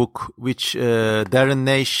Cryptozoologicon book, which Darren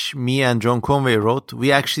Naish, me, and John Conway wrote,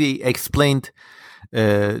 we actually explained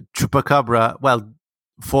Chupacabra. Well,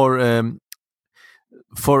 for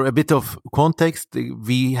a bit of context,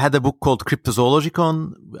 we had a book called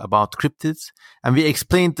Cryptozoologicon about cryptids, and we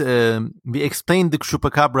explained the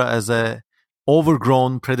Chupacabra as a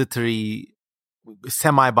overgrown predatory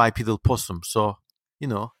semi-bipedal possum. So,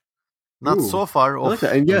 not so far off. Like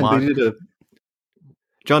that. And yeah, they did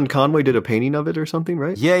John Conway did a painting of it or something,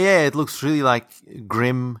 right? Yeah, it looks really like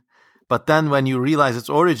grim. But then when you realize its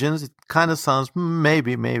origins, it kind of sounds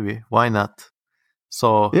maybe, why not?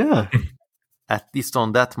 So yeah, at least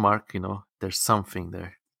on that mark, there's something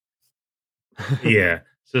there. Yeah.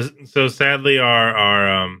 So sadly,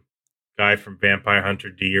 our guy from Vampire Hunter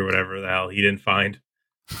D or whatever the hell, he didn't find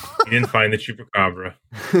the Chupacabra.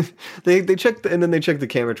 They checked, and then they checked the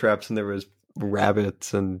camera traps, and there was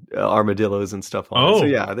rabbits and armadillos and stuff on it. So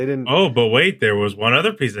yeah, they didn't. Oh, but wait, there was one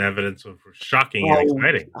other piece of evidence which was shocking and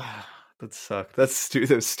exciting. That sucked. That's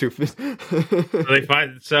stupid.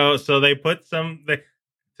 So they put some.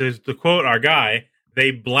 To quote our guy,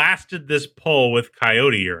 they blasted this pole with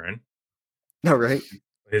coyote urine. No, right?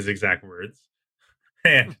 His exact words.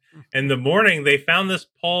 And in the morning, they found this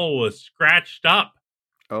pole was scratched up.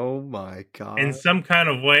 Oh my god! In some kind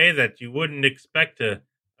of way that you wouldn't expect a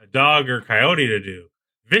dog or coyote to do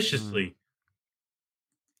viciously.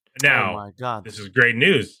 Now, oh my god, this is great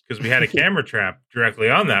news because we had a camera trap directly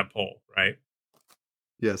on that pole, right?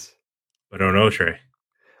 Yes. But oh no, Trey.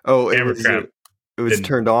 Oh, it was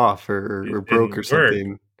turned off or broke or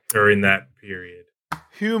something during that period.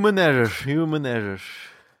 Human error.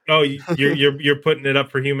 Oh, you're putting it up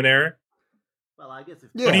for human error? Well, I guess.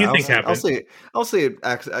 What do you think happened? I'll say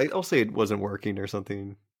it wasn't working or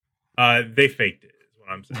something. They faked it. Is what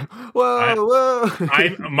I'm saying. Whoa!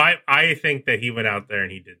 I think that he went out there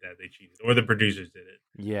and he did that. They cheated, or the producers did it.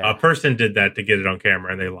 Yeah, a person did that to get it on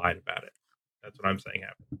camera, and they lied about it. That's what I'm saying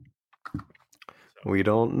happened. So, we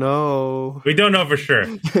don't know. We don't know for sure.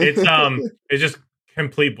 It's just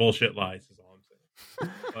complete bullshit lies. Is all I'm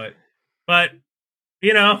saying. But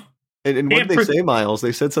And what did they say, Miles?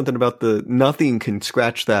 They said something about nothing can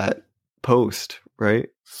scratch that post, right?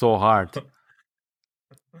 So hard.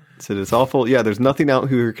 Said it's awful. Yeah, there's nothing out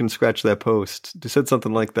here who can scratch that post. They said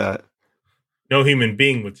something like that. No human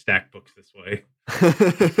being would stack books this way.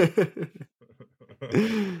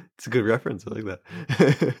 It's a good reference. I like that.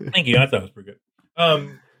 Thank you. I thought it was pretty good.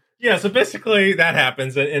 Yeah, so basically that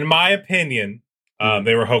happens. And in my opinion,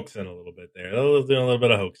 they were hoaxing a little bit there. They were doing a little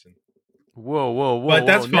bit of hoaxing. Whoa. But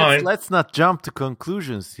that's fine. Let's not jump to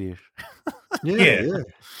conclusions here. Yeah.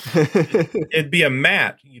 It'd be a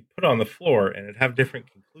mat you'd put on the floor and it'd have different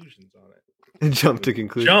conclusions on it. And jump to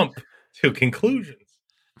conclusions.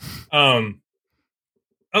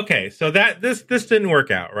 Okay, so this didn't work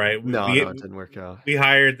out, right? No, it didn't work out. We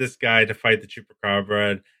hired this guy to fight the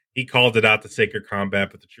Chupacabra, and he called it out to Sacred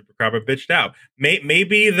Combat, but the Chupacabra bitched out.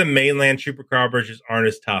 Maybe the mainland Chupacabras just aren't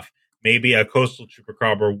as tough. Maybe a coastal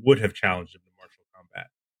Chupacabra would have challenged him to martial combat.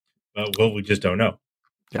 But we just don't know.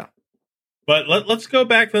 Yeah. But let's go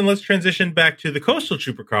back then. Let's transition back to the coastal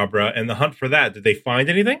Chupacabra and the hunt for that. Did they find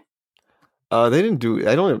anything? They didn't do.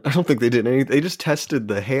 I don't think they did anything. They just tested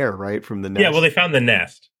the hair, right, from the nest. Yeah, well, they found the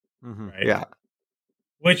nest, Mm-hmm. right? Yeah.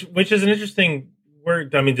 Which is an interesting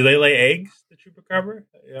do they lay eggs, the chupacabra?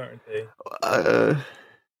 Aren't they?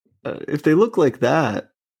 If they look like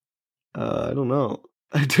that, I don't know.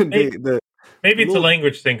 Maybe it's a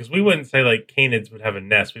language thing, because we wouldn't say like canids would have a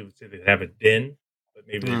nest. We would say they'd have a den. But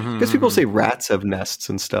maybe because people say rats have nests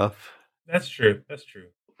and stuff. That's true.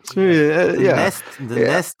 So, yeah. The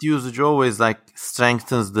nest usage always like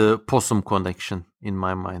strengthens the possum connection in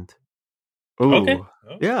my mind. Ooh. Okay.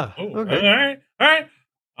 Yeah. Okay. All right.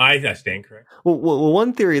 I stand correct. Well,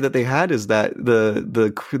 one theory that they had is that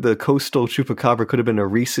the coastal chupacabra could have been a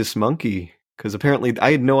rhesus monkey, because apparently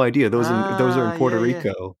I had no idea those are in Puerto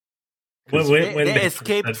Rico. When they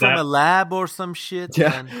escaped from a lab or some shit.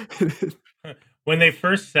 Yeah. When they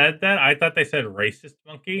first said that, I thought they said racist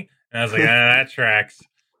monkey, and I was like, that tracks.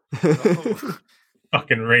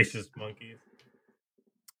 Fucking racist monkeys.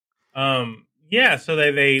 Yeah. So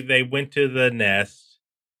they went to the nest.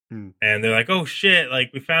 And they're like, "Oh shit!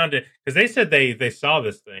 Like we found it," because they said they saw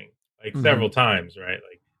this thing like several times, right?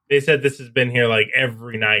 Like they said this has been here like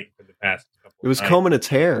every night for the past couple. It was nights. combing its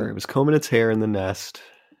hair. It was combing its hair in the nest.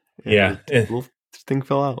 Yeah, this thing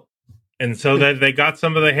fell out. And so that they got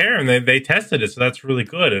some of the hair and they tested it. So that's really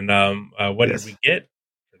good. And what did we get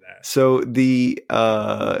for that? So the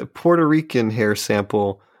Puerto Rican hair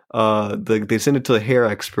sample, they sent it to a hair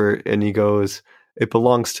expert, and he goes, "It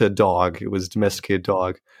belongs to a dog. It was a domesticated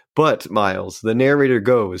dog." But, Miles, the narrator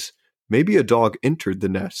goes, "Maybe a dog entered the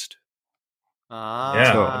nest." Yeah,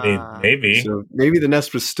 I mean, maybe. So maybe the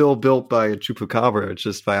nest was still built by a chupacabra. It's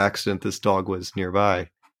just by accident this dog was nearby.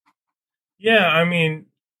 Yeah, I mean,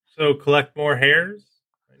 so collect more hairs?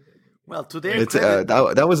 Well, today... It's,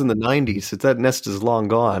 that was in the 90s. That nest is long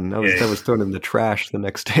gone. That was thrown in the trash the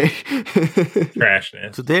next day. Trash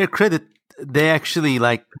nest. To their credit, they actually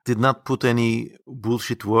did not put any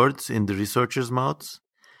bullshit words in the researchers' mouths.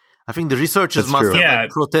 I think the researchers must have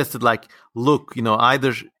protested, look,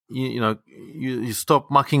 either you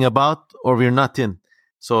stop mucking about or we're not in.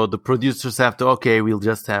 So the producers have to, we'll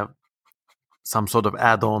just have some sort of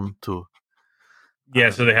add-on to.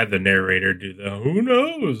 Yeah, so they had the narrator do the "who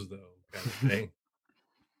knows" though kind of thing.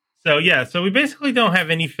 So we basically don't have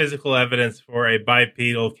any physical evidence for a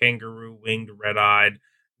bipedal, kangaroo, winged, red-eyed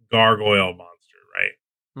gargoyle monster,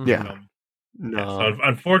 right? Yeah. No. So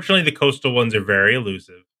unfortunately, the coastal ones are very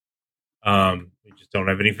elusive. We just don't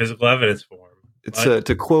have any physical evidence for them. It's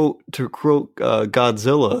to quote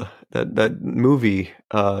Godzilla, that movie.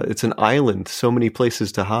 It's an island, so many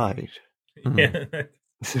places to hide. Yeah.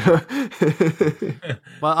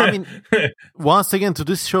 Well, I mean, once again, to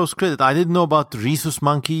this show's credit, I didn't know about rhesus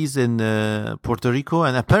monkeys in Puerto Rico,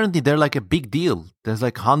 and apparently they're like a big deal. There's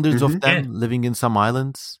like hundreds of them living in some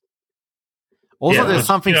islands. Also, there's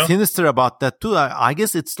something sinister about that too. I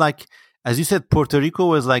guess it's like, as you said, Puerto Rico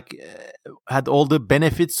was had all the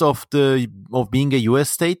benefits of being a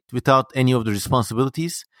U.S. state without any of the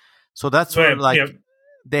responsibilities. So that's where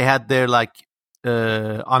they had their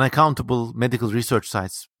unaccountable medical research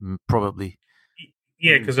sites, probably.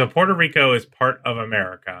 Yeah, because Puerto Rico is part of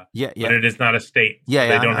America. Yeah. But it is not a state. Yeah,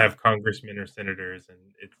 they don't have congressmen or senators, and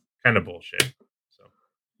it's kind of bullshit. So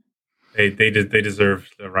they deserve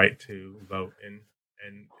the right to vote and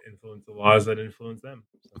influence the laws that influence them.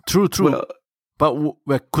 So. True. Well,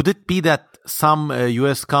 but could it be that some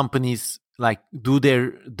U.S. companies do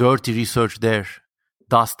their dirty research there,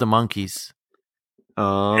 thus the monkeys?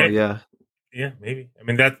 Oh, yeah. Yeah, maybe.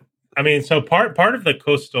 So part of the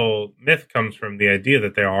coastal myth comes from the idea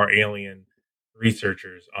that there are alien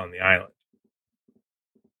researchers on the island.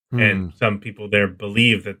 And some people there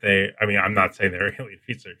believe that I'm not saying they're alien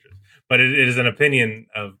researchers, but it is an opinion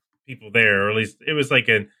of people there, or at least it was like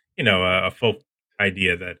a folk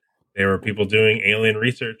idea that there were people doing alien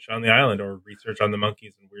research on the island or research on the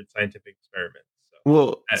monkeys and weird scientific experiments.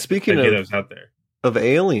 So speaking that was out there of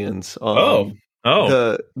aliens,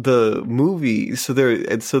 the movie. So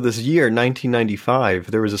this year,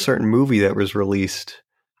 1995, there was a certain movie that was released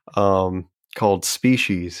called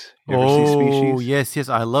Species. You ever see Species? Yes,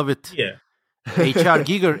 I love it. Yeah. H.R.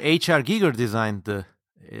 Giger designed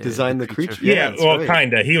the creature. Yeah, well, right.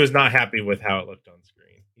 Kinda. He was not happy with how it looked on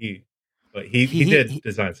screen. He did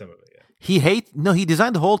design some of it. Yeah. He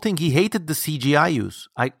designed the whole thing. He hated the CGI use.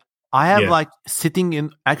 I have sitting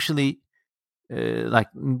in actually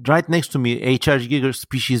right next to me H.R. Giger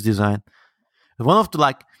Species design. One of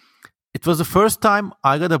the it was the first time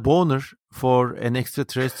I got a boner for an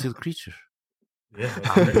extraterrestrial creature. Yeah,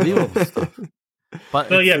 unbelievable stuff. But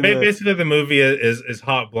basically the movie is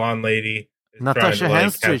hot blonde lady Natasha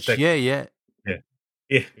Henstridge. Yeah,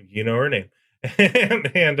 you know her name.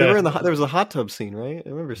 and there was a hot tub scene, right? I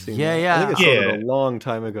remember seeing. Yeah. I think I saw it a long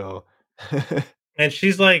time ago. And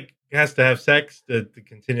she's like has to have sex to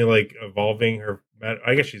continue like evolving her.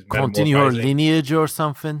 I guess she's continue her metamorphizing. lineage or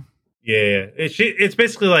something. Yeah. It's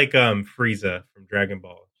basically like Frieza from Dragon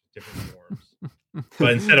Ball, different forms.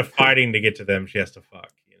 But instead of fighting to get to them, she has to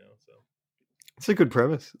fuck. So it's a good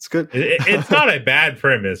premise. It's good. It's not a bad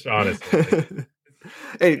premise, honestly.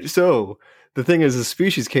 Hey, so the thing is, the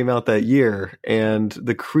species came out that year, and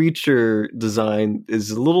the creature design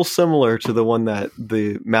is a little similar to the one that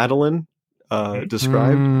the Madeline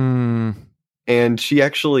described. And she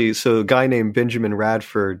actually, so a guy named Benjamin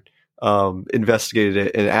Radford investigated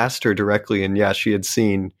it and asked her directly, and yeah, she had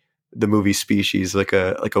seen the movie Species like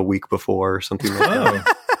a week before or something like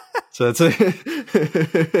that. So it's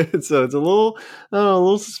a little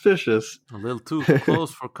suspicious, a little too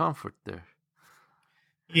close for comfort there.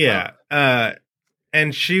 Yeah,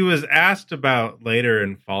 and she was asked about later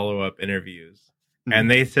in follow-up interviews, and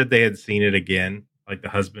they said they had seen it again, like the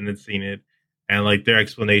husband had seen it, and like their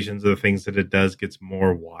explanations of the things that it does gets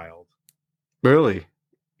more wild. Really?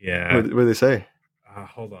 Yeah. What did they say?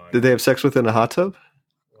 Hold on. Did they have sex within a hot tub?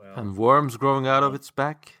 And worms growing out of its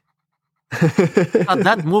back?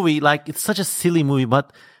 That movie, like, it's such a silly movie,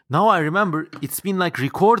 but now I remember it's been like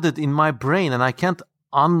recorded in my brain, and I can't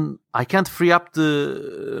free up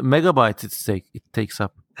the megabytes it takes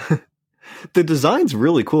up. The design's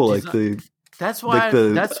really cool. That's why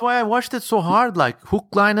I watched it so hard, like hook,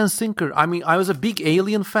 line, and sinker. I mean, I was a big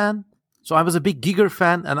Alien fan, so I was a big Giger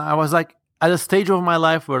fan, and I was like at a stage of my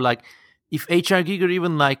life where, like, if H.R. Giger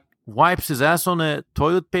even like wipes his ass on a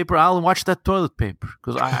toilet paper, I'll watch that toilet paper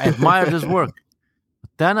because I admire his work.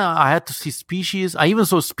 But then I had to see Species. I even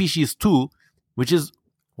saw Species 2, which is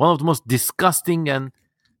one of the most disgusting and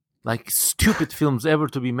like stupid films ever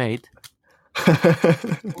to be made.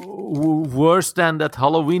 Worse than that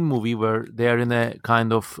Halloween movie where they are in a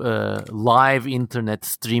kind of live internet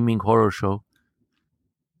streaming horror show.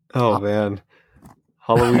 Oh man,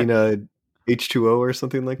 Halloween H2O or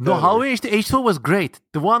something like that. No, Halloween H2O was great.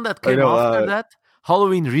 The one that came after that,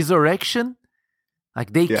 Halloween Resurrection,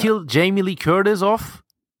 like they killed Jamie Lee Curtis off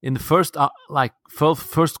in the first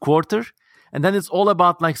quarter, and then it's all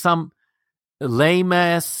about like some lame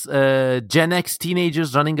ass Gen X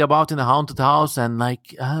teenagers running about in a haunted house and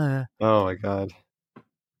like oh my god,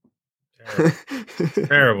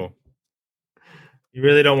 terrible. You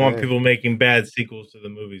really don't want people making bad sequels to the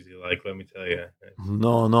movies you like, let me tell you.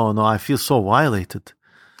 No, I feel so violated.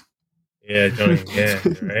 Yeah,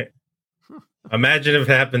 right. Imagine if it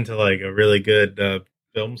happened to like a really good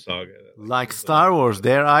film saga, like Star Wars,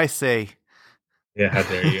 dare I say. Yeah, how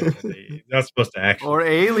dare you? You're not supposed to actually. Or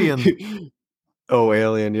Alien. Oh,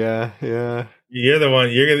 Alien, yeah. You're the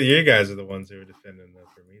one. You guys are the ones who are defending the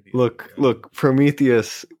Prometheus. Look,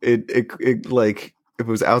 Prometheus. It like if it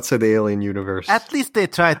was outside the Alien universe. At least they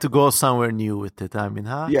tried to go somewhere new with it. I mean,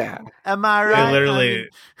 huh? Yeah. Am I right?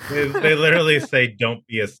 They literally say, "Don't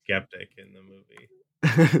be a skeptic" in the movie.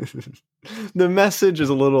 The message is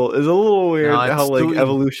a little weird. No, how like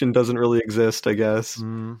evolution doesn't really exist. I guess.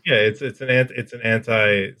 Yeah, it's an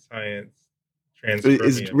anti-science.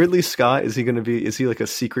 Is Ridley Scott? Is he going to be? Is he like a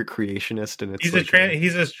secret creationist? And it's he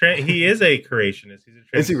is a creationist.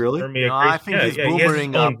 Is he really? No, I think he's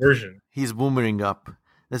boomering up. He's boomering up.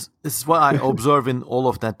 This is what I observe in all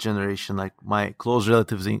of that generation. Like my close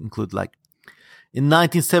relatives include like in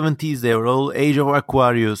 1970s, they were all Age of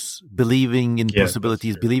Aquarius, believing in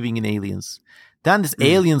possibilities, believing in aliens. Then this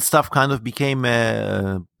alien stuff kind of became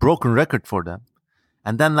a broken record for them,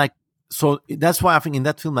 and then like. So that's why I think in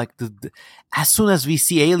that film, like, as soon as we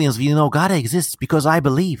see aliens, we know God exists because I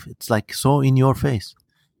believe. It's like so in your face.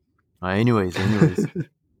 Anyways.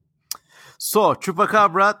 So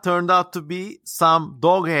Chupacabra turned out to be some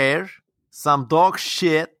dog hair, some dog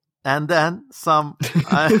shit, and then some...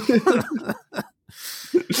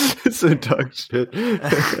 some dog shit.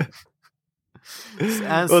 And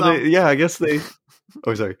I guess they...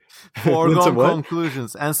 Oh, sorry. Foregone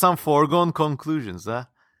conclusions, huh?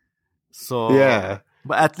 So yeah,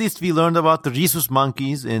 but at least we learned about the rhesus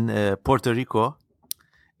monkeys in Puerto Rico.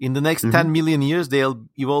 In the next 10 million years, they'll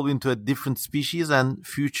evolve into a different species, and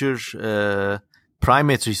future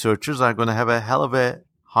primate researchers are going to have a hell of a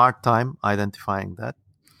hard time identifying that.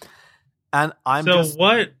 And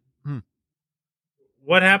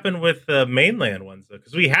what happened with the mainland ones though?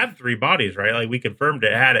 Because we had 3 bodies, right? Like we confirmed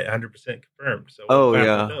it, had it 100% confirmed. So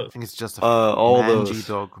I think it's just all those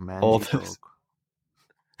dog.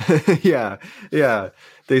 yeah.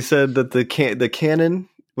 They said that the Cannon,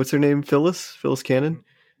 what's her name? Phyllis Cannon.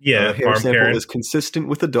 Yeah, hair sample Karen. Is consistent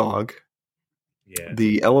with the dog. Yeah.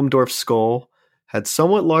 The Elmdorf skull had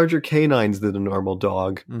somewhat larger canines than a normal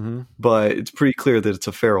dog, but it's pretty clear that it's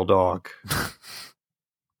a feral dog.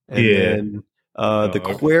 And Yeah. then the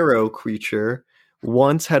Quero creature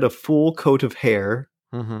once had a full coat of hair.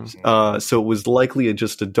 So it was likely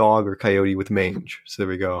just a dog or coyote with mange. So there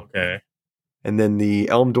we go. Okay. And then the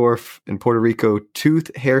Elmdorf in Puerto Rico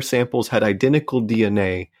tooth hair samples had identical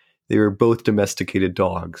DNA. They were both domesticated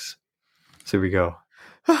dogs. So there we go.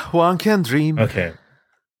 One can dream. Okay.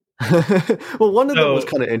 Well, one of them was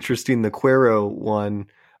kind of interesting. The Quero one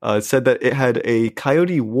said that it had a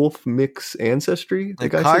coyote wolf mix ancestry. The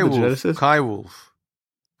guy said the geneticist.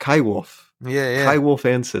 Kai wolf. Yeah. Kai wolf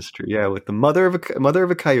ancestry. Yeah, with the mother of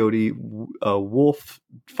a coyote, a wolf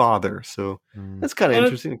father. So that's kind of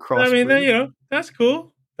interesting. I mean, that's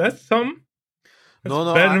cool. That's something. That's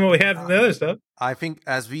better than what we have in the other stuff. I think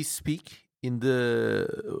as we speak in the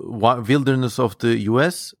wilderness of the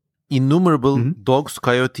U.S., innumerable dogs,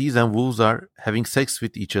 coyotes, and wolves are having sex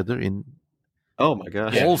with each other in. Oh my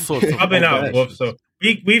gosh! All sorts of. Probably not wolves. So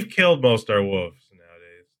we've killed most of our wolves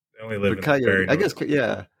nowadays. They only live in coyote, very. I guess,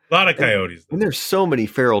 yeah. A lot of coyotes. And there's so many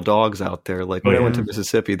feral dogs out there. Like when I went to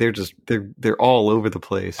Mississippi, they're all over the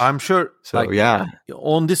place. I'm sure. So yeah,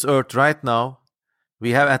 on this earth right now,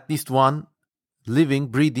 we have at least one living,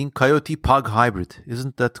 breeding coyote pug hybrid.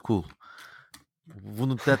 Isn't that cool?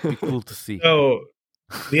 Wouldn't that be cool to see? So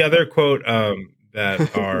the other quote that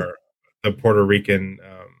the Puerto Rican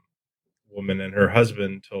woman and her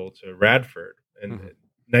husband told to Radford in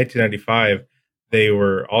 1995. They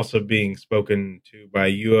were also being spoken to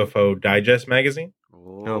by UFO Digest magazine.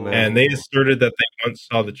 Oh, man. And they asserted that they once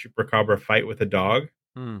saw the Chupacabra fight with a dog.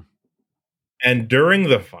 And during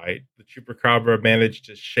the fight, the Chupacabra managed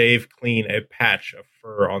to shave clean a patch of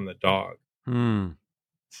fur on the dog.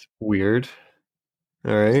 It's weird.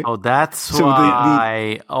 All right. Oh, that's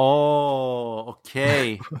why.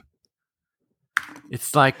 Okay.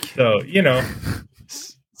 It's like... So,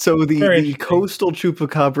 So the coastal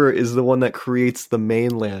chupacabra is the one that creates the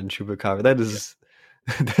mainland chupacabra. That is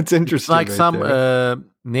that's interesting. It's like right some there.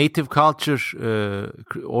 native culture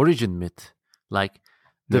origin myth, like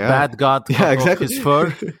the bad god cut off his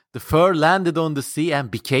fur. The fur landed on the sea and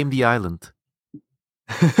became the island.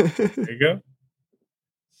 There you go.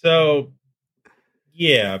 So,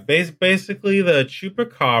 yeah, basically the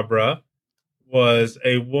chupacabra was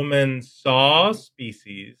a woman saw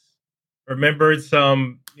species. Remembered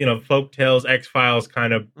some, folk tales, X-Files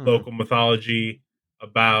kind of local mythology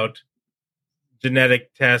about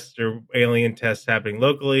genetic tests or alien tests happening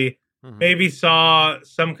locally. Maybe saw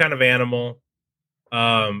some kind of animal,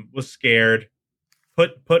 was scared,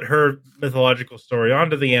 put her mythological story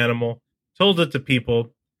onto the animal, told it to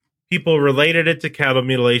people. People related it to cattle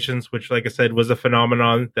mutilations, which, like I said, was a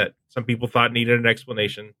phenomenon that some people thought needed an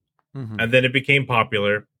explanation. And then it became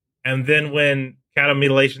popular. And then when cattle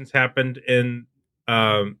mutilations happened in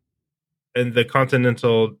the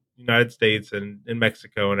continental United States and in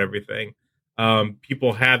Mexico and everything,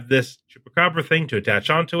 people had this chupacabra thing to attach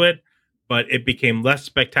onto it, but it became less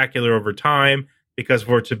spectacular over time because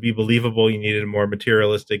for it to be believable, you needed a more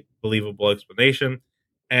materialistic, believable explanation.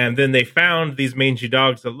 And then they found these mangy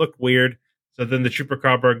dogs that looked weird. So then the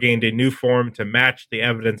chupacabra gained a new form to match the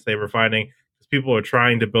evidence they were finding because people were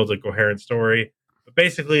trying to build a coherent story. But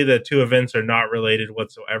basically, the two events are not related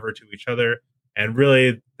whatsoever to each other. And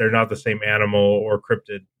really, they're not the same animal or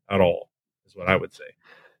cryptid at all, is what I would say.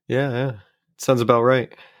 Yeah. Sounds about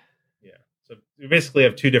right. Yeah. So we basically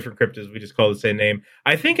have two different cryptids. We just call it the same name.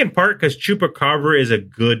 I think in part because chupacabra is a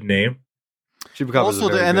good name. Also,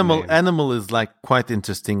 the animal is like quite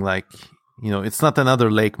interesting. Like, it's not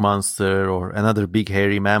another lake monster or another big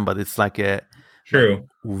hairy man, but it's like a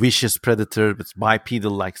vicious predator. It's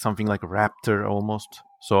bipedal, like something like a raptor almost.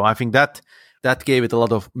 So I think that gave it a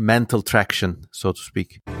lot of mental traction, so to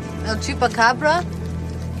speak. El Chupacabra?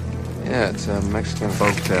 Yeah, it's a Mexican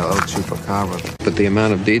folktale, El Chupacabra. But the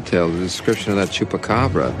amount of detail, the description of that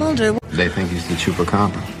Chupacabra, Mulder. They think he's the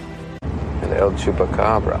Chupacabra. And El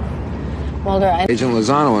Chupacabra. Mulder, Agent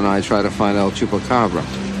Lozano and I try to find El Chupacabra.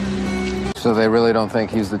 So they really don't think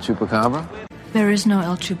he's the Chupacabra? There is no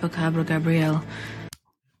El Chupacabra, Gabrielle.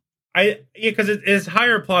 Because it is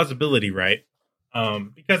higher plausibility, right?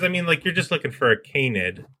 Because, I mean, like, you're just looking for a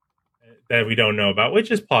canid that we don't know about, which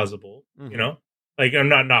is plausible, Like,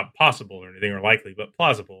 not possible or anything or likely, but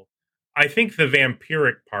plausible. I think the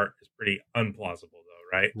vampiric part is pretty unplausible, though,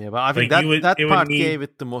 right? Yeah, but I think that part gave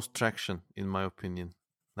it the most traction, in my opinion.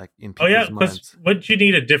 Like, in people's minds. Would you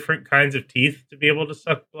need a different kinds of teeth to be able to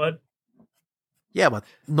suck blood? Yeah, but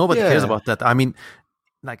nobody cares about that. I mean,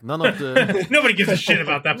 like, none of the... Nobody gives a shit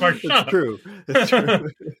about that part. Shut up. True. It's true.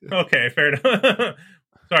 Okay, fair enough.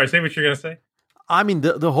 Sorry, say what you're going to say. I mean,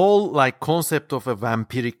 the whole, like, concept of a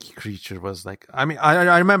vampiric creature was, like... I mean,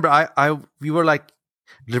 I remember we were, like,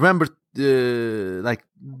 remember, like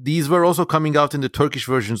these were also coming out in the Turkish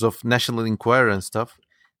versions of National Enquirer and stuff,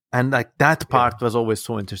 and like that part was always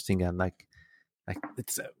so interesting, and like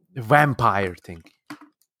it's a vampire thing.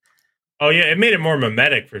 Oh yeah, it made it more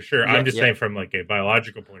mimetic for sure. Yeah, I'm just saying from like a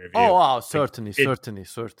biological point of view. Oh wow, certainly.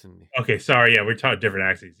 Okay, sorry. Yeah, we're talking different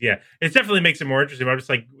axes. Yeah, it definitely makes it more interesting. But I'm just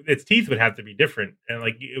like its teeth would have to be different, and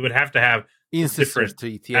like it would have to have different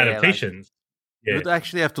teeth, adaptations. It would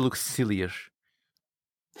actually have to look sillier.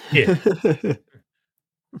 Yeah.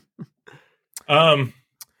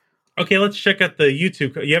 Okay, let's check out the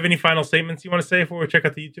YouTube. You have any final statements you want to say before we check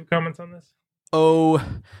out the YouTube comments on this? Oh,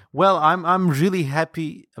 well, I'm really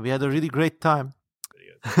happy. We had a really great time.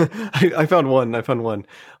 I found one.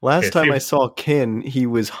 Last time I saw Ken, he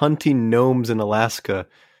was hunting gnomes in Alaska.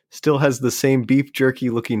 Still has the same beef jerky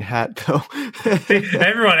looking hat though.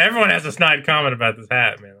 everyone has a snide comment about this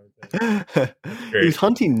hat, man. He's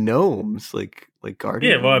hunting gnomes, like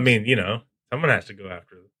guardians. Yeah, well, I mean, someone has to go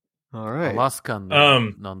after them. All right, Alaskan,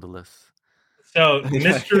 nonetheless. So,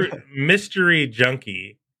 Mystery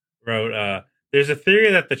Junkie wrote, there's a theory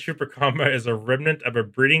that the chupacabra is a remnant of a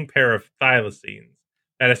breeding pair of thylacines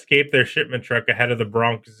that escaped their shipment truck ahead of the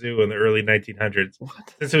Bronx Zoo in the early 1900s.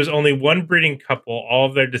 What? Since there was only one breeding couple, all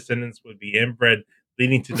of their descendants would be inbred,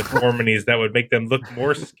 leading to deformities that would make them look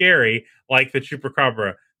more scary, like the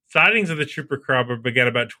chupacabra. Sightings of the chupacabra began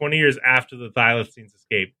about 20 years after the thylacines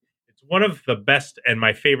escaped. It's one of the best and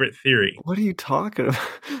my favorite theory. What are you talking about?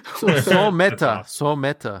 So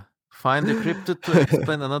meta. Find a cryptid to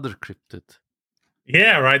explain another cryptid.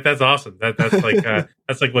 Yeah, right. That's awesome. That's like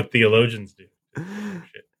that's like what theologians do.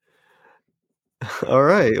 Shit. All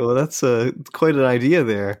right. Well, that's quite an idea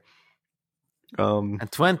there.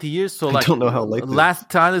 And 20 years. So, I like, don't know how likely. Last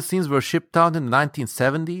thylacines were shipped out in the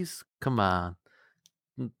 1970s. Come on,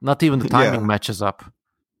 not even the timing matches up.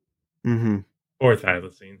 Mm-hmm. Or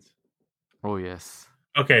thylacines. Oh yes.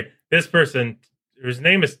 Okay, this person, whose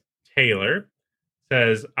name is Taylor,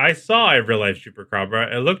 says, I saw a real-life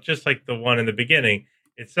chupacabra. It looked just like the one in the beginning.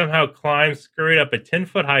 It somehow climbed, scurried up a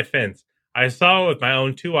 10-foot-high fence. I saw it with my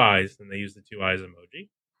own 2 eyes, and they use the 2 eyes emoji,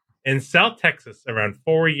 in South Texas around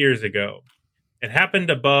 4 years ago. It happened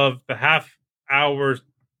about a half hour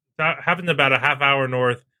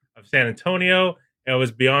north of San Antonio, and it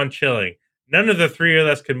was beyond chilling. None of the three of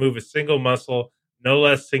us could move a single muscle, no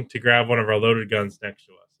less think to grab one of our loaded guns next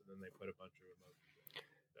to us. And then they put a bunch of emojis.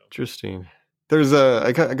 So. Interesting. There's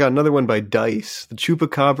I got another one by Dice. The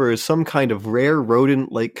chupacabra is some kind of rare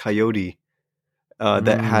rodent-like coyote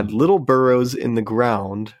that had little burrows in the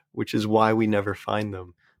ground, which is why we never find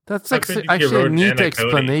them. That's actually a neat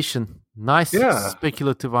explanation. Nice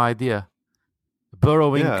speculative idea.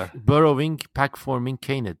 Burrowing, pack-forming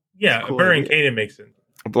canid. Yeah, cool. Burrowing canid makes sense.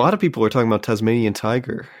 A lot of people are talking about Tasmanian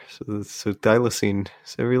tiger. So thylacine.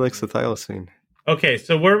 So everybody likes the thylacine. Okay,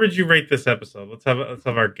 so where would you rate this episode? Let's have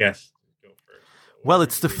our guests go first. Well,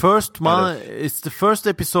 it's the first it's the first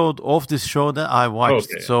episode of this show that I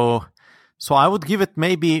watched. Okay. So I would give it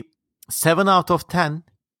maybe 7 out of 10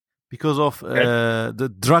 because of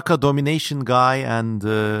the Draka domination guy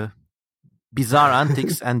and bizarre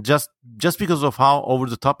antics, and just because of how over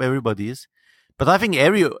the top everybody is. But I think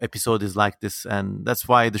every episode is like this, and that's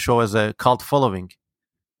why the show has a cult following.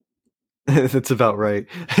 That's about right.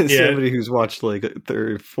 Somebody who's watched like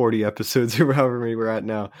 40 episodes or however many we're at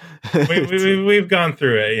now. We've gone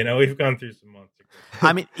through it. We've gone through some months.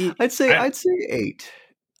 I mean, I'd say 8.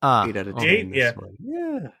 8 out of 10. 8, yeah.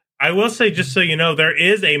 Yeah. I will say, just so you know, there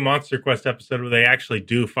is a Monster Quest episode where they actually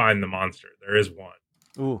do find the monster. There is one.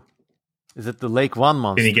 Ooh. Is it the Lake One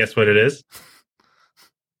monster? Can you guess what it is?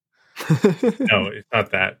 No, it's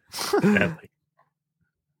not that.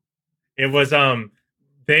 It was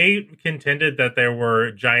they contended that there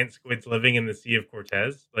were giant squids living in the Sea of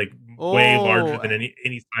Cortez, like way larger than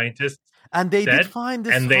any scientist. And they said. Did find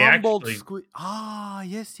this and they Humboldt actually, squid.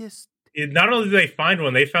 Yes. Not only did they find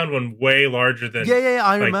one, they found one way larger than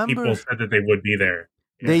I remember. People said that they would be there.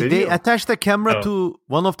 They attached the camera to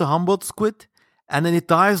one of the Humboldt squid, and then it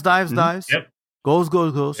dives, Yep.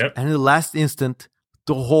 goes, yep. and in the last instant,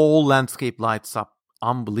 the whole landscape lights up.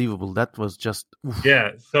 Unbelievable. That was just... Oof.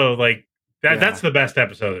 Yeah, so like, that's the best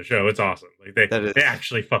episode of the show. It's awesome. Like they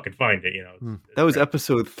actually fucking find it, That was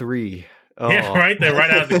episode 3. Oh. Yeah, right? They're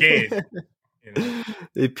right out of the gate.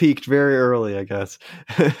 They peaked very early, I guess.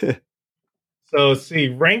 So,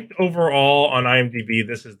 ranked overall on IMDb,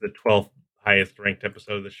 this is the 12th highest ranked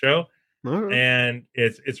episode of the show. Right. And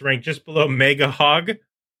it's ranked just below Mega Hog.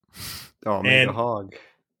 Oh, Mega Hog.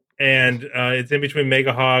 And it's in between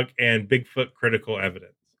Mega Hog and Bigfoot Critical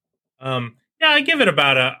Evidence. Yeah, I'll give it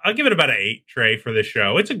about an 8, Trey, for this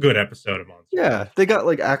show. It's a good episode of Monster. Yeah, they got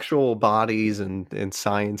like actual bodies and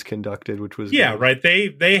science conducted, which was yeah, good. right.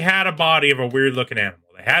 They had a body of a weird looking animal.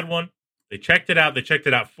 They had one. They checked it out. They checked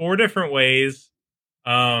it out 4 different ways.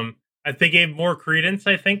 They gave more credence,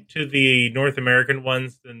 I think, to the North American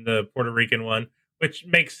ones than the Puerto Rican one, which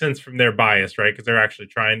makes sense from their bias, right? Because they're actually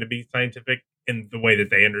trying to be scientific in the way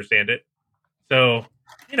that they understand it. So,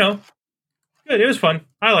 good. It was fun.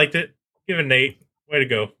 I liked it. Give it an 8. Way to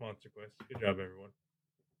go, Monster Quest. Good job, everyone.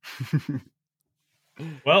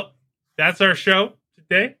 Well, that's our show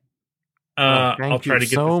today. I'll try to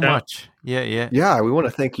get so this out. much. Yeah. Yeah, we want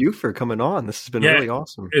to thank you for coming on. This has been really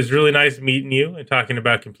awesome. It was really nice meeting you and talking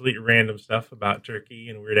about complete random stuff about Turkey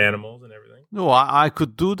and weird animals and everything. No, I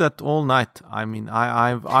could do that all night. I mean,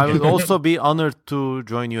 I would also be honored to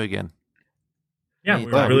join you again. Yeah, we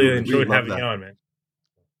really enjoyed having you on, man.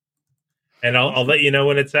 And I'll let you know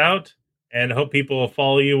when it's out. And hope people will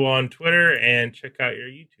follow you on Twitter and check out your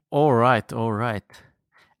YouTube. All right.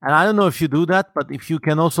 And I don't know if you do that, but if you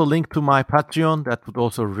can also link to my Patreon, that would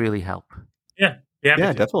also really help. Yeah,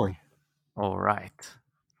 definitely. All right.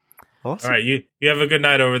 Awesome. All right, you have a good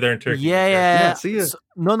night over there in Turkey. Yeah. See you.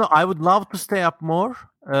 No, I would love to stay up more,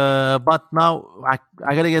 but now I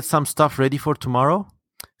gotta get some stuff ready for tomorrow.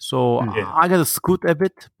 So I gotta scoot a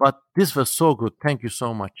bit, but this was so good. Thank you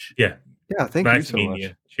so much. Yeah, thank nice you so meeting much.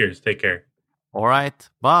 you. Cheers. Take care. All right.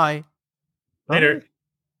 Bye. Later.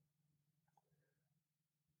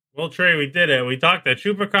 Well, Trey, we did it. We talked to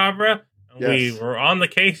Chupacabra. And we were on the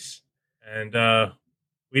case, and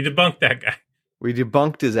we debunked that guy. We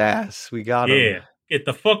debunked his ass. We got him. Yeah, get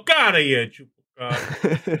the fuck out of here,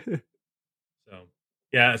 Chupacabra.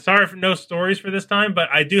 Yeah, sorry for no stories for this time, but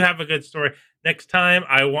I do have a good story. Next time,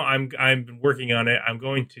 I'm working on it. I'm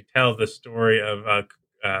going to tell the story of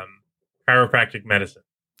chiropractic medicine.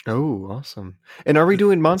 Oh, awesome! And are we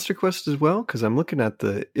doing Monster Quest as well? Because I'm looking at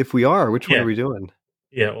if we are, which one are we doing?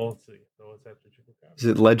 Yeah, well, let's see. So what's after Chupacabra? Is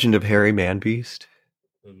it Legend of Hairy Manbeast?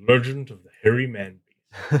 The Legend of the Hairy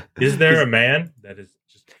Manbeast. Is there a man that is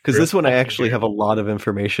just? Because this one I actually have a lot of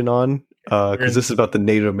information on. Because this is about the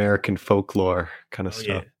Native American folklore kind of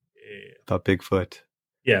stuff. Yeah. About Bigfoot.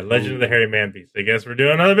 Yeah, Legend of the Hairy Manbeast. I guess we're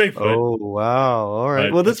doing another Bigfoot. Oh wow! All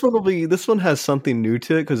right. Well, this one has something new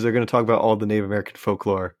to it because they're going to talk about all the Native American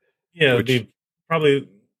folklore. Yeah, it'll be probably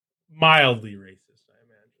mildly racist, I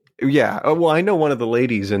imagine. Yeah. Well, I know one of the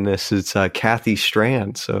ladies in this is Kathy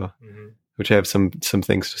Strand, so which I have some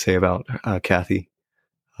things to say about Kathy.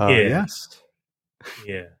 Yes.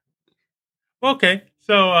 Yeah. Okay.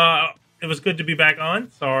 So it was good to be back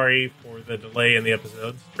on. Sorry for the delay in the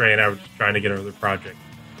episodes. Trey and I were just trying to get over the project.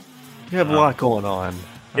 You have a lot going on.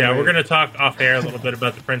 Yeah, we're going to talk off air a little bit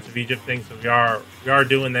about the Prince of Egypt thing. So we are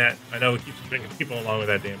doing that. I know we keep bringing people along with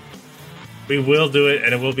that damn. We will do it,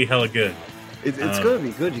 and it will be hella good. It's going to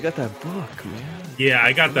be good. You got that book, man. Yeah,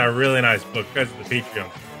 I got that really nice book because of the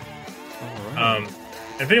Patreon. All right.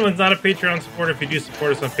 If anyone's not a Patreon supporter, if you do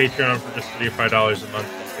support us on Patreon for just $3 or $5 a month,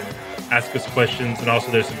 you can ask us questions, and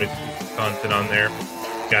also there's some exclusive content on there.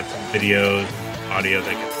 Got some videos, audio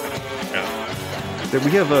that gets out.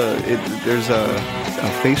 We have there's a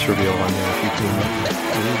face reveal on there if you can.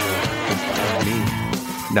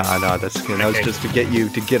 Nah, that's good. That was just to get you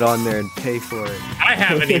to get on there and pay for it. I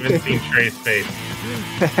haven't even seen Trey's face.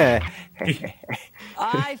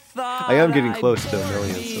 I am getting close to 1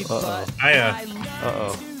 million. So,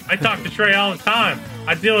 I talk to Trey all the time.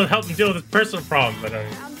 I help him deal with his personal problems.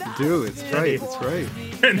 Dude, it's right. It's right.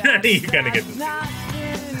 None of you gonna get this.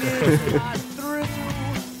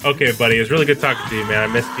 Okay, buddy. It was really good talking to you, man.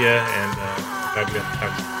 I missed you, and glad we got to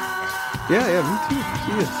talk to you. Yeah, me too.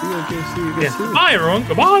 See you again soon. Bye, everyone.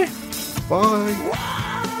 Goodbye. Bye.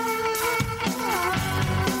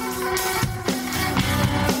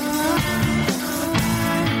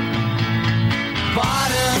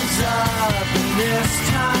 Bottoms up in this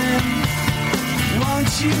time.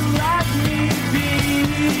 Won't you let me be?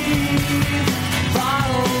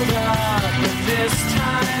 Bottled up in this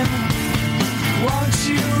time. Won't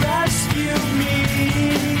you rescue me?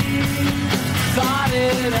 Thought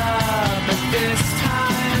it up at this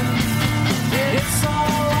time. It's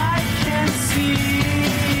all I can see.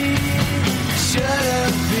 Should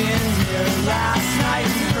have been here last night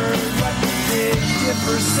and heard what the Big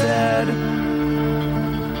Dipper said.